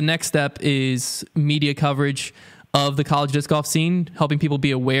I think the next step is media coverage of the college disc golf scene, helping people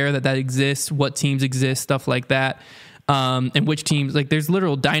be aware that exists, what teams exist, stuff like that. And which teams, like there's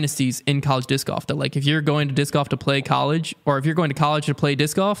literal dynasties in college disc golf that, like, if you're going to disc golf to play college, or if you're going to college to play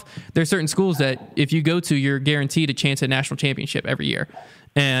disc golf, there's certain schools that if you go to, you're guaranteed a chance at national championship every year.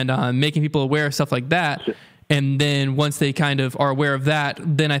 And making people aware of stuff like that. And then once they kind of are aware of that,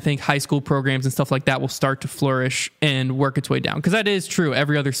 then I think high school programs and stuff like that will start to flourish and work its way down. Because that is true.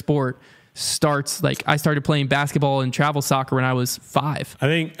 Every other sport starts, like, I started playing basketball and travel soccer when I was 5. I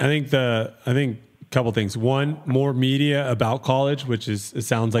think couple things. One, more media about college, which is, it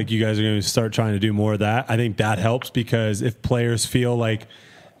sounds like you guys are going to start trying to do more of that. I think that helps, because if players feel like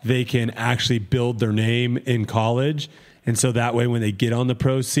they can actually build their name in college, and so that way when they get on the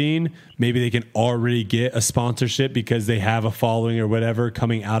pro scene, maybe they can already get a sponsorship because they have a following or whatever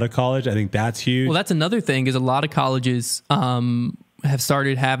coming out of college. I think that's huge. Well, that's another thing, is a lot of colleges have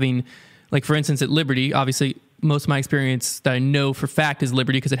started having, like, for instance, at Liberty, obviously most of my experience that I know for fact is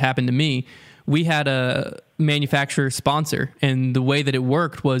Liberty because it happened to me. We had a manufacturer sponsor, and the way that it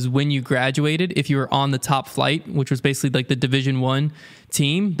worked was when you graduated, if you were on the top flight, which was basically like the Division I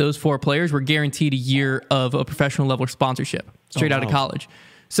team, those 4 players were guaranteed a year of a professional level sponsorship straight out of college.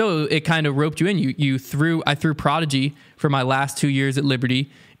 So it kind of roped you in. I threw Prodigy for my last 2 years at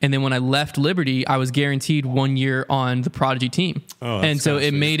Liberty. And then when I left Liberty, I was guaranteed 1 year on the Prodigy team. And so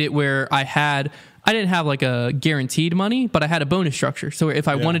it made it where I didn't have like a guaranteed money, but I had a bonus structure. So if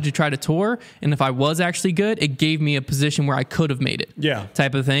I wanted to try to tour, and if I was actually good, it gave me a position where I could have made it. Yeah.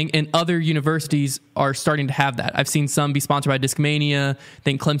 Type of thing. And other universities are starting to have that. I've seen some be sponsored by Discmania. I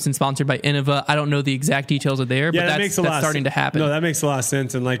think Clemson sponsored by Innova. I don't know the exact details of there, but that's starting to happen. No, that makes a lot of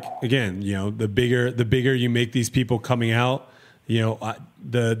sense. And like, again, the bigger you make these people coming out,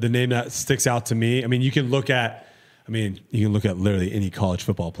 the name that sticks out to me. I mean, you can look at literally any college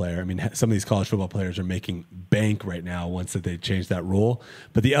football player. I mean, some of these college football players are making bank right now once that they changed that rule.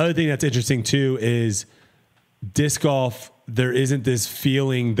 But the other thing that's interesting too is disc golf. There isn't this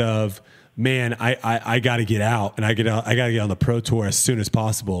feeling of, man, I got to get out and I got to get on the pro tour as soon as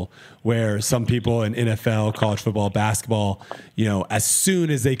possible. Where some people in NFL, college football, basketball, as soon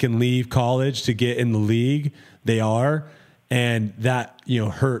as they can leave college to get in the league, they are. And that,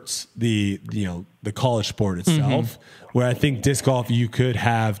 hurts the college sport itself, where I think disc golf, you could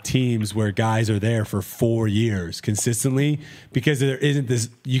have teams where guys are there for 4 years consistently, because there isn't this,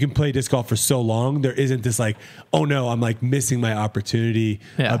 you can play disc golf for so long. There isn't this like, oh no, I'm like missing my opportunity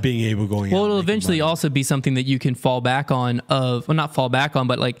of being able going out. Well, it'll eventually also be something that you can fall back on not fall back on,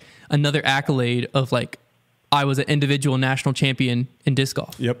 but like another accolade of like, I was an individual national champion in disc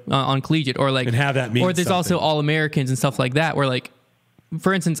golf on collegiate, or like, and have that mean or there's something. Also All-Americans and stuff like that, where like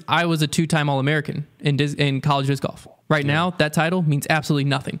for instance, I was a 2-time All-American in college disc golf. Right now, that title means absolutely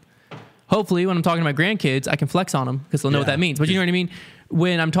nothing. Hopefully, when I'm talking to my grandkids, I can flex on them because they'll know what that means. But you know what I mean?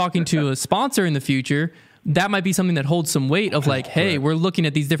 When I'm talking to a sponsor in the future, that might be something that holds some weight of like, hey, we're looking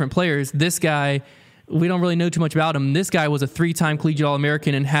at these different players. This guy, we don't really know too much about him. This guy was a 3-time collegiate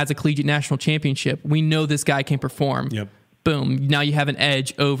All-American and has a collegiate national championship. We know this guy can perform. Yep. Boom. Now you have an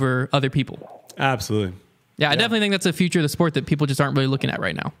edge over other people. Absolutely. Yeah, I definitely think that's a future of the sport that people just aren't really looking at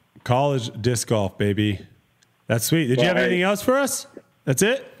right now. College disc golf, baby. That's sweet. Did you have anything else for us? That's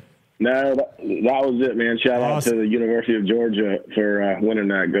it? No, that was it, man. Shout out to the University of Georgia for winning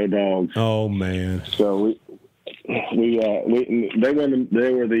that. Go Dogs! Oh man! So they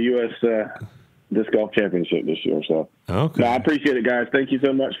were the U.S. Disc Golf Championship this year. So okay, no, I appreciate it, guys. Thank you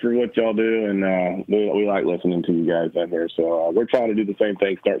so much for what y'all do, and we like listening to you guys out there. So we're trying to do the same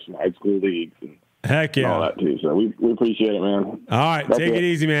thing, start some high school leagues and heck yeah, all that too. So we appreciate it, man. All right, take it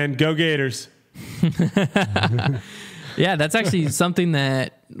easy, man. Go Gators. Yeah, that's actually something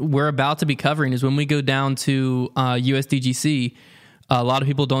that we're about to be covering is when we go down to USDGC. A lot of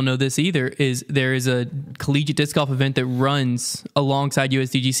people don't know this either, is there is a collegiate disc golf event that runs alongside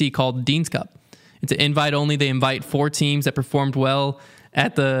USDGC called Dean's Cup. It's an invite only. They invite 4 teams that performed well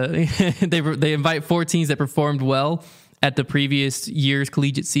at the they invite 4 teams that performed well at the previous year's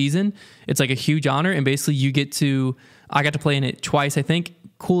collegiate season. It's like a huge honor, and basically I got to play in it twice, I think.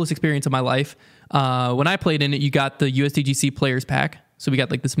 Coolest experience of my life. When I played in it, you got the USDGC Players Pack. So we got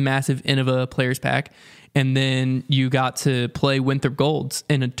like this massive Innova Players Pack. And then you got to play Winthrop Golds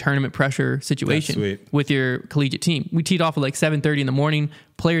in a tournament pressure situation with your collegiate team. We teed off at like 7:30 in the morning.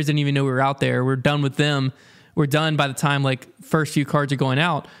 Players didn't even know we were out there. We're done with them. We're done by the time like first few cards are going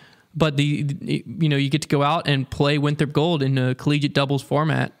out. But you get to go out and play Winthrop Gold in a collegiate doubles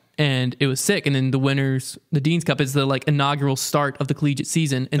format. And it was sick. And then the winners, the Dean's Cup is the like inaugural start of the collegiate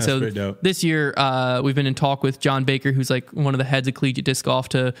season. And so this year we've been in talk with John Baker, who's like one of the heads of collegiate disc golf,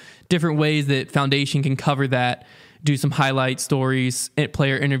 to different ways that Foundation can cover that, do some highlight stories,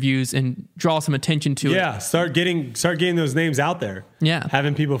 player interviews, and draw some attention to it. Yeah, start getting those names out there. Yeah,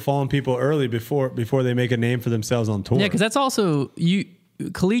 having people following people early before they make a name for themselves on tour. Yeah, because that's also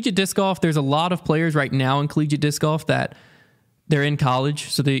collegiate disc golf. There's a lot of players right now in collegiate disc golf that they're in college,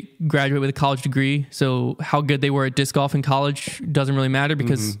 so they graduate with a college degree. So how good they were at disc golf in college doesn't really matter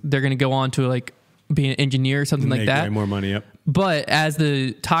because they're going to go on to like be an engineer or something like that. Make way more money, yep. But as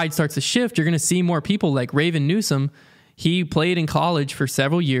the tide starts to shift, you're going to see more people like Raven Newsom. He played in college for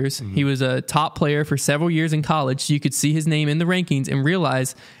several years. He was a top player for several years in college. So you could see his name in the rankings and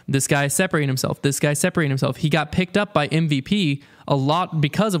realize this guy is separating himself. This guy's separating himself. He got picked up by MVP a lot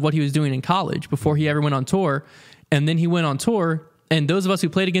because of what he was doing in college before he ever went on tour. And then he went on tour, and those of us who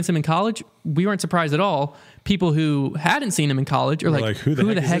played against him in college, we weren't surprised at all. People who hadn't seen him in college are like, who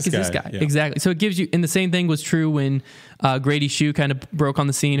the heck is this guy? Yeah. Exactly. So it gives you, and the same thing was true when Grady Shue kind of broke on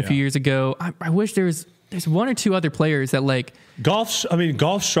the scene a few years ago. I wish there's 1 or 2 other players that like golf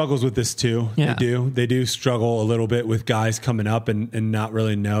struggles with this too. Yeah. They do struggle a little bit with guys coming up and not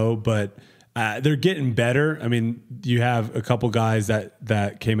really know, but they're getting better. I mean, you have a couple guys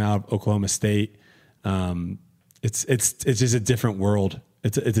that came out of Oklahoma State. It's just a different world.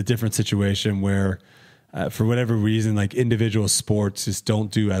 It's a different situation where, for whatever reason, like individual sports just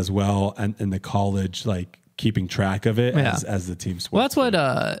don't do as well in the college, like keeping track of it as the team sports. Well, that's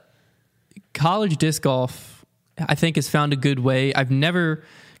what college disc golf, I think, has found a good way.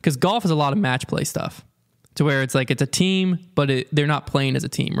 Because golf is a lot of match play stuff, to where it's like it's a team, but they're not playing as a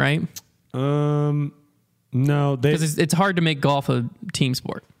team, right? No, because it's hard to make golf a team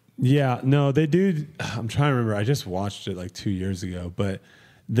sport. Yeah, no, they do. I'm trying to remember. I just watched it like 2 years ago, but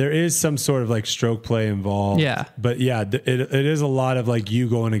there is some sort of like stroke play involved. Yeah. But yeah, it is a lot of like you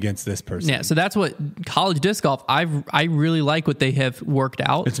going against this person. Yeah. So that's what college disc golf, I really like what they have worked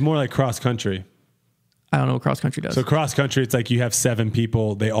out. It's more like cross country. I don't know what cross country does. So cross country, it's like you have 7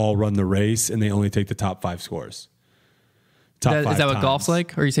 people, they all run the race and they only take the top 5 scores. Is that what golf's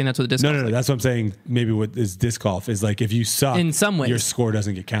like? Or are you saying that's what the disc golf is like? No, that's what I'm saying. Maybe what is disc golf is like if you suck, in some ways, your score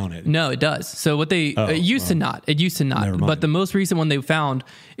doesn't get counted. No, it does. So what it used to not. But the most recent one they found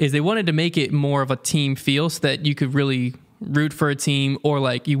is they wanted to make it more of a team feel so that you could really root for a team, or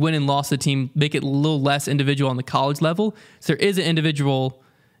like you win and lost the team, make it a little less individual on the college level. So there is an individual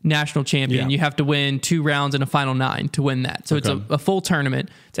national champion. You have to win 2 rounds and a final 9 to win that. So it's a full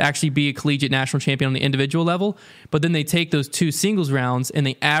tournament to actually be a collegiate national champion on the individual level. But then they take those 2 singles rounds and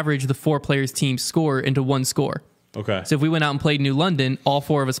they average the 4 players' team score into 1 score. Okay. So if we went out and played New London, all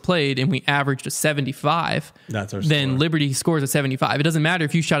 4 of us played and we averaged a 75. That's our then score. Liberty scores a 75. It doesn't matter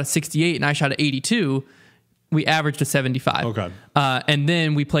if you shot a 68 and I shot an 82. We averaged a 75. Okay. And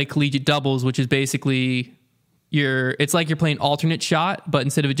then we play collegiate doubles, which is basically it's like you're playing alternate shot, but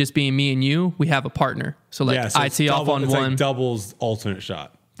instead of it just being me and you, we have a partner. So like so I tee off on it's one. like doubles alternate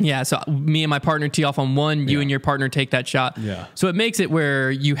shot. Yeah, so me and my partner tee off on one, you and your partner take that shot. Yeah. So it makes it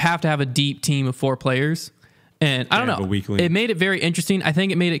where you have to have a deep team of 4 players. And I don't have know. a weak link. It made it very interesting. I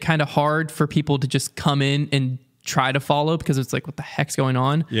think it made it kind of hard for people to just come in and try to follow because it's like, what the heck's going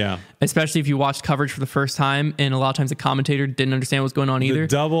on? Yeah. Especially if you watched coverage for the first time, and a lot of times the commentator didn't understand what's going on either. The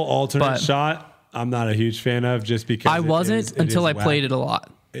double alternate But- shot, I'm not a huge fan of just because I wasn't until I played it a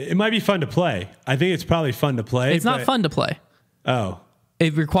lot. It might be fun to play. I think it's probably fun to play. It's not but- fun to play. Oh.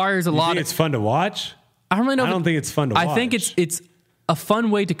 It requires a You lot think of. it's fun to watch? I don't really know. I don't think it's fun to watch. I think it's a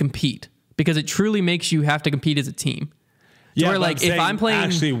fun way to compete because it truly makes you have to compete as a team. Yeah, where, but like, if saying I'm playing-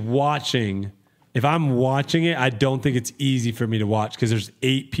 actually watching, if I'm watching it, I don't think it's easy for me to watch because there's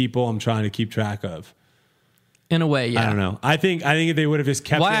 8 people I'm trying to keep track of. In a way, yeah. I don't know. I think if they would have just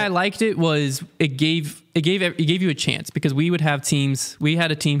kept Why it. I liked it was it gave you a chance because we would have teams. We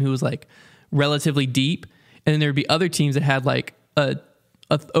had a team who was like relatively deep, and then there'd be other teams that had like a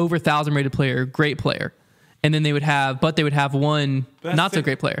over 1,000 rated player, great player, and then they would have one But not that's so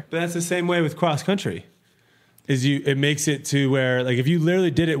great player. But that's the same way with cross country. It makes it to where, like, if you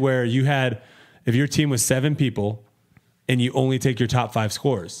literally did it where if your team was 7 people and you only take your top 5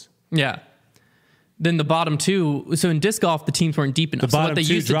 scores, Yeah. Then the bottom 2. So in disc golf, the teams weren't deep enough. the So what bottom they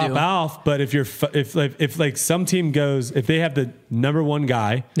 2 used to drop do, off. But if like some team goes, if they have the number 1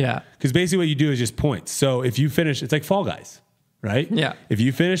 guy, yeah, because basically what you do is just points. So if you finish, it's like Fall Guys, right? Yeah. If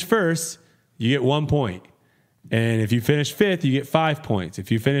you finish first, you get 1 point. And if you finish 5th, you get 5 points.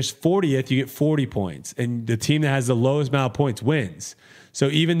 If you finish 40th, you get 40 points. And the team that has the lowest amount of points wins. So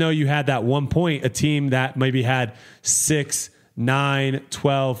even though you had that 1 point, a team that maybe had 6, 9,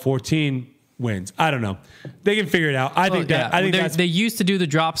 12, 14 wins. I don't know. They can figure it out. I think that's they used to do the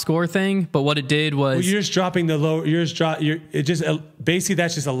drop score thing, but what it did was well, you're just dropping the low. Basically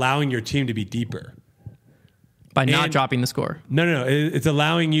that's just allowing your team to be deeper by not and- dropping the score. No. It's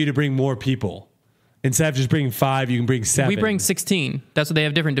allowing you to bring more people. Instead of just bringing 5, you can bring 7. We bring 16. That's what they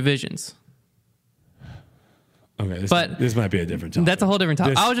have different divisions. Okay, but this might be a different topic. That's a whole different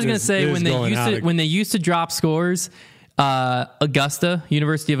topic. I was just going to say when they used to drop scores,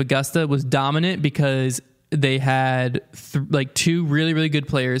 University of Augusta was dominant because they had 2 really, really good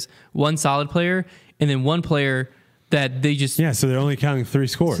players, 1 solid player, and then 1 player that they just so they're only counting 3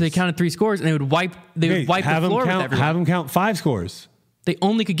 scores. So they counted 3 scores, and they would wipe the floor with everyone. Have them count 5 scores. They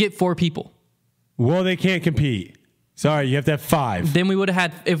only could get 4 people. Well, they can't compete. Sorry, you have to have 5. Then we would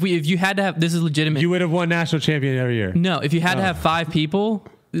have had if you had to have this is legitimate. You would have won national champion every year. No, if you had to have 5 people,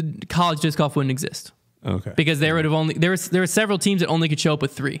 college disc golf wouldn't exist. Okay. Because there would have only there were several teams that only could show up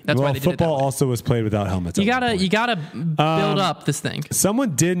with 3. That's why they did it that football way. also was played without helmets. You gotta build up this thing.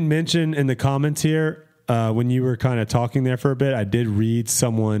 Someone did mention in the comments here when you were kind of talking there for a bit. I did read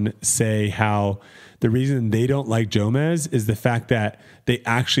someone say how the reason they don't like Jomez is the fact that they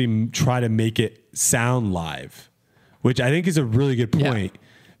actually try to make it sound live, which I think is a really good point. Yeah.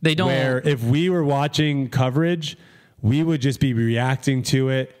 They don't. Where if we were watching coverage, we would just be reacting to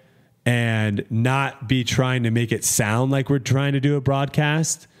it and not be trying to make it sound like we're trying to do a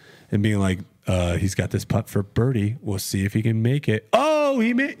broadcast and being like, he's got this putt for birdie. We'll see if he can make it. Oh,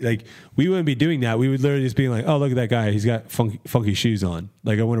 he made, like, we wouldn't be doing that. We would literally just be like, oh, look at that guy. He's got funky shoes on.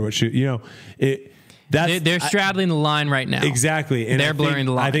 Like, I wonder what shoe, they're straddling the line right now. Exactly. And they're blurring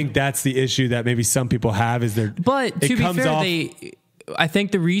the line. I think that's the issue that maybe some people have is But to be fair, I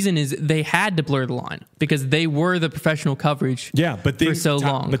think the reason is they had to blur the line because they were the professional coverage for so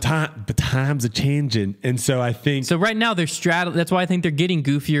long. But times are changing. And so I think... So right now they're straddling. That's why I think they're getting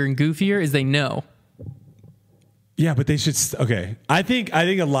goofier and goofier is they know. Yeah, but they should... Okay. I think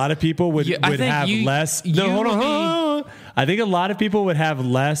a lot of people would have less... No, hold on. I think a lot of people would have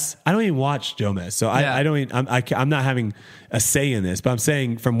less... I don't even watch Jomez, so I don't even... I'm not having a say in this, but I'm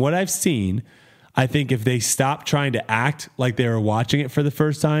saying from what I've seen... I think if they stop trying to act like they were watching it for the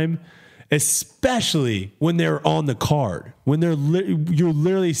first time, especially when they're on the card, when you're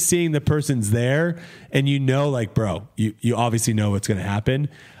literally seeing the person's there and you know, like, bro, you obviously know what's going to happen.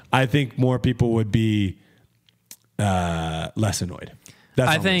 I think more people would be less annoyed.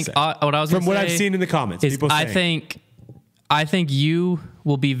 That's I think what I was from what I've seen in the comments. Is I think you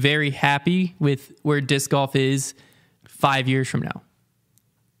will be very happy with where disc golf is 5 years from now.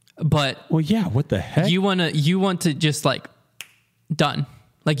 But well, yeah, what the heck? You want to just like done.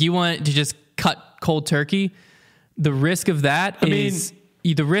 Like you want to just cut cold turkey. The risk of that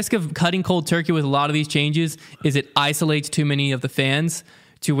the risk of cutting cold turkey with a lot of these changes is it isolates too many of the fans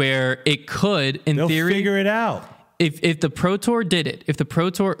to where it could, in They'll theory, figure it out. If the Pro Tour did it, if the Pro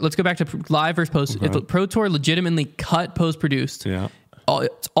Tour, let's go back to live versus post. If the Pro Tour legitimately cut post-produced,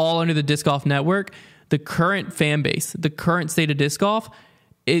 it's all under the Disc Golf Network, the current fan base, the current state of disc golf,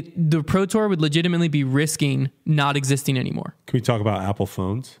 the Pro Tour would legitimately be risking not existing anymore. Can we talk about Apple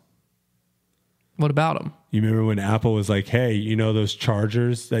phones? What about them? You remember when Apple was like, hey, you know those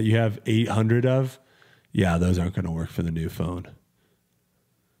chargers that you have 800 of? Yeah, those aren't going to work for the new phone.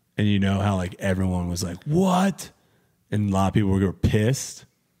 And you know how like everyone was like, what? And a lot of people were pissed.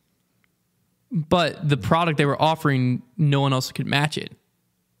 But the product they were offering, no one else could match it.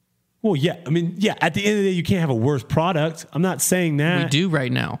 Well, yeah. I mean, yeah, at the end of the day, you can't have a worse product. I'm not saying that. We do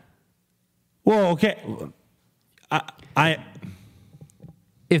right now. Well, okay.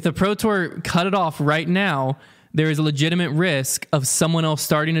 If the Pro Tour cut it off right now, there is a legitimate risk of someone else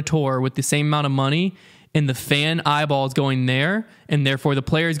starting a tour with the same amount of money and the fan eyeballs going there, and therefore the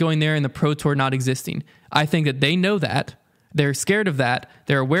players going there and the Pro Tour not existing. I think that they know that. They're scared of that.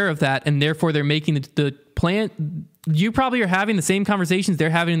 They're aware of that, and therefore they're making the plan. You probably are having the same conversations they're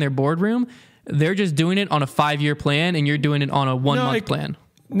having in their boardroom. They're just doing it on a 5-year plan, and you're doing it on a 1-month plan.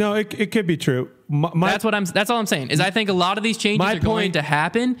 No, it could be true. That's all I'm saying. Is I think a lot of these changes are going to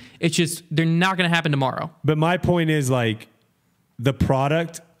happen. It's just they're not going to happen tomorrow. But my point is like the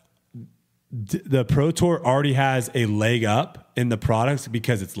product, the Pro Tour already has a leg up in the products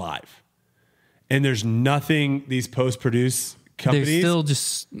because it's live, and there's nothing these post-produce companies. They're still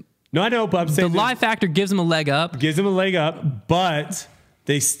just no, I know, but I'm saying the live factor gives them a leg up. Gives them a leg up, but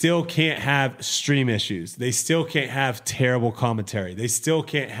they still can't have stream issues. They still can't have terrible commentary. They still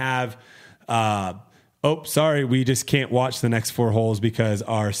can't have, oh, sorry, we just can't watch the next 4 holes because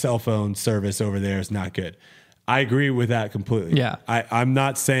our cell phone service over there is not good. I agree with that completely. Yeah. I'm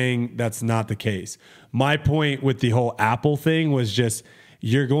not saying that's not the case. My point with the whole Apple thing was just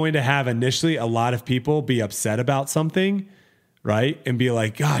you're going to have initially a lot of people be upset about something, right? And be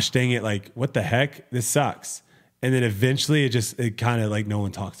like, gosh, dang it, like, what the heck? This sucks. And then eventually it kind of like no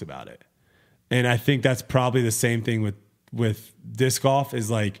one talks about it. And I think that's probably the same thing with disc golf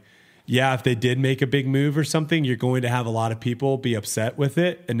is like, yeah, if they did make a big move or something, you're going to have a lot of people be upset with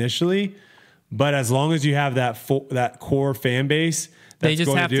it initially. But as long as you have that core fan base that's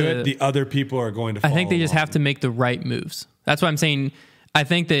going to do it, the other people are going to follow. I think they just have to make the right moves. That's why I'm saying I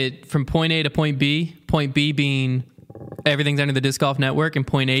think that from point A to point B being everything's under the Disc Golf Network and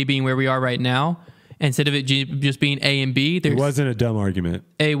point A being where we are right now, instead of it just being A and B, it wasn't a dumb argument.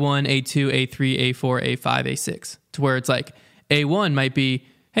 A1, A2, A3, A4, A5, A6. To where it's like A1 might be,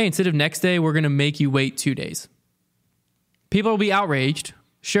 hey, instead of next day, we're going to make you wait 2 days. People will be outraged,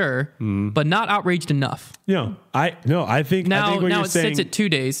 sure, but not outraged enough. I think now it sits at 2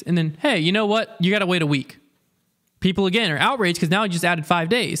 days, and then, hey, you know what? You got to wait a week. People, again, are outraged because now you just added 5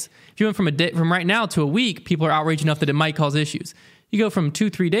 days. If you went from right now to a week, people are outraged enough that it might cause issues. You go from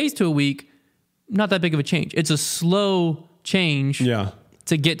 2-3 days to a week, not that big of a change. It's a slow change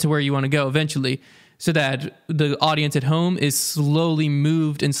to get to where you want to go eventually, so that the audience at home is slowly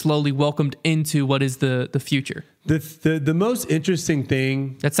moved and slowly welcomed into what is the future. The most interesting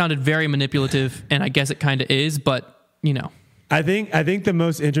thing... That sounded very manipulative, and I guess it kind of is, but, you know. I think the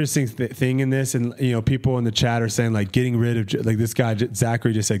most interesting thing in this, and people in the chat are saying like getting rid of, like this guy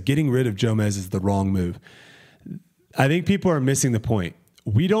Zachary just said, getting rid of Jomez is the wrong move. I think people are missing the point.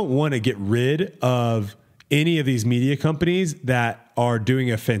 We don't want to get rid of any of these media companies that are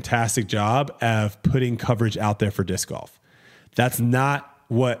doing a fantastic job of putting coverage out there for disc golf. That's not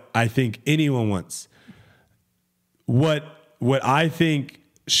what I think anyone wants. What I think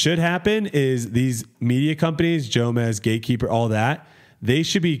should happen is these media companies, Jomez, Gatekeeper, all that, they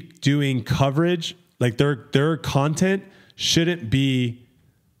should be doing coverage. Like their content shouldn't be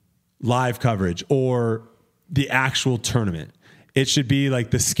live coverage or the actual tournament. It should be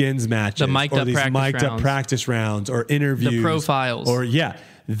like the skins matches, the mic'd up practice rounds, or interviews, the profiles, or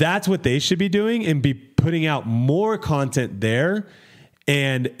that's what they should be doing, and be putting out more content there.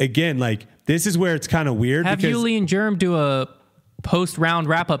 And again, like this is where it's kind of weird. Have Yuli and Germ do a post-round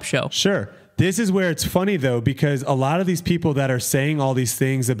wrap-up show. Sure. This is where it's funny though, because a lot of these people that are saying all these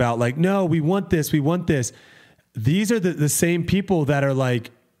things about like, no, we want this. These are the same people that are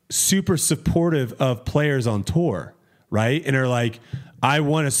like super supportive of players on tour. Right. And are like, I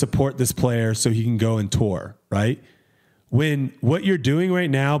want to support this player so he can go and tour. Right. When what you're doing right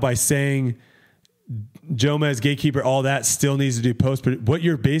now by saying Jomez, Gatekeeper, all that still needs to do post, what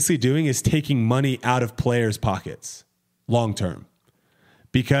you're basically doing is taking money out of players' pockets long term,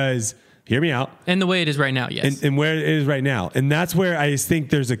 because Hear me out. And the way it is right now, yes. And where it is right now. And that's where I just think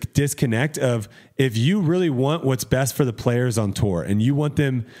there's a disconnect of if you really want what's best for the players on tour and you want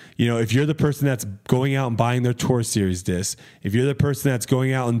them, if you're the person that's going out and buying their Tour Series discs, if you're the person that's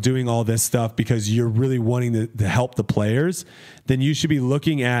going out and doing all this stuff because you're really wanting to help the players, then you should be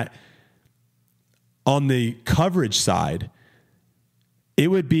looking at, on the coverage side, it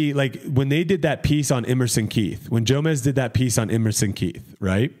would be like when they did that piece on Emerson Keith, when Jomez did that piece on Emerson Keith,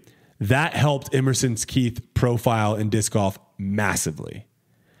 right? That helped Emerson Keith profile in disc golf massively.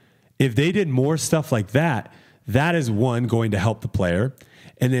 If they did more stuff like that, that is one, going to help the player.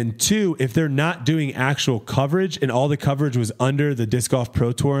 And then two, if they're not doing actual coverage and all the coverage was under the Disc Golf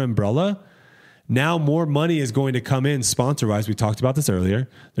Pro Tour umbrella, now more money is going to come in sponsor-wise. We talked about this earlier.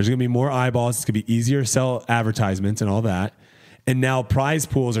 There's going to be more eyeballs. It's going to be easier to sell advertisements and all that. And now prize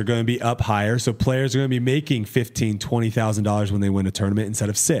pools are going to be up higher. So players are going to be making $15,000, $20,000 when they win a tournament instead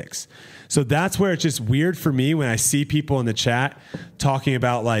of $6,000. So that's where it's just weird for me when I see people in the chat talking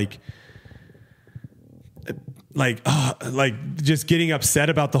about like just getting upset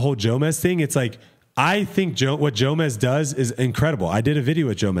about the whole Jomez thing. It's like, I think what Jomez does is incredible. I did a video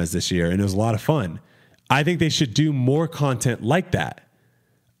with Jomez this year and it was a lot of fun. I think they should do more content like that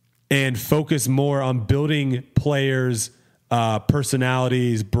and focus more on building players,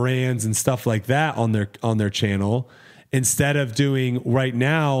 personalities, brands, and stuff like that on their channel, instead of doing right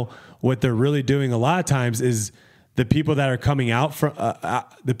now what they're really doing a lot of times is the people that are coming out from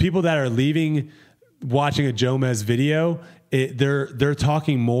the people that are leaving watching a Jomez video. They're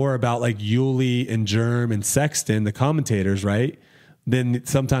talking more about like Yuli and Germ and Sexton, the commentators, right? Than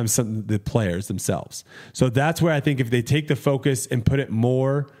sometimes the players themselves. So that's where I think if they take the focus and put it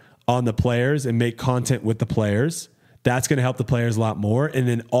more on the players and make content with the players, that's going to help the players a lot more. And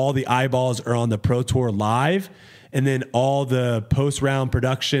then all the eyeballs are on the Pro Tour Live. And then all the post-round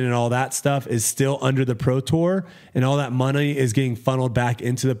production and all that stuff is still under the Pro Tour. And all that money is getting funneled back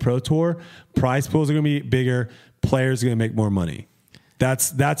into the Pro Tour. Prize pools are going to be bigger. Players are going to make more money.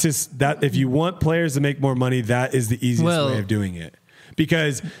 That's just that. If you want players to make more money, that is the easiest way of doing it.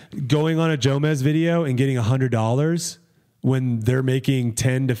 Because going on a Jomez video and getting $100 when they're making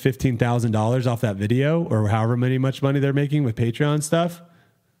 $10,000 to $15,000 off that video, or however much money they're making with Patreon stuff.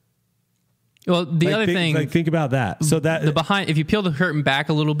 Well, think about that. So that if you peel the curtain back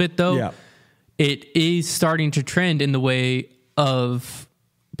a little bit, though, it is starting to trend in the way of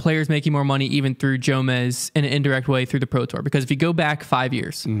players making more money, even through Jomez in an indirect way through the Pro Tour. Because if you go back 5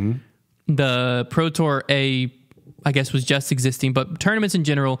 years, the Pro Tour, I guess, was just existing, but tournaments in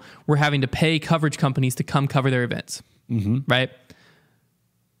general were having to pay coverage companies to come cover their events. Right?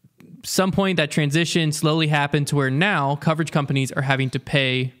 Some point that transition slowly happened to where now coverage companies are having to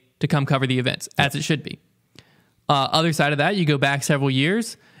pay to come cover the events, as it should be. Other side of that, you go back several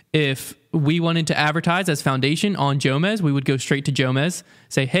years. If we wanted to advertise as Foundation on Jomez, we would go straight to Jomez,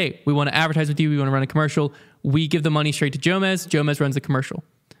 say, hey, we want to advertise with you. We want to run a commercial. We give the money straight to Jomez. Jomez runs the commercial.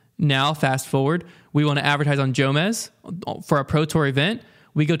 Now, fast forward, we want to advertise on Jomez for a Pro Tour event.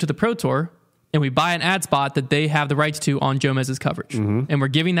 We go to the Pro Tour and we buy an ad spot that they have the rights to on Jomez's coverage. And we're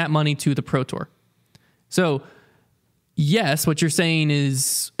giving that money to the Pro Tour. So, yes, what you're saying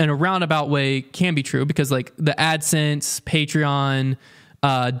is, in a roundabout way, can be true, because like the AdSense, Patreon,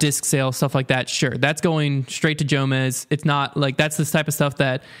 disc sale, stuff like that, sure, that's going straight to Jomez. It's not like that's the type of stuff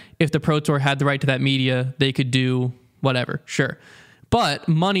that if the Pro Tour had the right to that media, they could do whatever, sure. But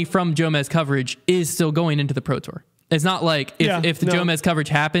money from Jomez coverage is still going into the Pro Tour. It's not like if the Jomez coverage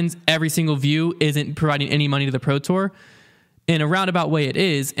happens, every single view isn't providing any money to the Pro Tour. In a roundabout way, it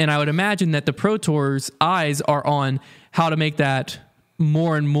is. And I would imagine that the Pro Tour's eyes are on how to make that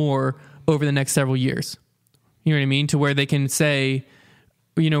more and more over the next several years. You know what I mean? To where they can say,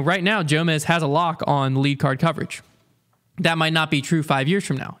 right now, Jomez has a lock on lead card coverage. That might not be true 5 years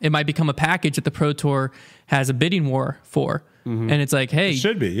from now. It might become a package that the Pro Tour has a bidding war for. And it's like, hey, it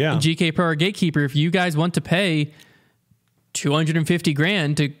should be, GK Pro or Gatekeeper, if you guys want to pay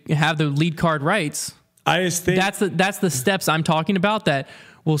 $250,000 to have the lead card rights, I just think that's the steps I'm talking about that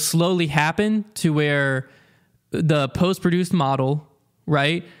will slowly happen to where the post-produced model,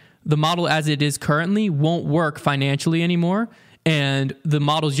 right? The model as it is currently won't work financially anymore. And the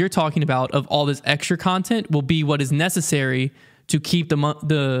models you're talking about of all this extra content will be what is necessary to keep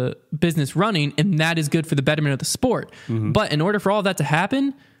the business running. And that is good for the betterment of the sport. But in order for all of that to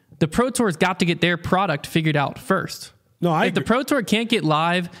happen, the Pro Tour's got to get their product figured out first. If the Pro Tour can't get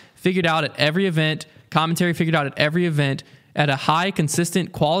live figured out at every event, commentary figured out at every event at a high,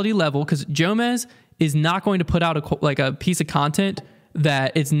 consistent quality level, because Jomez is not going to put out a piece of content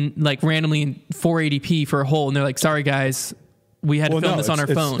that it's like randomly in 480p for a hole, and they're like, sorry guys, we had to film this on our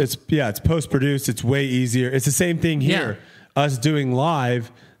phone. It's post produced. It's way easier. It's the same thing here. Yeah. Us doing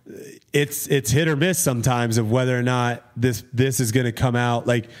live, it's hit or miss sometimes of whether or not this is going to come out.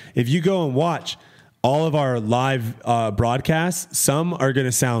 Like if you go and watch all of our live broadcasts, some are going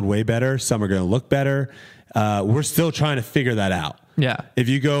to sound way better. Some are going to look better. We're still trying to figure that out. Yeah. If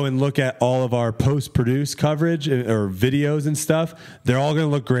you go and look at all of our post-produced coverage or videos and stuff, they're all going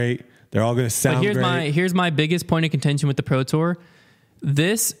to look great. They're all going to sound great. Here's my biggest point of contention with the Pro Tour.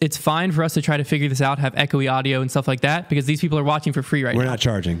 It's fine for us to try to figure this out, have echoey audio and stuff like that, because these people are watching for free right now. We're not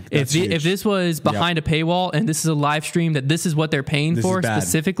charging. If this was behind a paywall and this is a live stream that this is what they're paying for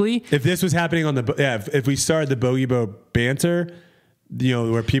specifically. If this was happening on if we started the Bogey Bow banter,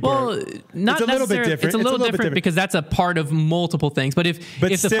 where people not it's a little bit different. It's a little different because that's a part of multiple things. But if the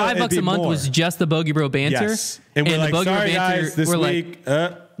 $5 a month was just the Bogey Bro banter, yes. and we're like, sorry guys, this week,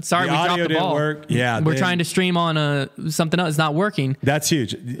 sorry, we dropped the ball. Work. Yeah, we're trying to stream on something else. It's not working. That's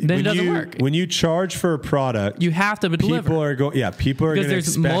huge. Then it doesn't work. When you charge for a product, you have to deliver. People are going because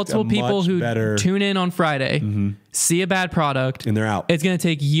there's multiple people who tune in on Friday, see a bad product, and they're out. It's going to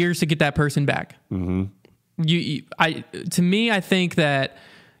take years to get that person back. Mm-hmm. To me, I think that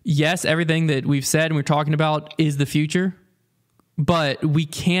yes, everything that we've said and we're talking about is the future, but we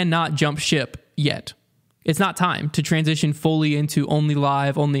cannot jump ship yet. It's not time to transition fully into only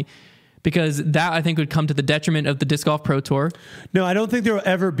live, because that I think would come to the detriment of the Disc Golf Pro Tour. No, I don't think there will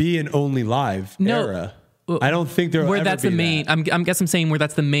ever be an only live era. I don't think there will ever that's be the main. that. I'm saying where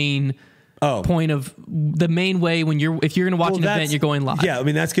that's the main. Point of the main way if you're going to watch an event, you're going live. Yeah, I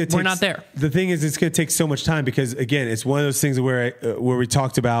mean that's going to take. We're not there. The thing is, it's going to take so much time because again, it's one of those things where we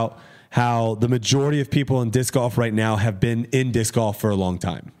talked about how the majority of people in disc golf right now have been in disc golf for a long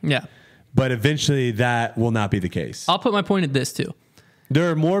time. Yeah, but eventually that will not be the case. I'll put my point at this too. There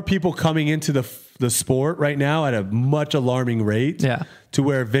are more people coming into the sport right now at a much alarming rate. Yeah, to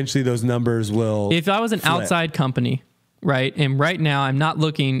where eventually those numbers will. If I was an outside company, right, and right now I'm not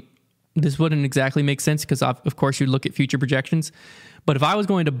looking. This wouldn't exactly make sense because, of course, you look at future projections. But if I was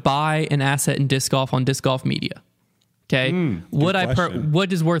going to buy an asset in disc golf on Disc Golf Media, okay,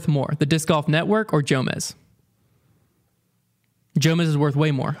 what is worth more, the Disc Golf Network or Jomez? Jomez is worth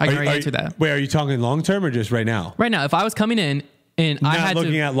way more. I can already answer that. Wait, are you talking long term or just right now? Right now, if I was coming in and I had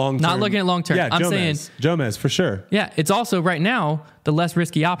looking at long term, not looking at long term, yeah, I'm saying Jomez for sure. Yeah, it's also right now the less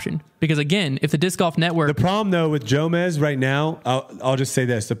risky option because again, if the Disc Golf Network. The problem though with Jomez right now, I'll just say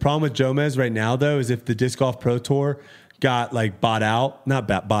this: the problem with Jomez right now though is if the Disc Golf Pro Tour got like bought out,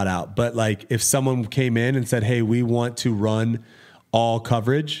 but like if someone came in and said, "Hey, we want to run all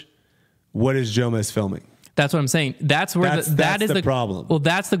coverage," what is Jomez filming? That's what I'm saying. That's where that is the problem. Well,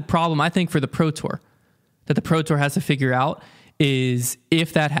 that's the problem I think for the Pro Tour that the Pro Tour has to figure out is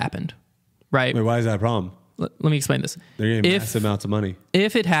if that happened, right? Wait, why is that a problem? Let me explain this. They're getting massive amounts of money.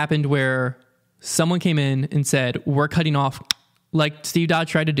 If it happened where someone came in and said, we're cutting off, like Steve Dodge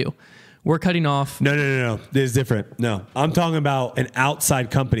tried to do, we're cutting off. No. This is different. No, I'm talking about an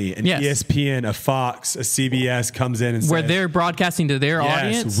outside company, an ESPN, a Fox, a CBS comes in and where says, they're broadcasting to their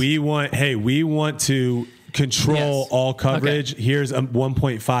audience. We want to control all coverage. Okay. Here's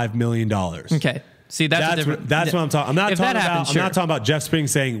 $1.5 million. Okay. See, that's what I'm talking. I'm not talking about Jeff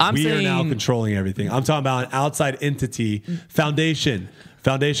Springs saying we are now controlling everything. I'm talking about an outside entity, foundation.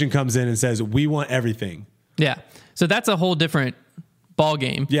 Foundation comes in and says we want everything. Yeah. So that's a whole different ball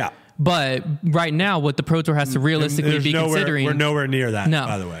game. Yeah. But right now, what the Pro Tour has to realistically be considering, we're nowhere near that. No.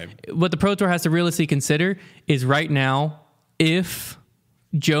 By the way, what the Pro Tour has to realistically consider is right now, if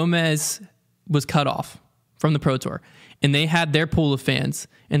Jomez was cut off from the Pro Tour, and they had their pool of fans,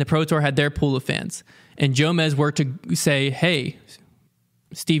 and the Pro Tour had their pool of fans, and Jomez were to say, hey,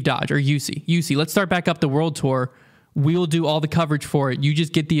 Steve Dodge or UC, let's start back up the World Tour. We'll do all the coverage for it. You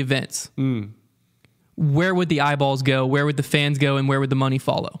just get the events. Where would the eyeballs go? Where would the fans go? And where would the money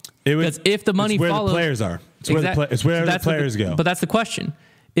follow? Because if the money follows... the players are. It's where the players go. But that's the question,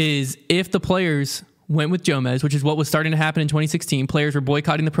 is if the players went with Jomez, which is what was starting to happen in 2016, players were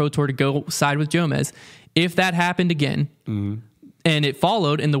boycotting the Pro Tour to go side with Jomez. If that happened again, and it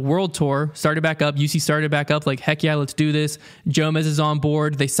followed, and the World Tour started back up, UC started back up, like, heck yeah, let's do this. Jomez is on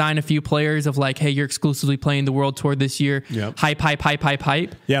board. They sign a few players of like, hey, you're exclusively playing the World Tour this year. Yep.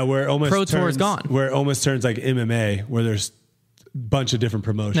 Hype. Yeah, where it almost Tour is gone. Where it almost turns like MMA, where there's a bunch of different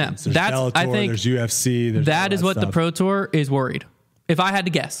promotions. There's Bellator, there's UFC. That is what the Pro Tour is worried. If I had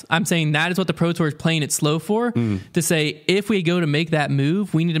to guess, I'm saying that is what the Pro Tour is playing it slow for, to say if we go to make that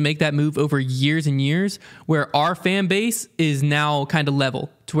move, we need to make that move over years and years where our fan base is now kind of level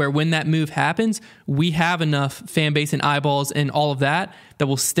to where when that move happens, we have enough fan base and eyeballs and all of that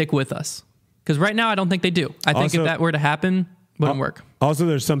will stick with us. Because right now, I don't think they do. I think if that were to happen, Wouldn't work. Also,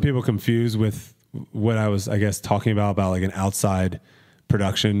 there's some people confused with what I was, I guess, talking about like an outside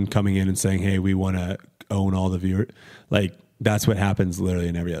production coming in and saying, hey, we want to own all the viewers. Like, that's what happens literally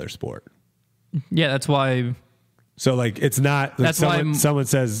in every other sport. Yeah, that's why. So, like, it's not, like, someone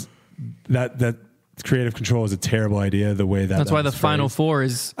says that creative control is a terrible idea, the way that's why the Final Four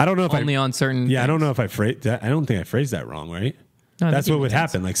is I don't know if only on certain things. I don't know if I phrased that. I don't think I phrased that wrong, right? No, that's what would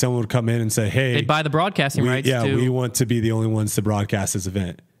happen. Like, someone would come in and say, hey, they'd buy the broadcasting rights. Yeah, we want to be the only ones to broadcast this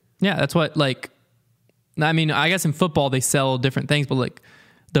event. Yeah, that's what, like, I mean, I guess in football they sell different things, but like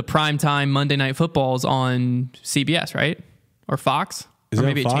the primetime Monday Night Football is on CBS, right? Or Fox? Is or it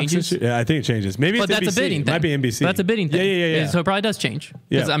maybe it changes? Yeah, I think it changes. Maybe it's that's NBC. a bidding thing. It might be NBC. That's a bidding thing. Yeah. So it probably does change.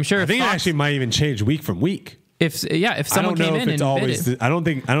 Yeah, I'm sure. I think Fox, it actually might even change week from week. If someone came in and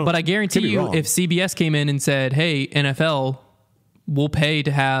bidded. But I guarantee you, if CBS came in and said, "Hey, NFL, we'll pay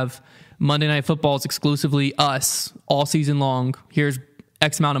to have Monday Night Football is exclusively us all season long. Here's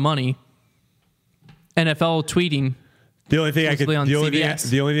X amount of money." NFL tweeting. The only thing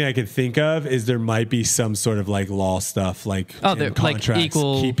the only thing I could think of is there might be some sort of like law stuff, like in contracts, like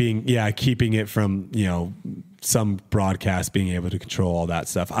equal keeping it from, you know, some broadcast being able to control all that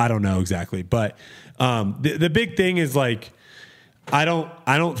stuff. I don't know exactly, but the big thing is like I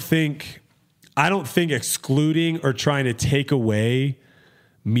don't think excluding or trying to take away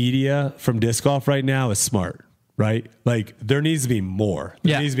media from disc golf right now is smart. Right? Like, there needs to be more.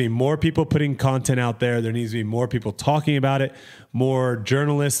 There needs to be more people putting content out there. There needs to be more people talking about it, more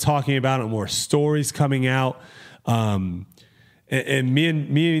journalists talking about it, more stories coming out. And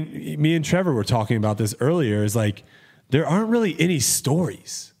me and Trevor were talking about this earlier. Is like, there aren't really any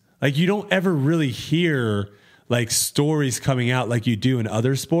stories. Like, you don't ever really hear like stories coming out like you do in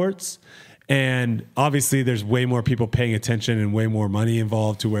other sports. And obviously there's way more people paying attention and way more money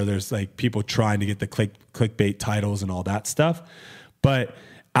involved to where there's like people trying to get the clickbait titles and all that stuff. But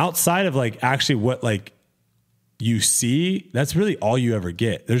outside of like actually what like you see, that's really all you ever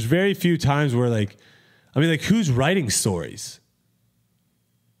get. There's very few times where like, I mean, like, who's writing stories?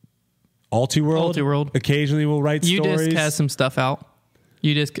 Ultiworld occasionally will write stories. UDisc has some stuff out.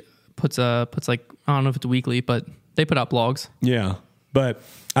 UDisc puts like, I don't know if it's weekly, but they put out blogs. Yeah. But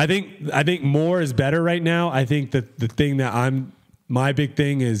I think more is better right now. I think that the thing that my big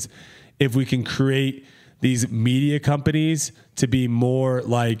thing is if we can create these media companies to be more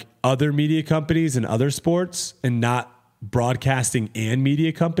like other media companies and other sports and not broadcasting and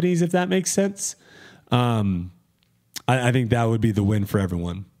media companies, if that makes sense. I think that would be the win for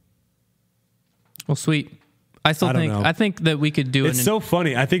everyone. Well, sweet. I think that we could do it. It's so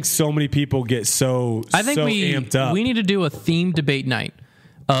funny. I think so many people get amped up. We need to do a themed debate night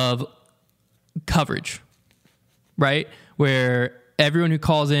of coverage, right? Where everyone who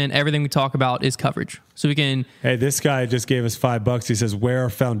calls in, everything we talk about is coverage. So we can. Hey, this guy just gave us $5. He says, "Where are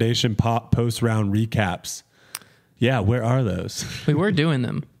Foundation post round recaps?" Yeah, where are those? We were doing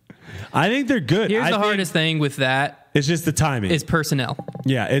them. I think they're good. Here's the hardest thing with that. It's just the timing. Is personnel.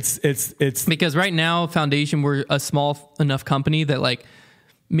 Yeah, it's because right now, Foundation, we're a small enough company that, like,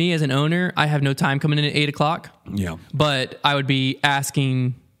 me as an owner, I have no time coming in at 8:00. Yeah. But I would be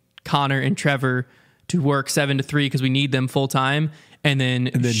asking Connor and Trevor to work 7 to 3 because we need them full time, and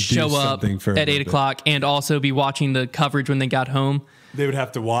then show up at 8:00 and also be watching the coverage when they got home. They would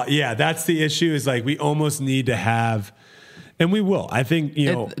have to watch. Yeah, that's the issue. Is like we almost need to have. And we will. I think,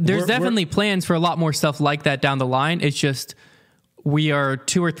 there's definitely plans for a lot more stuff like that down the line. It's just we are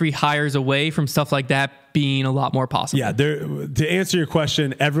 2 or 3 hires away from stuff like that being a lot more possible. Yeah. To answer your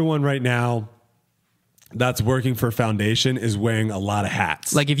question, everyone right now that's working for Foundation is wearing a lot of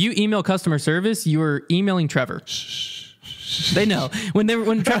hats. Like, if you email customer service, you are emailing Trevor. They know when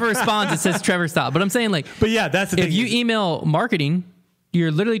Trevor responds, it says Trevor stop. But I'm saying, like, but yeah, that's the thing. If you email marketing,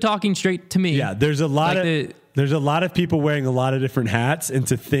 you're literally talking straight to me. Yeah. There's a lot of people wearing a lot of different hats, and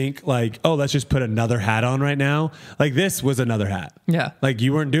to think like, oh, let's just put another hat on right now. Like, this was another hat. Yeah. Like,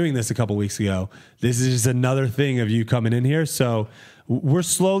 you weren't doing this a couple weeks ago. This is just another thing of you coming in here. So we're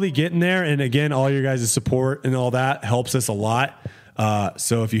slowly getting there. And again, all your guys' support and all that helps us a lot.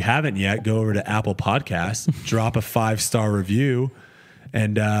 So if you haven't yet, go over to Apple Podcasts, drop a 5-star review.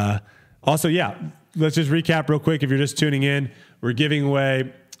 And also, yeah, let's just recap real quick. If you're just tuning in, we're giving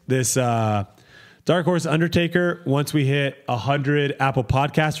away this Dark Horse Undertaker once we hit 100 Apple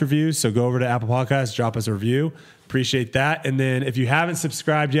Podcast reviews. So go over to Apple Podcasts, drop us a review. Appreciate that. And then if you haven't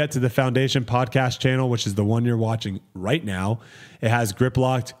subscribed yet to the Foundation Podcast channel, which is the one you're watching right now, it has Grip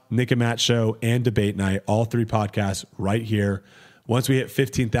Locked, Nick and Matt Show, and Debate Night, all 3 podcasts right here. Once we hit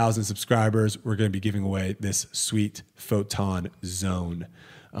 15,000 subscribers, we're going to be giving away this sweet Photon Zone.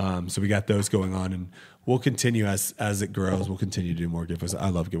 So we got those going on, and we'll continue as it grows. We'll continue to do more giveaways. I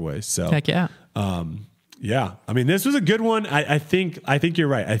love giveaways. So Heck yeah. Yeah. I mean, this was a good one. I think you're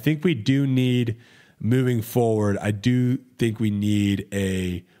right. I think we do need, moving forward, I do think we need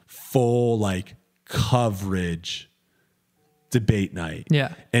a full like coverage debate night.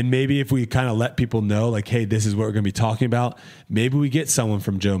 Yeah. And maybe if we kind of let people know, like, hey, this is what we're going to be talking about. Maybe we get someone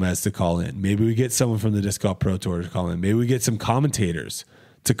from Joe Mez to call in. Maybe we get someone from the Disc Golf Pro Tour to call in. Maybe we get some commentators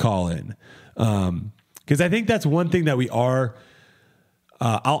to call in. Because I think that's one thing that we are.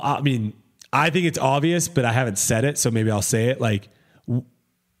 I mean, I think it's obvious, but I haven't said it, so maybe I'll say it. Like,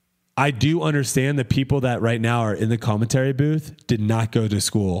 I do understand the people that right now are in the commentary booth did not go to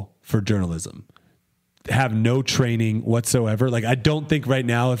school for journalism, have no training whatsoever. Like, I don't think right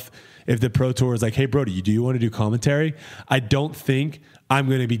now if the Pro Tour is like, hey, Brody, do you want to do commentary? I don't think I'm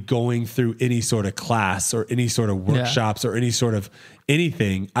going to be going through any sort of class or any sort of workshops or any sort of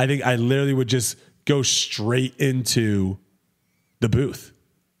anything. I think I literally would just go straight into the booth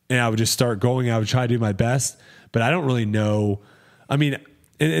and I would just start going. I would try to do my best, but I don't really know. I mean,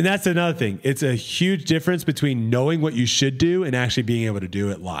 and that's another thing. It's a huge difference between knowing what you should do and actually being able to do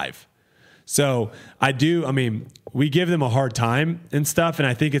it live. So we give them a hard time and stuff. And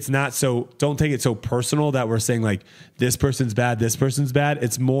I think it's not so, don't take it so personal that we're saying like, this person's bad, this person's bad.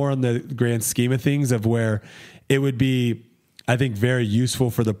 It's more on the grand scheme of things of where it would be, I think, very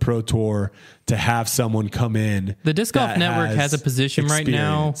useful for the Pro Tour to have someone come in. The Disc Golf Network has a position right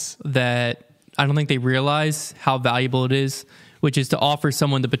now that I don't think they realize how valuable it is, which is to offer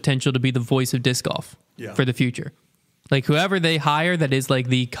someone the potential to be the voice of disc golf for the future. Like whoever they hire that is like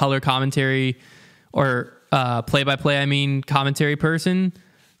the color commentary or play-by-play, commentary person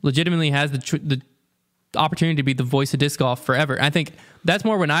legitimately has the opportunity to be the voice of disc golf forever. I think that's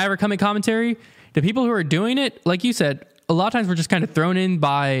more when I ever come in commentary. The people who are doing it, like you said, a lot of times we're just kind of thrown in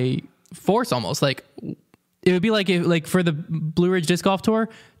by force almost. Like it would be like for the Blue Ridge Disc Golf Tour,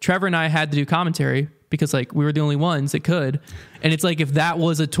 Trevor and I had to do commentary because like we were the only ones that could. And it's like if that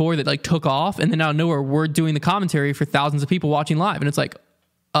was a tour that like took off and then out of nowhere we're doing the commentary for thousands of people watching live. And it's like,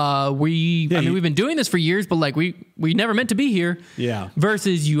 we've been doing this for years, but like we never meant to be here. Yeah.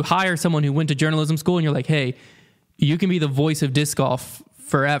 Versus you hire someone who went to journalism school and you're like, hey, you can be the voice of disc golf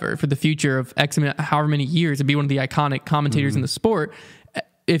forever for the future of however many years and be one of the iconic commentators in the sport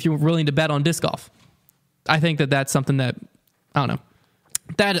if you're willing to bet on disc golf. I think that's something that, I don't know.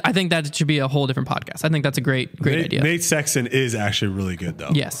 I think that should be a whole different podcast. I think that's a great idea. Nate Sexton is actually really good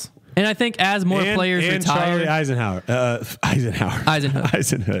though. Yes. And I think as more players retire, Eisenhood.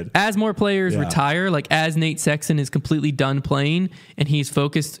 As more players retire, like as Nate Sexton is completely done playing and he's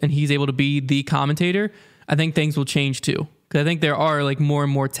focused and he's able to be the commentator, I think things will change too. Because I think there are like more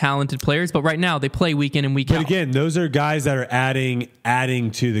and more talented players, but right now they play week in and week out. But again, those are guys that are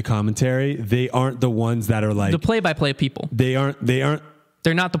adding to the commentary. They aren't the ones that are like the play-by-play people. They're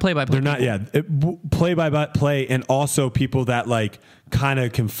not the play-by-play. They're people. not. Yeah, play-by-play, and also people that like kind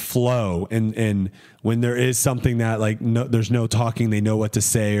of can flow. And when there is something that like there's no talking, they know what to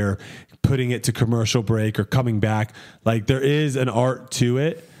say, or putting it to commercial break or coming back. Like there is an art to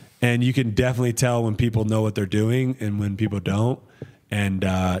it. And you can definitely tell when people know what they're doing and when people don't. And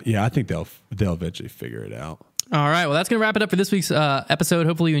I think they'll eventually figure it out. All right. Well, that's going to wrap it up for this week's episode.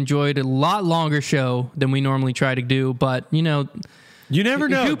 Hopefully you enjoyed a lot longer show than we normally try to do. But, you never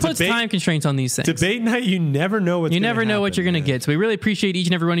know. Who puts time constraints on these things? Debate night, you never know what you're going to get. So we really appreciate each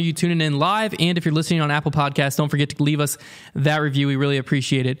and every one of you tuning in live. And if you're listening on Apple Podcasts, don't forget to leave us that review. We really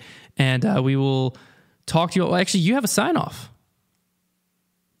appreciate it. And we will talk to you. Well, actually, you have a sign-off.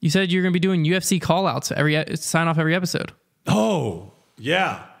 You said you're going to be doing UFC call-outs sign off every episode. Oh,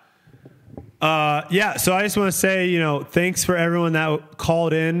 yeah. So I just want to say, thanks for everyone that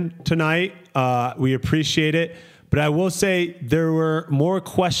called in tonight. We appreciate it. But I will say there were more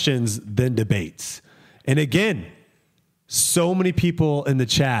questions than debates. And again, so many people in the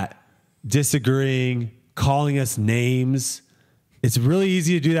chat disagreeing, calling us names. It's really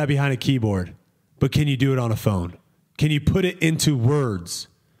easy to do that behind a keyboard. But can you do it on a phone? Can you put it into words?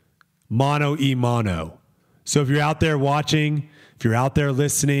 Mono e mono. So if you're out there watching, if you're out there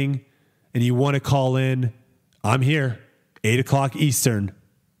listening, and you want to call in, I'm here, 8:00 Eastern,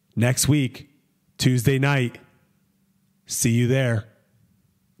 next week, Tuesday night. See you there.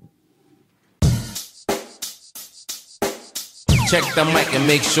 Check the mic and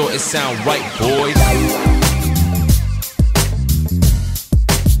make sure it sound right, boys.